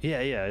Electribe.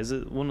 Yeah, yeah. Is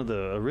it one of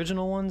the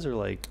original ones or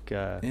like?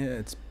 Yeah,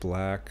 it's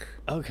black.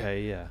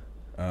 Okay, yeah.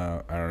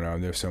 I don't know.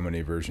 There's so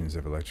many versions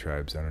of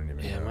Electribes. I don't even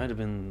know. Yeah, it might have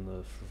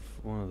been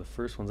one of the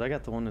first ones. I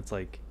got the one that's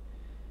like,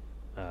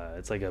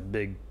 it's like a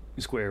big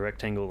square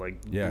rectangle,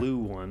 like blue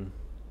one.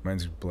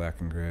 Mine's black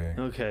and gray.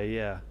 Okay,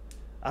 yeah.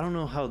 I don't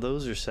know how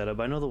those are set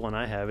up. I know the one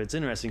I have. It's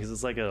interesting because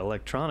it's like an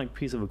electronic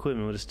piece of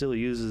equipment, but it still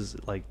uses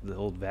like the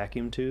old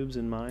vacuum tubes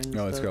in mine.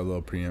 Oh, it's got a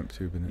little preamp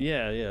tube in it.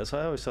 Yeah, yeah. So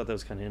I always thought that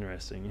was kind of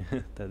interesting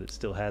that it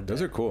still had that.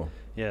 Those are cool.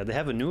 Yeah, they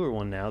have a newer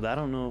one now that I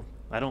don't know.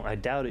 I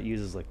doubt it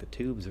uses like the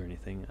tubes or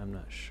anything. I'm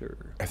not sure.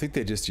 I think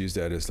they just use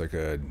that as like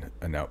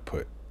an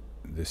output,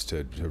 just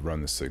to run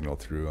the signal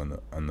through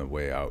on the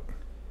way out.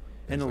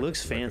 And it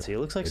looks fancy. It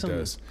looks like some.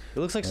 It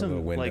looks like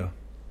some like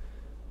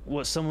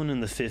what someone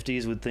in the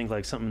 50s would think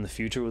like something in the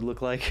future would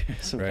look like.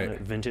 Some kind of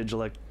vintage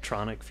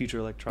electronic, future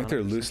electronic. I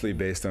think they're loosely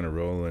based on a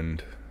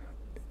Roland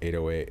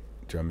 808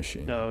 drum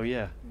machine. Oh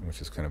yeah. Which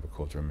is kind of a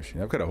cool drum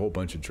machine. I've got a whole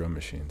bunch of drum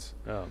machines.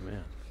 Oh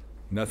man.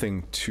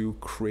 Nothing too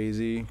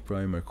crazy.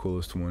 Probably my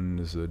coolest one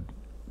is a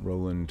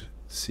Roland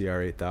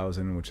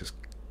CR8000, which is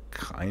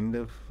kind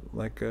of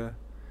like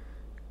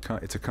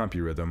it's a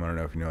CompuRhythm. I don't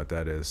know if you know what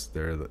that is.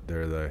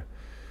 They're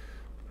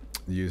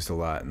used a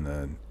lot in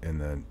the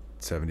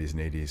 70s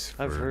and 80s.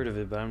 I've heard of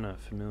it, but I'm not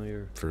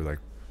familiar. For like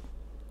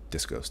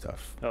disco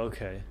stuff.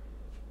 Okay.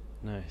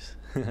 Nice.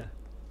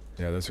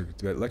 Yeah, those are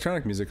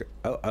electronic music.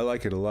 I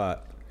like it a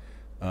lot.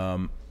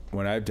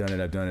 When I've done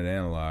it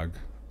analog.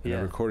 And I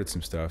recorded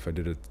some stuff. I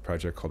did a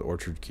project called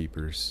Orchard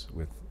Keepers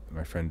with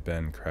my friend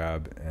Ben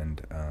Crabb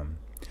and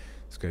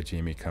this guy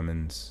Jamie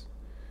Cummins,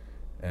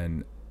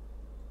 and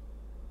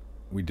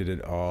we did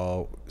it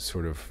all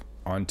sort of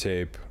on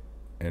tape,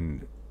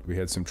 and we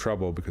had some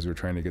trouble because we were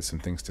trying to get some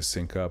things to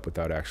sync up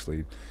without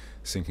actually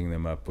syncing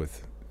them up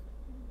with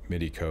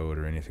MIDI code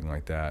or anything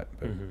like that.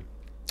 But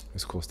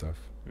it's cool stuff.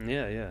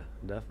 Yeah, yeah,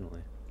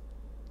 definitely.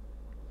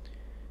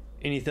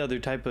 Any other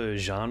type of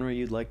genre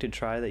you'd like to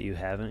try that you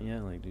haven't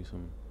yet? Like do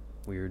some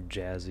weird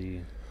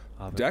jazzy.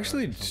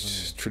 Actually,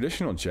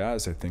 traditional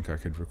jazz, I think I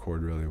could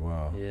record really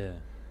well. Yeah.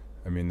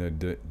 I mean,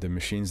 the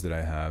machines that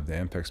I have, the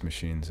Ampex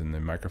machines and the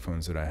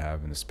microphones that I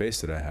have and the space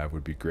that I have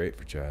would be great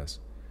for jazz.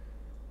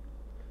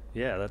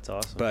 Yeah, that's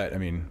awesome. But I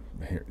mean,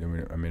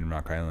 I'm in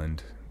Rock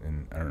Island,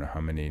 and I don't know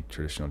how many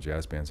traditional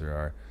jazz bands there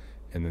are,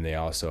 and then they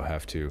also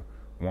have to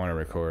want to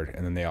record,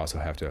 and then they also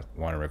have to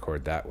want to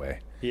record that way.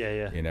 Yeah,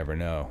 yeah. You never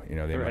know. You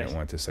know, they might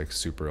want this like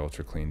super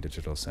ultra clean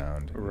digital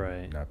sound, and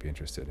right? Not be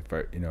interested. If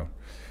I,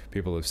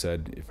 people have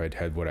said if I'd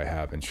had what I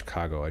have in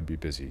Chicago, I'd be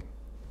busy.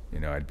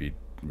 I'd be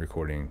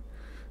recording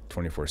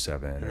 24/7 or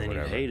whatever. And then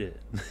you'd hate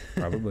it.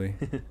 Probably.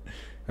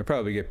 I'd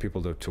probably get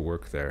people to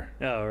work there.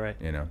 Oh, right.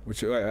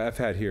 Which I've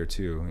had here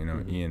too.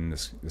 Ian,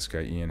 this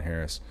guy Ian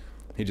Harris,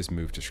 he just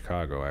moved to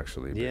Chicago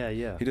actually. Yeah,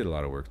 yeah. He did a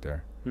lot of work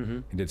there.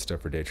 He did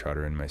stuff for Day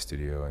Trotter in my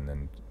studio,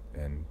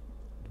 and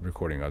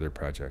recording other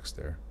projects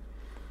there.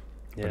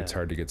 Yeah. But it's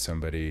hard to get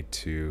somebody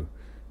to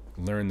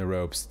learn the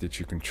ropes that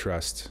you can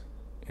trust,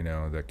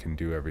 that can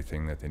do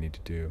everything that they need to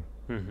do.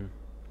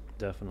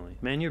 Definitely.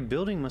 Man, your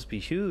building must be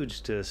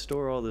huge to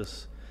store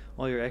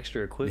all your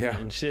extra equipment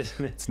and shit.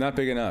 It's not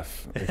big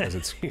enough because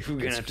it's you're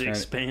gonna have to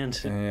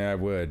expand. Yeah, I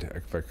would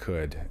if I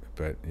could,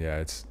 but yeah,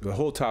 it's the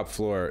whole top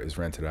floor is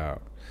rented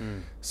out.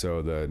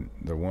 So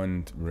the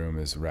one room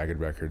is Ragged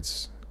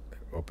Records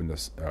opened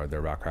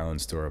their Rock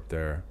Island store up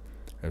there.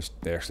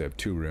 They actually have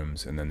 2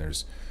 rooms, and then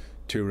there's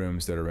 2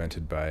 rooms that are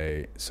rented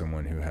by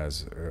someone who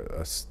has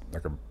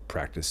like a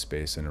practice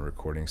space and a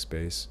recording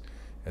space,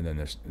 and then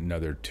there's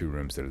another 2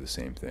 rooms that are the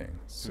same thing.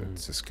 So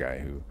it's this guy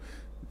who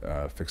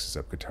fixes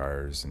up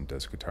guitars and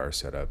does guitar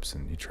setups,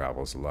 and he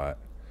travels a lot,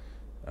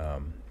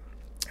 and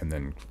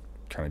then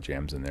kind of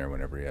jams in there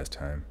whenever he has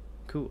time.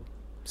 Cool.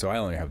 So I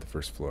only have the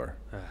first floor,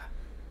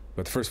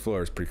 but the first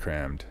floor is pretty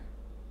crammed.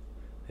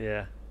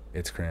 Yeah.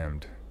 It's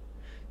crammed.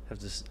 Have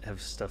to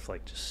have stuff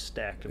like just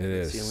stacked up to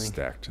the ceiling. It is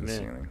stacked to the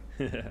ceiling.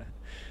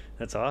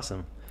 That's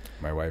awesome.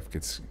 My wife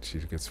gets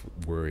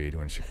worried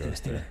when she goes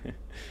there.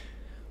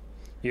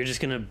 You're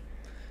just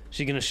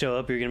she's gonna show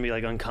up. You're gonna be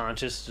like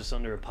unconscious, just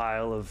under a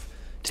pile of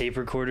tape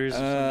recorders.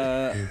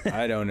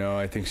 I don't know.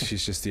 I think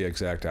she's just the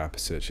exact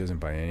opposite. She doesn't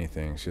buy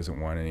anything. She doesn't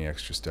want any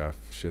extra stuff.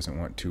 She doesn't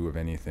want 2 of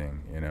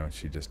anything.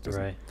 She just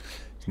doesn't. Right.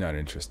 She's not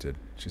interested.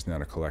 She's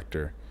not a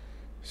collector.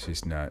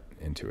 She's not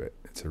into it.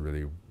 It's a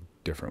really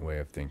different way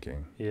of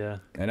thinking. Yeah.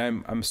 And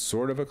I'm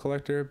sort of a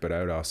collector, but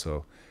I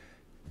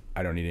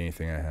don't need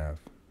anything I have.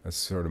 That's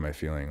sort of my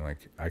feeling.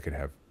 Like I could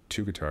have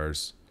 2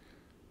 guitars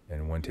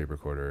and 1 tape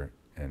recorder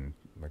and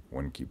like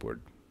 1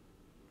 keyboard.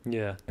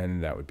 Yeah.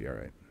 And that would be all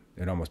right.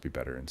 It'd almost be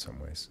better in some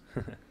ways.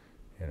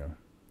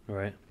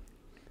 Right.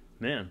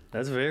 Man,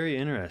 that's very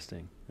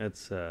interesting.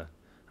 That's I'm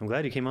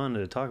glad you came on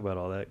to talk about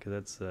all that, because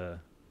that's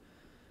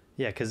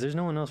because there's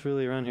no one else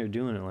really around here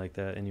doing it like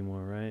that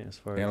anymore, right? As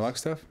far analog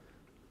stuff?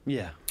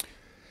 Yeah.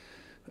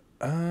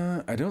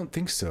 I don't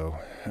think so.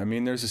 I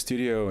mean, there's a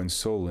studio in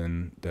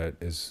Solon that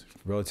is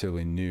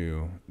relatively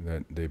new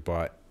that they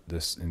bought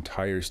this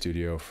entire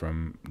studio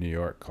from New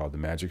York called the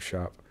Magic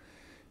Shop,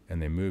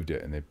 and they moved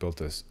it and they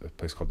built a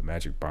place called the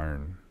Magic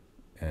Barn,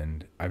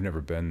 and I've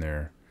never been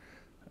there,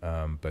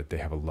 but they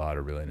have a lot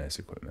of really nice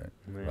equipment,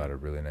 a lot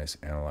of really nice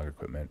analog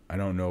equipment. I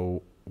don't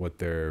know what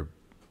their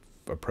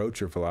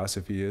approach or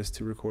philosophy is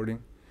to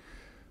recording,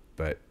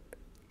 but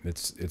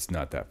it's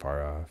not that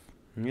far off.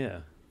 Yeah.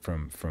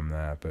 From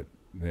that, but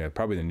yeah,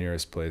 probably the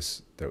nearest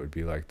place that would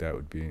be like that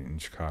would be in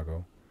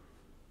Chicago.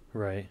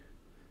 Right.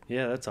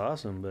 Yeah, that's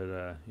awesome.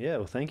 But yeah,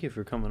 well, thank you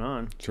for coming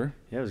on. Sure.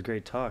 Yeah, it was a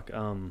great talk.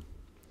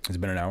 Has it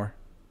been an hour?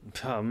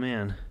 Oh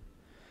man,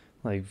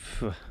 like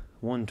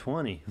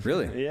 120.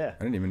 Really? Yeah.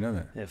 I didn't even know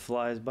that. It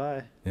flies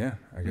by. Yeah,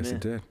 I guess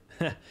it did.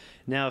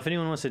 Now, if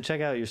anyone wants to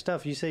check out your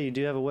stuff, you say you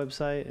do have a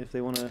website if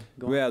they want to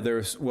go. Yeah,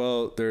 there's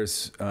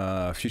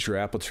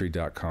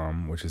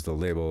futureappletree.com, which is the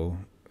label,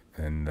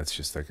 and that's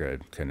just like a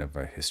kind of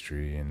a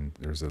history, and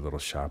there's a little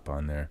shop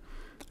on there.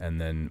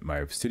 And then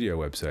my studio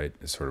website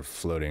is sort of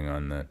floating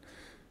on the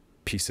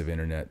piece of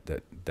internet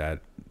that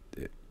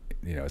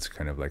it's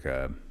kind of like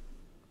the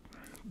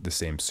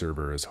same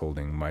server as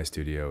holding my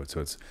studio.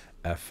 So it's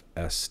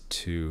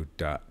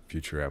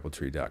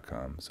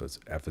fs2.futureappletree.com. So it's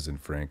F as in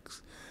Frank,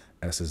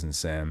 S as in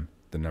Sam,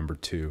 the number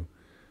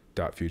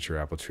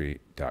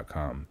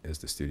 2.futureappletree.com is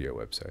the studio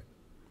website.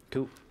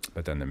 Cool.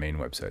 But then the main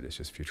website is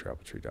just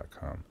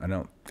futureappletree.com. I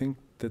don't think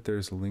that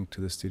there's a link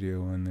to the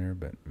studio on there,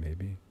 but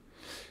maybe.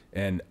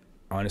 And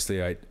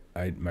honestly, I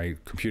my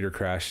computer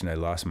crashed and I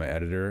lost my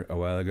editor a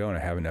while ago, and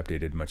I haven't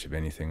updated much of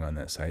anything on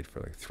that site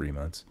for like 3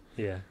 months.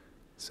 Yeah.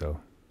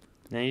 So.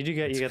 Now you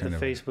got the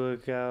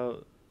Facebook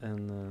out,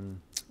 and then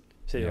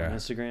say on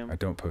Instagram. I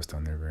don't post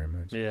on there very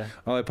much. Yeah.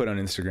 All I put on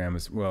Instagram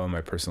is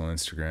my personal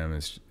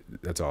Instagram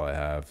that's all I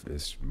have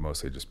is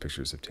mostly just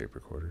pictures of tape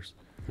recorders.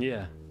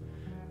 Yeah.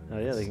 Oh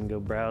yeah, they can go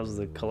browse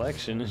the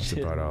collection and That's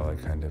shit. about all I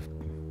kind of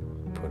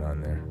put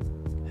on there.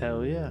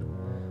 Hell yeah.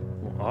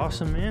 Well,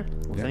 awesome, man.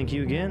 Well, thank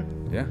you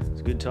again. Yeah.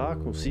 It's a good talk.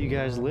 We'll see you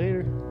guys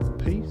later.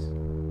 Peace.